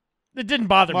 It didn't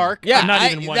bother Mark? me. Yeah, not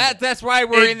even one bit. that's why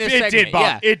we're in this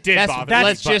segment. It did That's- bother that's- me.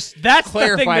 Let's just That's the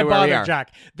clarify thing that where we bothered are.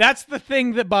 Jack. That's the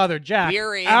thing that bothered Jack.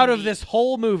 We're in Out of the- this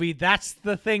whole movie, that's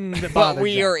the thing that But bothered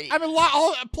we Jack. are. I mean,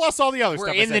 plus all the other We're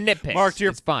stuff. in I the said. nitpicks. Mark, to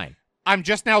your It's fine. I'm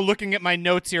just now looking at my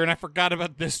notes here, and I forgot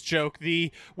about this joke.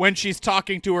 When she's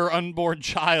talking to her unborn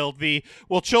child,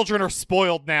 children are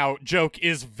spoiled now joke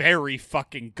is very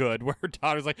fucking good. Where her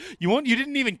daughter's like, you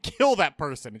didn't even kill that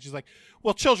person, and she's like,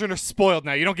 well, children are spoiled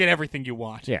now. You don't get everything you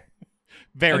want. Yeah.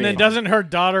 Very. And then funny. doesn't her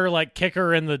daughter like kick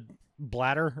her in the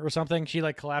bladder or something? She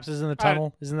like collapses in the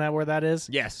tunnel. Isn't that where that is?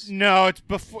 Yes. No, it's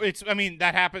before. I mean,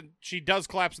 that happened. She does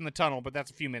collapse in the tunnel, but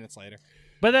that's a few minutes later.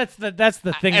 But that's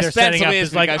the thing they're setting up Ostensibly is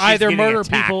it's like because she's either getting murder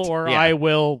attacked. people or Yeah. I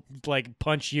will like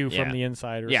punch you Yeah. from the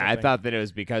inside or Yeah, something. I thought that it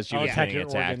was because she I'll was attack getting your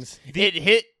attacked. organs.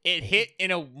 It hit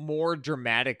in a more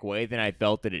dramatic way than I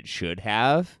felt that it should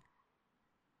have.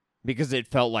 Because it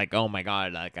felt like, oh my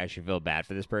god, like I should feel bad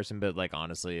for this person, but like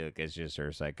honestly, like it's just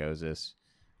her psychosis,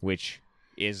 which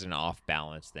is an off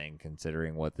balance thing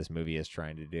considering what this movie is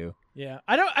trying to do. Yeah,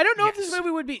 I don't know if this Yes.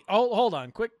 movie would be. Oh, hold on,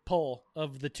 quick poll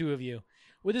of the two of you.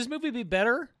 Would this movie be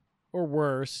better or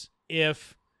worse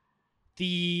if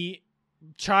the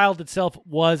child itself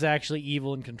was actually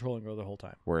evil and controlling her the whole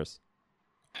time? Worse.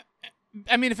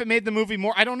 I mean, if it made the movie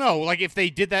more, I don't know. Like if they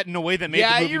did that in a way that made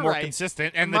Yeah, the movie you're more right.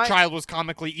 consistent, and My- the child was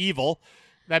comically evil,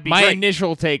 that'd be My great.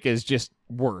 initial take is just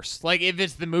worse. Like if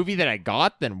it's the movie that I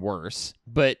got, then worse.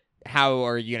 But how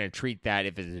are you gonna treat that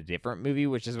if it's a different movie,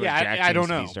 which is what Yeah, Jack I don't seems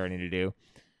to be know. starting to do?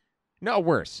 No,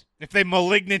 worse. If they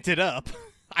malignant it up,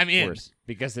 I'm in. Worse.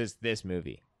 Because it's this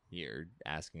movie you're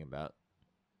asking about.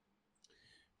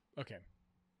 Okay.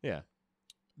 Yeah.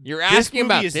 You're This asking movie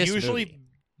about is this usually movie,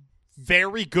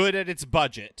 very good at its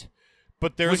budget,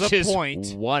 but there's which a is point.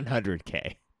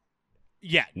 100K.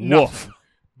 Yeah, Woof. nothing.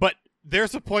 But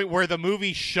there's a point where the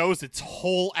movie shows its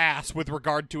whole ass with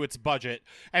regard to its budget,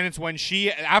 and it's when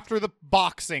after the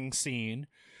boxing scene,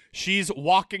 she's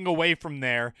walking away from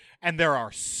there, and there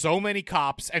are so many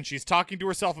cops, and she's talking to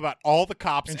herself about all the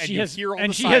cops, And and she you has- hear all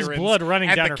and the she has sirens, blood running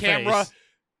and down the her camera, face.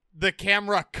 The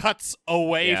camera cuts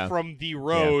away Yeah. from the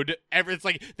road. It's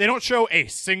like they don't show a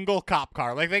single cop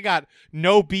car. Like they got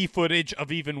no B footage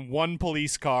of even one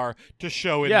police car to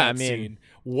show in Yeah, that I mean, scene it's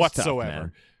tough, whatsoever.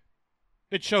 man.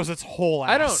 It shows its whole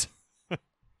I ass.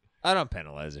 I don't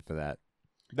penalize it for that.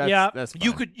 That's fine.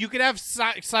 You could have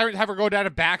sirens, have her go down a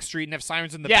back street and have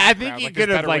sirens in the I background. think you like, could there's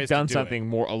have better like ways to done do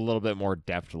something a little bit more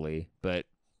deftly, but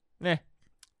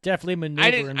Definitely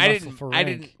maneuver and muscle for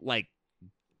rank.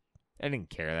 I didn't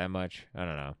care that much. I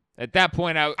don't know. At that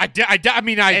point, I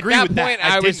mean, I agree with that.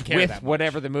 I didn't was care with that much.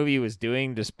 whatever the movie was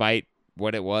doing, despite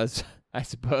what it was. I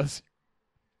suppose.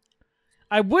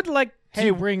 I would like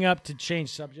to change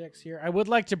subjects here. I would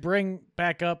like to bring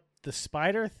back up the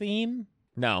spider theme.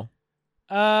 No,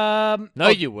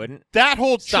 You wouldn't. That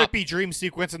whole Stop. trippy dream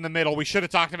sequence in the middle, we should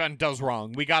have talked about and does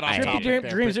wrong. We got off I topic hate it.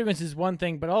 there, Dream but- sequence is one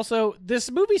thing, but also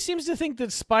this movie seems to think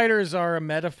that spiders are a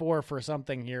metaphor for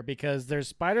something here because there's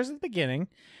spiders at the beginning.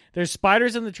 There's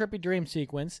spiders in the trippy dream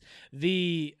sequence.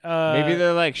 Maybe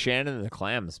they're like Shannon and the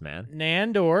Clams, man.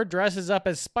 Nandor dresses up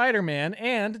as Spider-Man,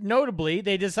 and notably,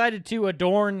 they decided to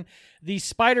adorn the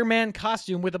Spider-Man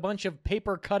costume with a bunch of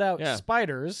paper cutout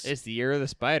spiders. It's the year of the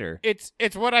spider. It's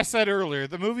what I said earlier.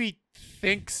 The movie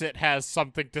thinks it has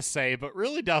something to say, but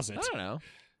really doesn't. I don't know.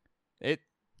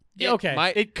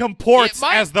 It comports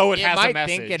as though it has might a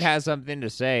message. think it has something to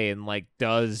say and like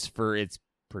does for its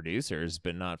producers,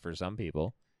 but not for some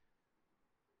people.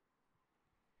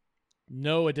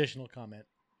 No additional comment.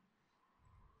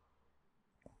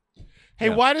 Hey,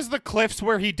 why does the cliffs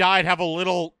where he died have a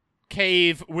little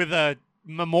cave with a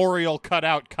memorial cut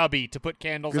out cubby to put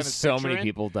candles in Because his so picture many in?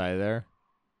 people die there.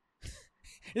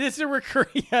 It's a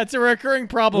recurring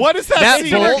problem. What is that? That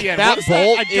scene at bolt, the end? that What is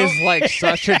bolt I don't- is like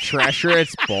such a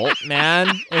treacherous bolt, man.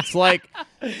 It's like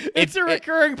It's a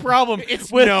recurring problem. It's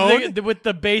with known. with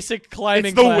the basic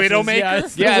climbing. It's the classes.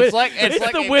 Widowmaker? Yeah, it's like the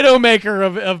like a-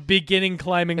 Widowmaker of beginning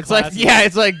climbing It's classes.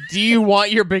 it's like, do you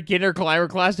want your beginner climber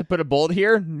class to put a bolt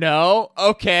here? No.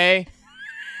 Okay.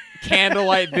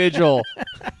 Candlelight vigil.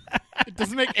 It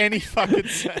doesn't make any fucking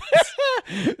sense.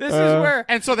 This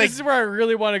is where I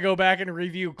really want to go back and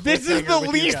review. This is Cliffhanger the with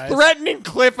you least guys. threatening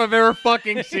cliff I've ever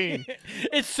fucking seen.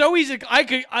 It's so easy.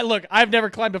 Look. I've never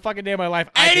climbed a fucking day in my life.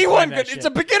 Anyone could. could. It's a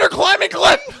beginner climbing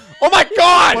cliff. Oh my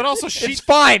god. But also, it's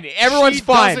fine. Everyone's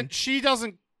fine. She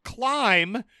doesn't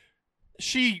climb.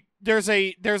 There's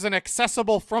an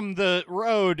accessible from the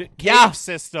road cave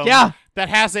system that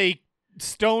has a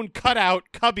stone cutout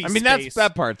cubby. I mean, space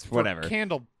that part's for whatever.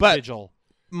 Candle But- vigil.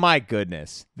 My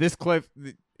goodness, this cliff.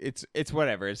 It's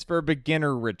whatever. It's for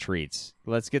beginner retreats.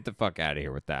 Let's get the fuck out of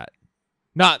here with that.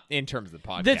 Not in terms of the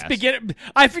podcast. That's beginning.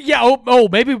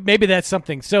 Maybe that's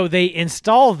something. So they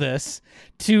install this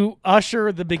to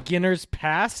usher the beginners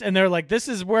past, and they're like, "This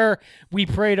is where we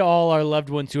pray to all our loved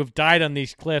ones who have died on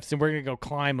these cliffs, and we're gonna go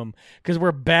climb them because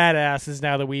we're badasses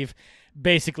now that we've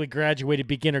basically graduated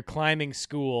beginner climbing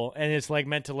school." And it's like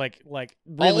meant to like really,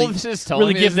 all of this is telling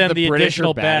really me give is them the the British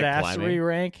additional are bad at badassery climbing.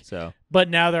 rank. So But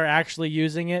now they're actually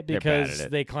using it They're bad because at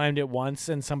it. they climbed it once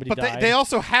and somebody But died. they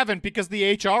also haven't, because the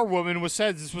HR woman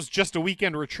said this was just a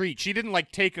weekend retreat. She didn't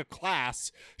take a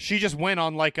class. She just went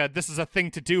on this is a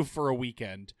thing to do for a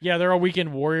weekend. Yeah, they're a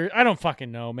weekend warrior. I don't fucking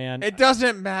know, man. it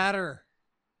doesn't matter.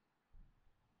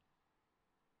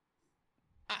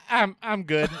 I'm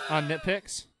good on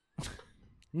nitpicks.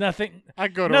 Nothing. I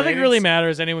go to Nothing ratings. really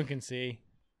matters. Anyone can see.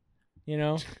 You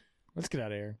know. Let's get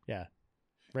out of here. Yeah.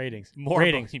 Ratings. More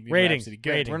ratings. Bohemian Ratings. Rhapsody. Good.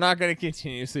 Ratings. We're not going to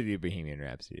continuously do Bohemian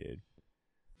Rhapsody, dude.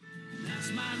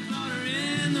 That's my daughter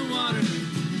in the water.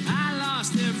 I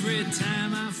lost every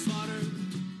time I fought her.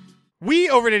 We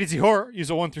over at ADZ Horror use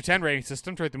a 1 through 10 rating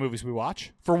system to rate the movies we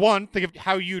watch. For one, think of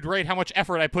how you'd rate how much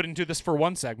effort I put into this for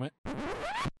one segment.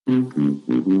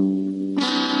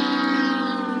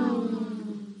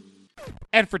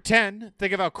 And for 10,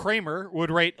 think of how Kramer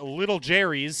would rate Little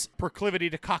Jerry's proclivity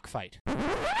to cockfight.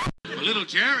 Little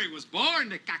Jerry was born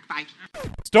to cockfight.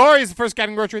 Story is the first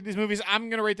category to rate these movies. I'm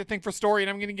going to rate the thing for story, and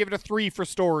I'm going to give it a 3 for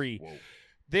story. Whoa.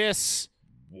 This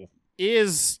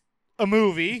is a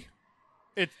movie.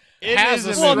 It has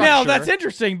is a a Well, movie. now structure. that's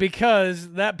interesting because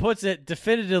that puts it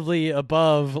definitively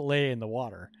above Lady in the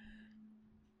Water.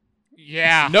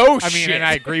 Yeah. No I mean, shit. and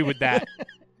I agree with that.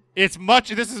 This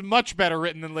is much better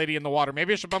written than Lady in the Water.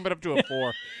 Maybe I should bump it up to a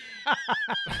 4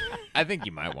 I think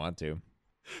you might want to.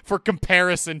 for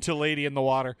comparison to Lady in the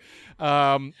Water.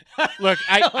 Look,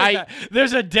 I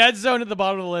There's a dead zone at the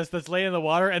bottom of the list that's Lady in the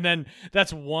Water, and then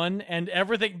that's 1, and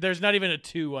everything. There's not even a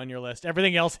 2 on your list.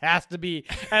 Everything else has to be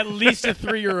at least a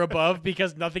 3 or above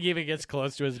because nothing even gets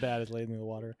close to as bad as Lady in the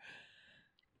Water.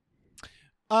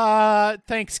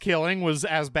 Thanksgiving was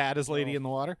as bad as Lady in the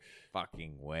Water.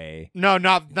 Fucking way. No,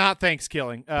 not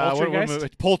Thanksgiving.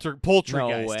 Poltergeist? Poltergeist, No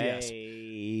yes.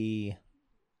 way.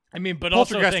 I mean, but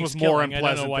also Poltergeist was more Thanksgiving. I don't know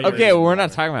unpleasant why than you're- Okay, well, we're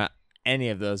not talking about any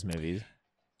of those movies.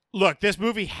 Look, this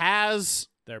movie has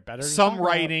They're better. some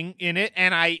writing in it,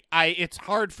 and I it's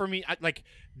hard for me. Like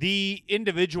the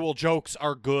individual jokes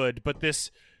are good, but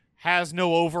this has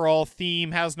no overall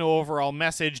theme, has no overall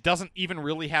message, doesn't even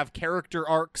really have character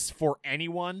arcs for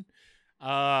anyone.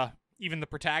 Even the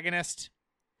protagonist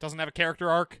doesn't have a character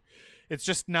arc. It's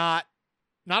just not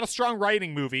a strong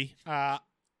writing movie.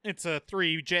 It's a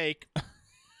 3, Jake.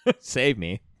 Save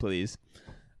me, please.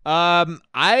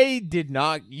 I did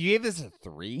not. You gave this a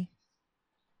 3?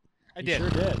 I did. Sure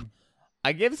did.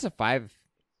 I gave this a 5.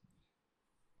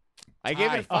 I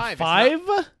gave it a 5. A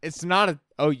 5? It's not a.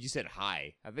 Oh, you said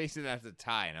high. I think you said that's a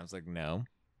tie, and I was like, no.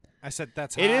 I said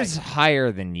that's high. It is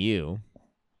higher than you.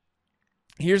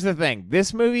 Here's the thing.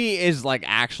 This movie is like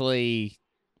actually,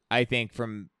 I think,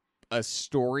 from a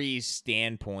story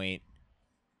standpoint,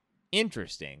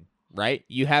 interesting, right?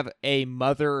 You have a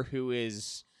mother who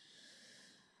is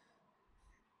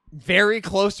very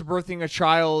close to birthing a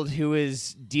child who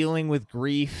is dealing with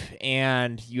grief,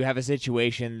 and you have a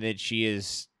situation that she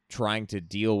is trying to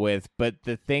deal with. But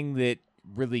the thing that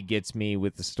really gets me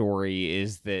with the story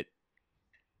is that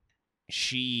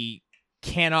she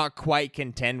cannot quite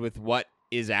contend with what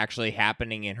is actually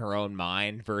happening in her own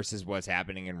mind versus what's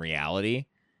happening in reality.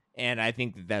 And I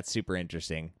think that that's super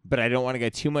interesting. But I don't want to go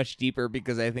too much deeper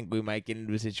because I think we might get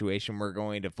into a situation where we're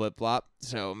going to flip-flop.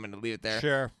 So I'm going to leave it there.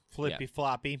 Sure. Flippy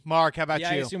floppy. Mark, how about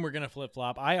I you? assume we're going to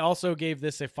flip-flop. I also gave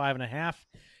this a 5.5.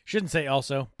 Shouldn't say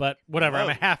also, but whatever. I'm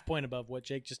a half point above what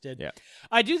Jake just did. Yeah.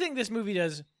 I do think this movie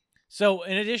does. So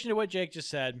in addition to what Jake just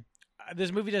said,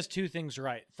 this movie does two things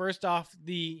right. First off,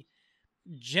 the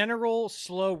general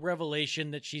slow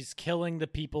revelation that she's killing the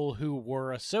people who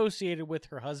were associated with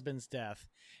her husband's death.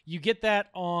 You get that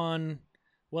on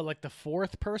like the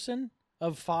fourth person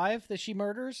of 5 that she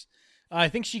murders. I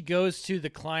think she goes to the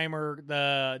climber,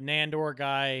 the Nandor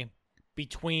guy,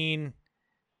 between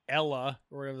Ella,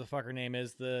 or whatever the fuck her name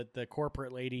is, the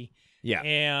corporate lady, Yeah.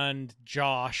 and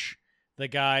Josh, the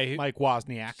guy who, Mike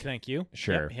Wozniak. thank you.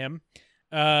 Sure. Yep, him.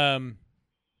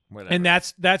 Whatever. And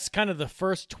that's kind of the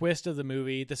first twist of the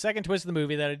movie. The second twist of the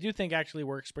movie that I do think actually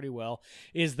works pretty well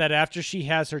is that after she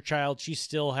has her child, she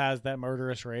still has that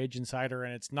murderous rage inside her,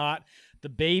 and it's not the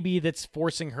baby that's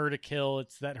forcing her to kill,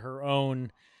 it's that her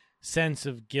own sense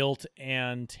of guilt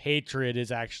and hatred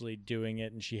is actually doing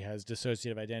it, and she has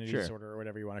dissociative identity disorder or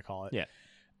whatever you want to call it.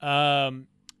 Yeah.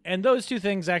 And those two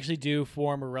things actually do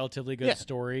form a relatively good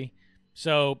story.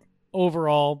 So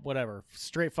overall, whatever,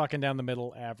 straight fucking down the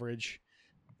middle, average.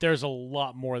 There's a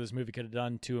lot more this movie could have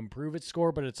done to improve its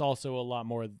score, but it's also a lot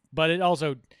more. But it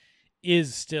also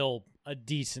is still a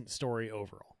decent story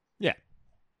overall. Yeah.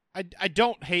 I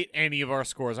don't hate any of our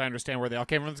scores. I understand where they all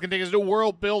came from. It's going to take us to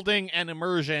world building and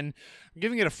immersion. I'm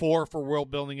giving it a 4 for world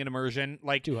building and immersion.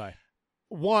 Like, Too high.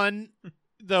 one,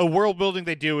 the world building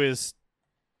they do is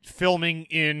filming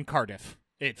in Cardiff.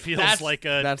 It feels like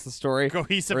a That's the story.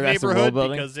 cohesive Or that's the neighborhood world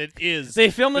building? because it is.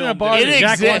 They filmed in a filmed bar in that It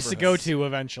Jack wants exists. to go to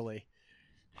eventually.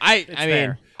 I It's mean,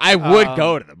 there. I would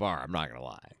go to the bar. I'm not going to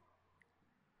lie.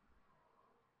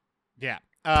 Yeah.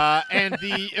 And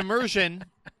the immersion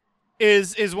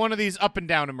is one of these up and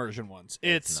down immersion ones.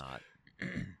 It's not.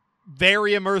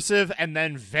 very immersive and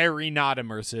then very not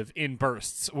immersive in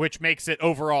bursts, which makes it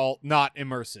overall not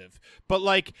immersive. But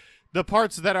like the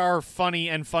parts that are funny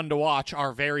and fun to watch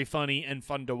are very funny and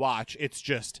fun to watch. It's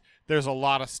just there's a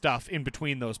lot of stuff in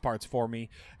between those parts for me.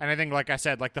 And I think, like I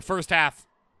said, like the first half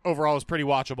overall is pretty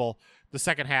watchable. The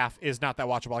second half is not that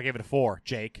watchable. I gave it a 4,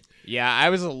 Jake. Yeah, I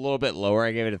was a little bit lower.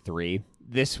 I gave it a 3.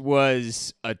 This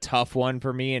was a tough one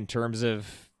for me in terms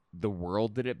of the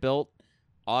world that it built.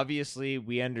 Obviously,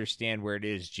 we understand where it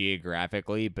is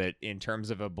geographically, but in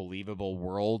terms of a believable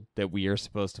world that we are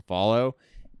supposed to follow,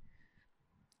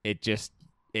 it just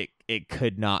it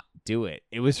could not do it.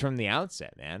 It was from the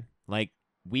outset, man. Like,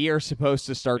 we are supposed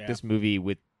to start this movie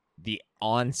with the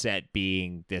onset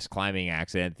being this climbing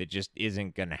accident that just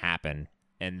isn't going to happen.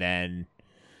 And then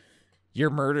your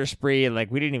murder spree,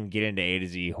 like, we didn't even get into A to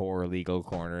Z horror legal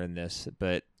corner in this,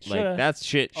 but like that's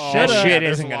shit. That shit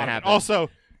isn't going to happen.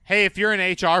 Also, hey, if you're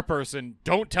an HR person,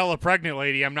 don't tell a pregnant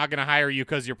lady I'm not going to hire you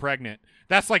because you're pregnant.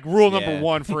 That's like rule number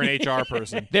 1 for an HR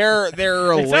person. There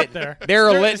are a It's up there. there are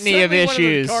a It's litany of certainly one the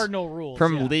issues cardinal rules,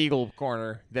 from yeah. legal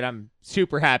corner that I'm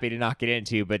super happy to not get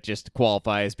into, but just to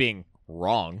qualify as being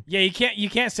wrong. Yeah, you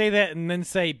can't say that and then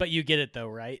say, but you get it though,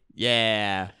 right?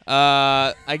 Yeah.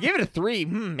 I gave it a 3.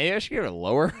 Maybe I should give it a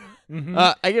lower.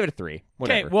 I give it a 3.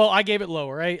 Whatever. Okay, well, I gave it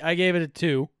lower. I gave it a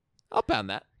 2. I'll pound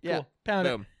that. Yeah. Cool. Pound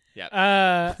Boom. Yeah.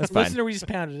 it. That's fine. Listener, we just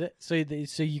pounded it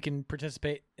so you can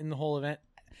participate in the whole event.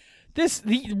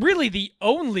 really the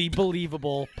only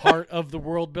believable part of the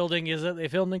world building is that they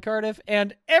filmed in Cardiff,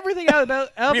 and everything love else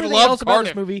about Cardiff.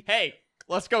 this movie. Hey,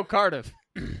 let's go Cardiff.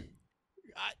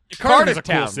 Cardiff's a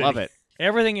cool Town, city. love it.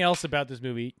 Everything else about this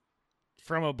movie,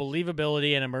 from a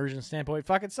believability and immersion standpoint,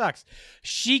 fucking sucks.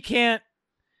 She can't.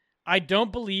 I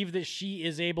don't believe that she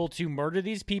is able to murder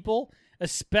these people,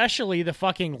 especially the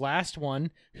fucking last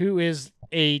one, who is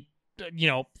a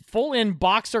full in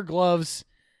boxer gloves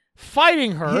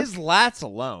fighting her. His lats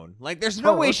alone. Like, there's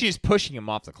no way she's pushing him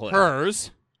off the cliff. Hers.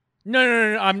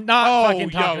 No. I'm not fucking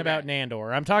talking okay. about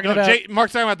Nandor. I'm talking No, about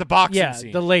Mark's talking about the boxing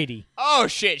scene. the lady. Oh,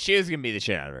 shit. She is going to beat the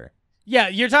shit out of her. Yeah,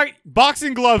 you're talking.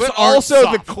 Boxing gloves But are also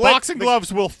soft. the clip- boxing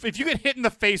gloves will. If you get hit in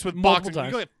the face with Multiple boxing,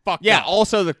 times. you get fucked Yeah, up.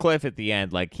 also the cliff at the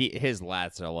end. Like, his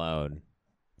lats alone.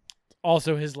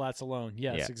 Also, his lats alone.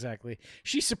 Yes, Yeah. exactly.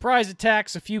 She surprise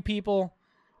attacks a few people,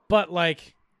 but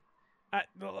like, I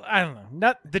don't know.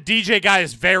 Not The DJ guy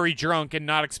is very drunk and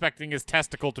not expecting his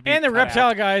testicle to be. and the cut reptile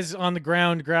out. guy's on the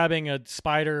ground grabbing a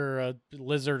spider or a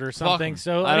lizard or something. him.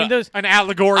 So I I mean, don't- those An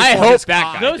allegory. I for hope his that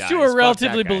cock. guy those dies. two Fuck are that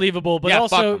relatively guy. believable, but Yeah, fuck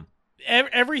also him.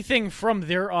 everything from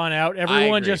there on out,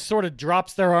 everyone agree. just sort of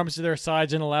drops their arms to their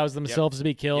sides and allows themselves to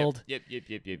be killed. Yep.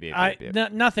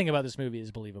 Nothing about this movie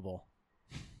is believable.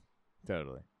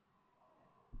 Totally.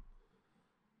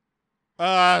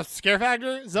 Scare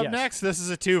Factor is up Yes. next. This is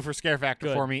a 2 for Scare Factor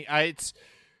Good. for me. It's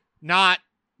not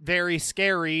very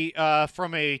scary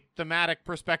from a thematic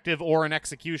perspective or an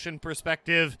execution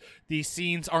perspective. The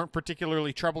scenes aren't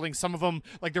particularly troubling. Some of them,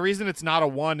 like the reason it's not a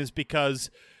 1 is because,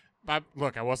 I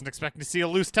wasn't expecting to see a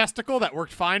loose testicle. That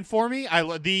worked fine for me. I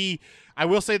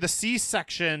will say the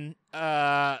C-section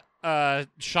shot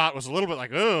was a little bit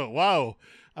like, oh, whoa.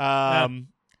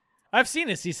 I've seen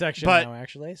a C-section But- now,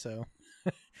 actually, so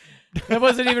that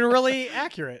wasn't even really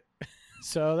accurate.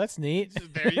 So that's neat.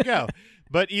 There you go.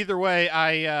 But either way,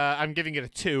 I'm giving it a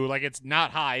 2. Like, it's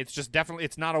not high. It's just definitely,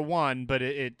 it's not a 1, but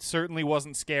it certainly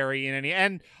wasn't scary in any.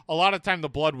 And a lot of time the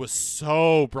blood was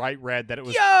so bright red that it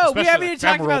was. Yo, we especially haven't like even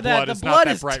talked femoral about that. The is not blood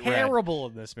that is bright red. terrible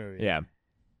in this movie. Yeah.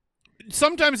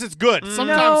 Sometimes it's good.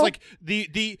 Sometimes No. like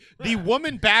the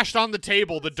woman bashed on the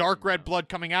table, the dark red blood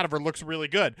coming out of her looks really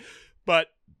good, but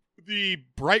the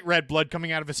bright red blood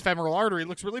coming out of his femoral artery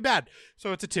looks really bad.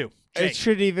 So it's a 2. Jake. It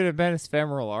should even have been his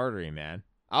femoral artery, man.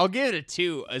 I'll give it a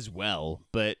 2 as well,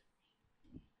 but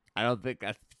I don't think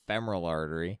that's femoral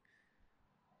artery.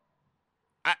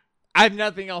 I have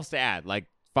nothing else to add. Like,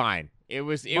 fine. It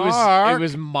was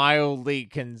mildly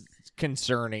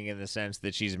concerning in the sense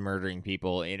that she's murdering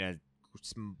people in a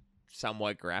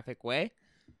somewhat graphic way.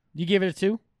 You give it a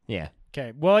 2? Yeah,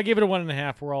 Okay. Well, I gave it a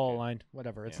 1.5. We're all aligned.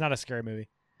 Whatever. It's not a scary movie.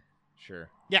 sure.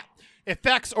 Yeah.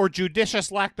 Effects or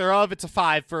judicious lack thereof, it's a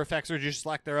 5 for effects or judicious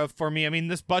lack thereof for me. I mean,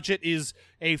 this budget is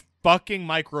a fucking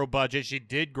micro budget. She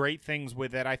did great things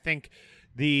with it. I think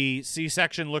the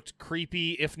C-section looked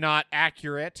creepy, if not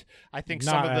accurate. I think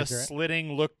some Not of the accurate.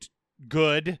 slitting looked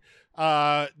good.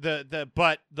 But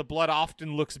the blood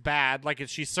often looks bad. Like,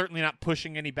 she's certainly not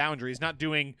pushing any boundaries.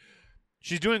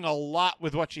 She's doing a lot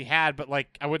with what she had, but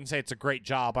like, I wouldn't say it's a great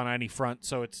job on any front.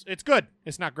 So it's good.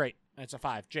 It's not great. It's a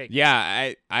 5. Jake.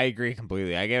 Yeah, I agree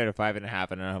completely. I gave it a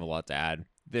 5.5, and I don't have a lot to add.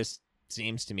 This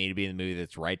seems to me to be the movie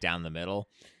that's right down the middle.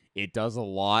 It does a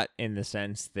lot in the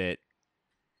sense that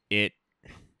it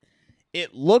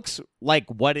looks like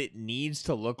what it needs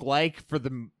to look like for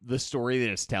the story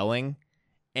that it's telling,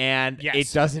 and Yes.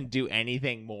 it doesn't do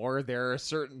anything more. There are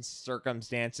certain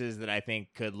circumstances that I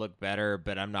think could look better,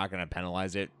 but I'm not going to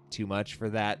penalize it too much for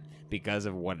that because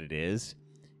of what it is.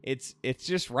 It's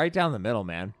just right down the middle,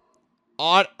 man.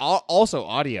 Also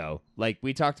audio. Like,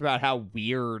 we talked about how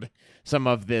weird some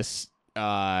of this,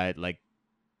 like,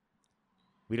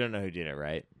 we don't know who did it,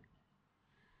 right?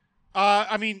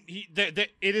 I mean, it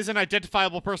is an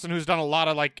identifiable person who's done a lot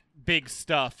of like big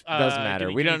stuff. Doesn't matter. Give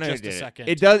me- We give don't me know who just a did second.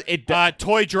 it. It does.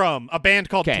 Toy Drum, a band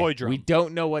called Okay, Toy Drum. we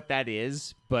don't know what that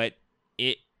is, but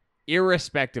it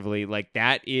irrespectively, like,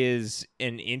 that is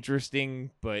an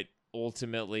interesting, but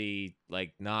ultimately,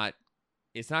 like, not.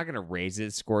 It's not going to raise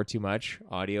its score too much.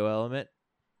 Audio element.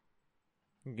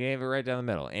 Gave it right down the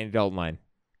middle. Andy Dalton line.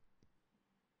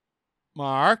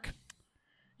 Mark.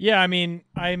 Yeah, I mean,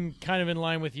 I'm kind of in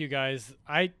line with you guys.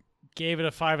 I gave it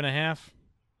a 5.5.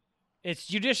 It's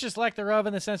judicious lack thereof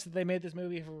in the sense that they made this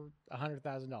movie for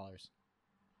 $100,000,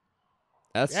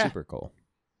 That's Yeah. super cool.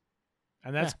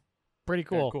 and that's Yeah. pretty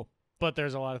Very cool. cool. But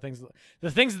there's a lot of things.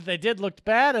 The things that they did looked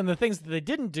bad, and the things that they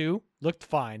didn't do looked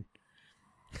fine.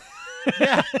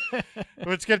 Yeah.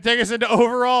 Which going to take us into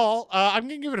overall. I'm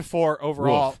going to give it a 4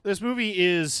 overall. Woof. This movie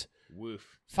is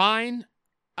Woof. fine. It's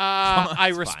I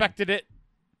fine. respected it.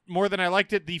 more than I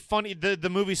liked it. The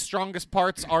movie's strongest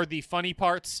parts are the funny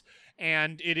parts,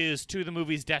 and it is to the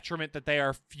movie's detriment that they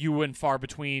are few and far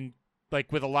between,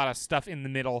 like with a lot of stuff in the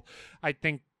middle. I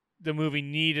think the movie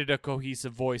needed a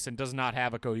cohesive voice and does not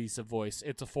have a cohesive voice.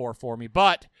 It's a 4 for me,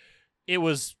 but it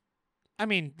was, I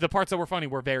mean, the parts that were funny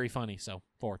were very funny, so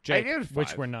 4. Jake, I give it a 5.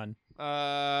 Which were none.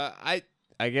 I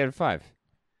give it a 5.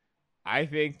 I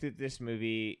think that this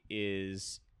movie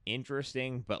is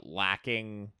interesting, but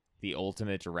lacking the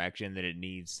ultimate direction that it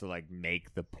needs to like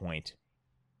make the point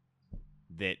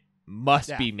that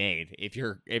must be made if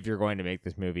you're going to make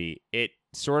this movie. It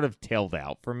sort of tailed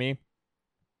out for me,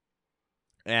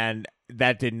 and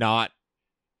that did not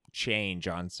change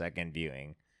on second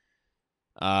viewing.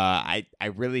 I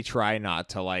really try not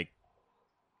to like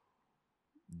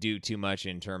do too much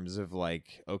in terms of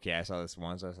like, okay, I saw this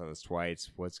once, I saw this twice,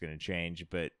 what's going to change?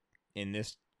 But in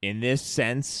this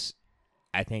sense,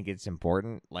 I think it's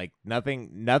important. Like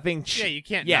nothing. you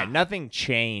can't. Yeah, not. nothing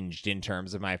changed in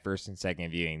terms of my first and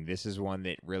second viewing. This is one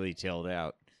that really tailed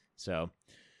out. So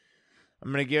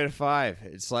I'm gonna give it a 5.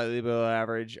 It's slightly below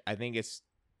average. I think it's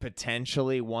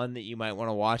potentially one that you might want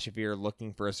to watch if you're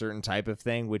looking for a certain type of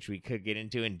thing, which we could get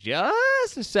into in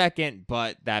just a second.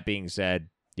 But that being said,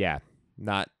 yeah,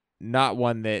 not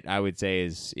one that I would say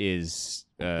is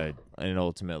an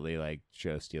ultimately like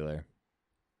show stealer.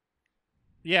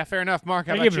 Yeah, fair enough. Mark,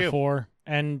 how I about give it you? a 4,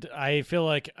 and I feel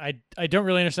like I don't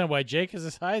really understand why Jake is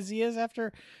as high as he is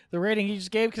after the rating he just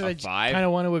gave, because I just 5? kind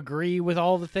of want to agree with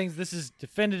all the things. This is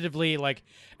definitively like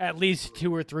at least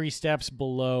 2 or 3 steps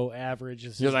below average.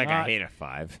 You're like, I hate a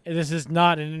 5. This is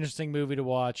not an interesting movie to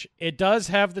watch. It does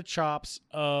have the chops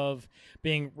of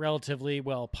being relatively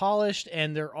well polished,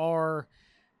 and there are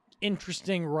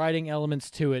interesting writing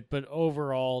elements to it, but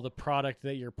overall the product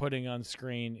that you're putting on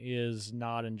screen is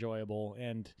not enjoyable,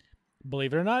 and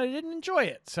believe it or not, I didn't enjoy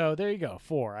it. So there you go,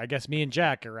 4. I guess me and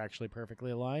Jack are actually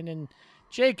perfectly aligned, and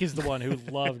Jake is the one who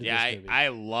loved Yeah, this movie. I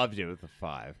loved it with a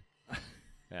 5.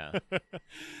 Yeah.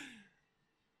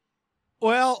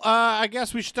 Well, I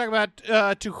guess we should talk about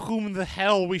to whom the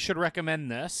hell we should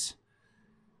recommend this.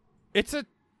 It's a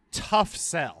tough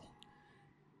sell.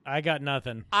 I got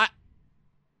nothing.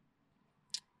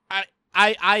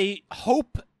 I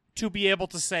hope to be able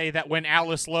to say that when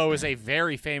Alice Lowe is a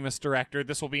very famous director,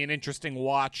 this will be an interesting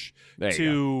watch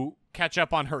to catch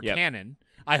up on her canon.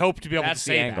 I hope to be able That's to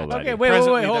the say angle, that. buddy. Okay, wait,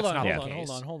 Presently, hold that's on, not hold the on,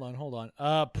 case. hold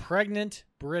on. Pregnant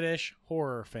British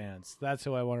horror fans. That's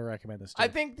who I want to recommend this to. I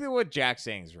think that what Jack's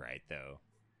saying is right, though.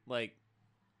 Like,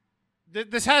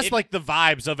 This has like the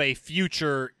vibes of a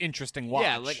future interesting watch.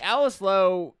 yeah, like Alice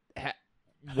Lowe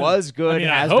was good, I mean,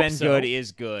 I has hope been so. good,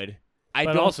 is good. I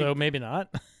but don't also think- maybe not.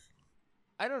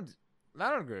 I don't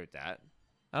agree with that.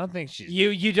 I don't think she's.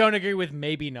 You don't agree with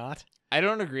maybe not? I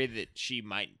don't agree that she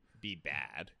might be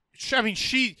bad. I mean,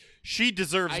 she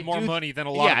deserves I more do- money than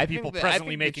a lot I of think people that- I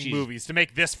presently think that making she's- movies to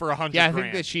make this for $100 Yeah, I grand.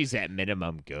 think that she's at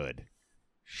minimum good.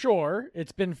 Sure,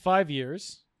 it's been 5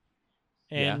 years,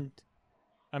 Yeah. and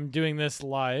I'm doing this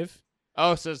live.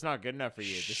 Oh, so it's not good enough for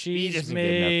you. The speed She's isn't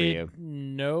made good enough for you.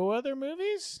 no other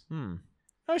movies. Hmm.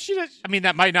 Oh, she does. I mean,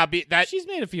 that might not be that. She's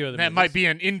made a few other. That movies. might be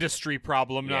an industry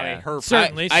problem, not Yeah. a her.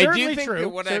 Certainly, I do certainly think true. that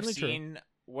what certainly I've true. seen,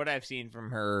 what I've seen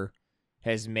from her,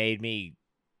 has made me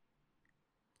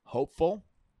hopeful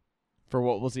for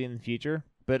what we'll see in the future.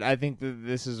 But I think that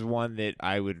this is one that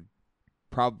I would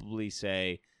probably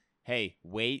say, "Hey,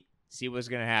 wait, see what's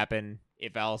going to happen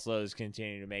if Alice Lowe is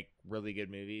continuing to make really good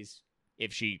movies.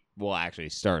 If she will actually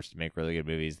starts to make really good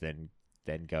movies, then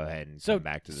go ahead and come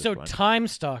back to this So one." Time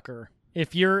Stalker.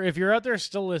 If you're out there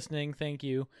still listening, thank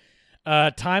you.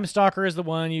 Time Stalker is the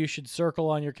one you should circle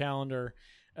on your calendar.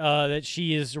 That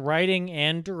she is writing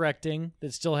and directing.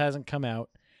 That still hasn't come out.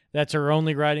 That's her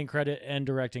only writing credit and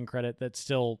directing credit that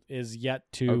still is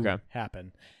yet to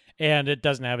happen, and it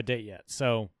doesn't have a date yet.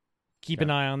 So keep an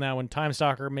eye on that one. Time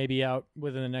Stalker may be out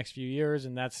within the next few years,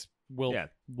 and we'll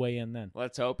weigh in then.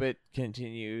 Let's hope it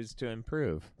continues to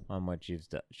improve on what she's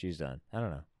done. I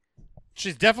don't know.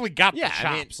 She's definitely got the Yeah,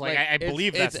 chops. I mean, I it's-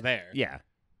 believe it's- that's there. Yeah.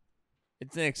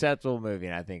 It's an acceptable movie,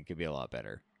 and I think it could be a lot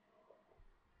better.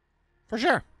 For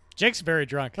sure. Jake's very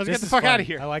drunk. Let's This get the is fuck fun. outta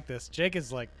here. I like this. Jake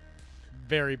is like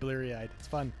very bleary-eyed. It's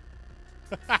fun.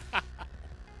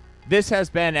 This has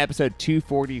been episode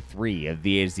 243 of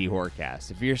the A to Z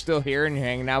Horrorcast. If you're still here and you're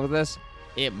hanging out with us,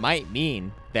 it might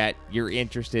mean that you're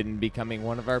interested in becoming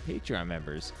one of our Patreon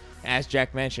members. As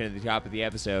Jack mentioned at the top of the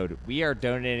episode, we are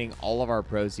donating all of our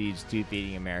proceeds to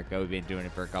Feeding America. We've been doing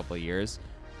it for a couple of years.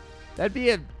 That'd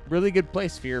be a really good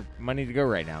place for your money to go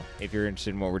right now if you're interested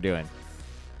in what we're doing.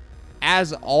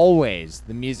 As always,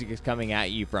 the music is coming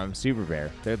at you from Super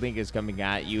Bear. Their link is coming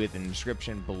at you in the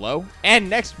description below. And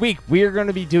next week, we are going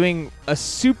to be doing a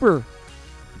super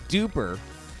duper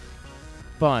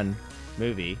fun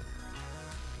movie.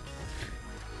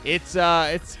 It's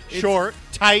Short,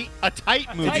 tight, a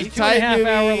tight movie. Tight 2.5 movie.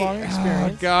 hour long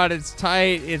experience. Oh God, it's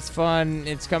tight. It's fun.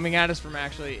 It's coming at us from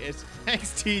Thanks,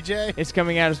 TJ. It's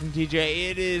coming at us from TJ.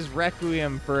 It is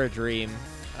Requiem for a Dream.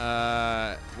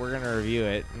 We're gonna review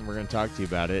it and we're gonna talk to you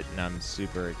about it, and I'm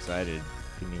super excited.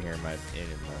 Can you hear my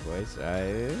voice?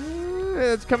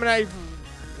 It's coming at you.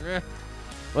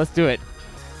 Let's do it.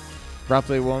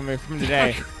 Roughly 1 minute from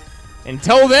today.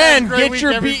 Until then,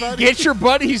 get your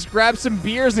buddies, grab some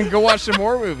beers, and go watch some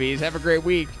more movies. Have a great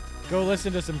week. Go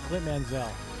listen to some Clint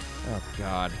Mansell. Oh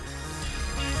God.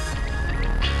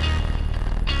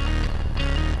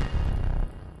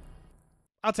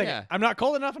 I'll take Yeah. it. I'm not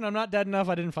cold enough and I'm not dead enough.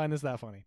 I didn't find this that funny.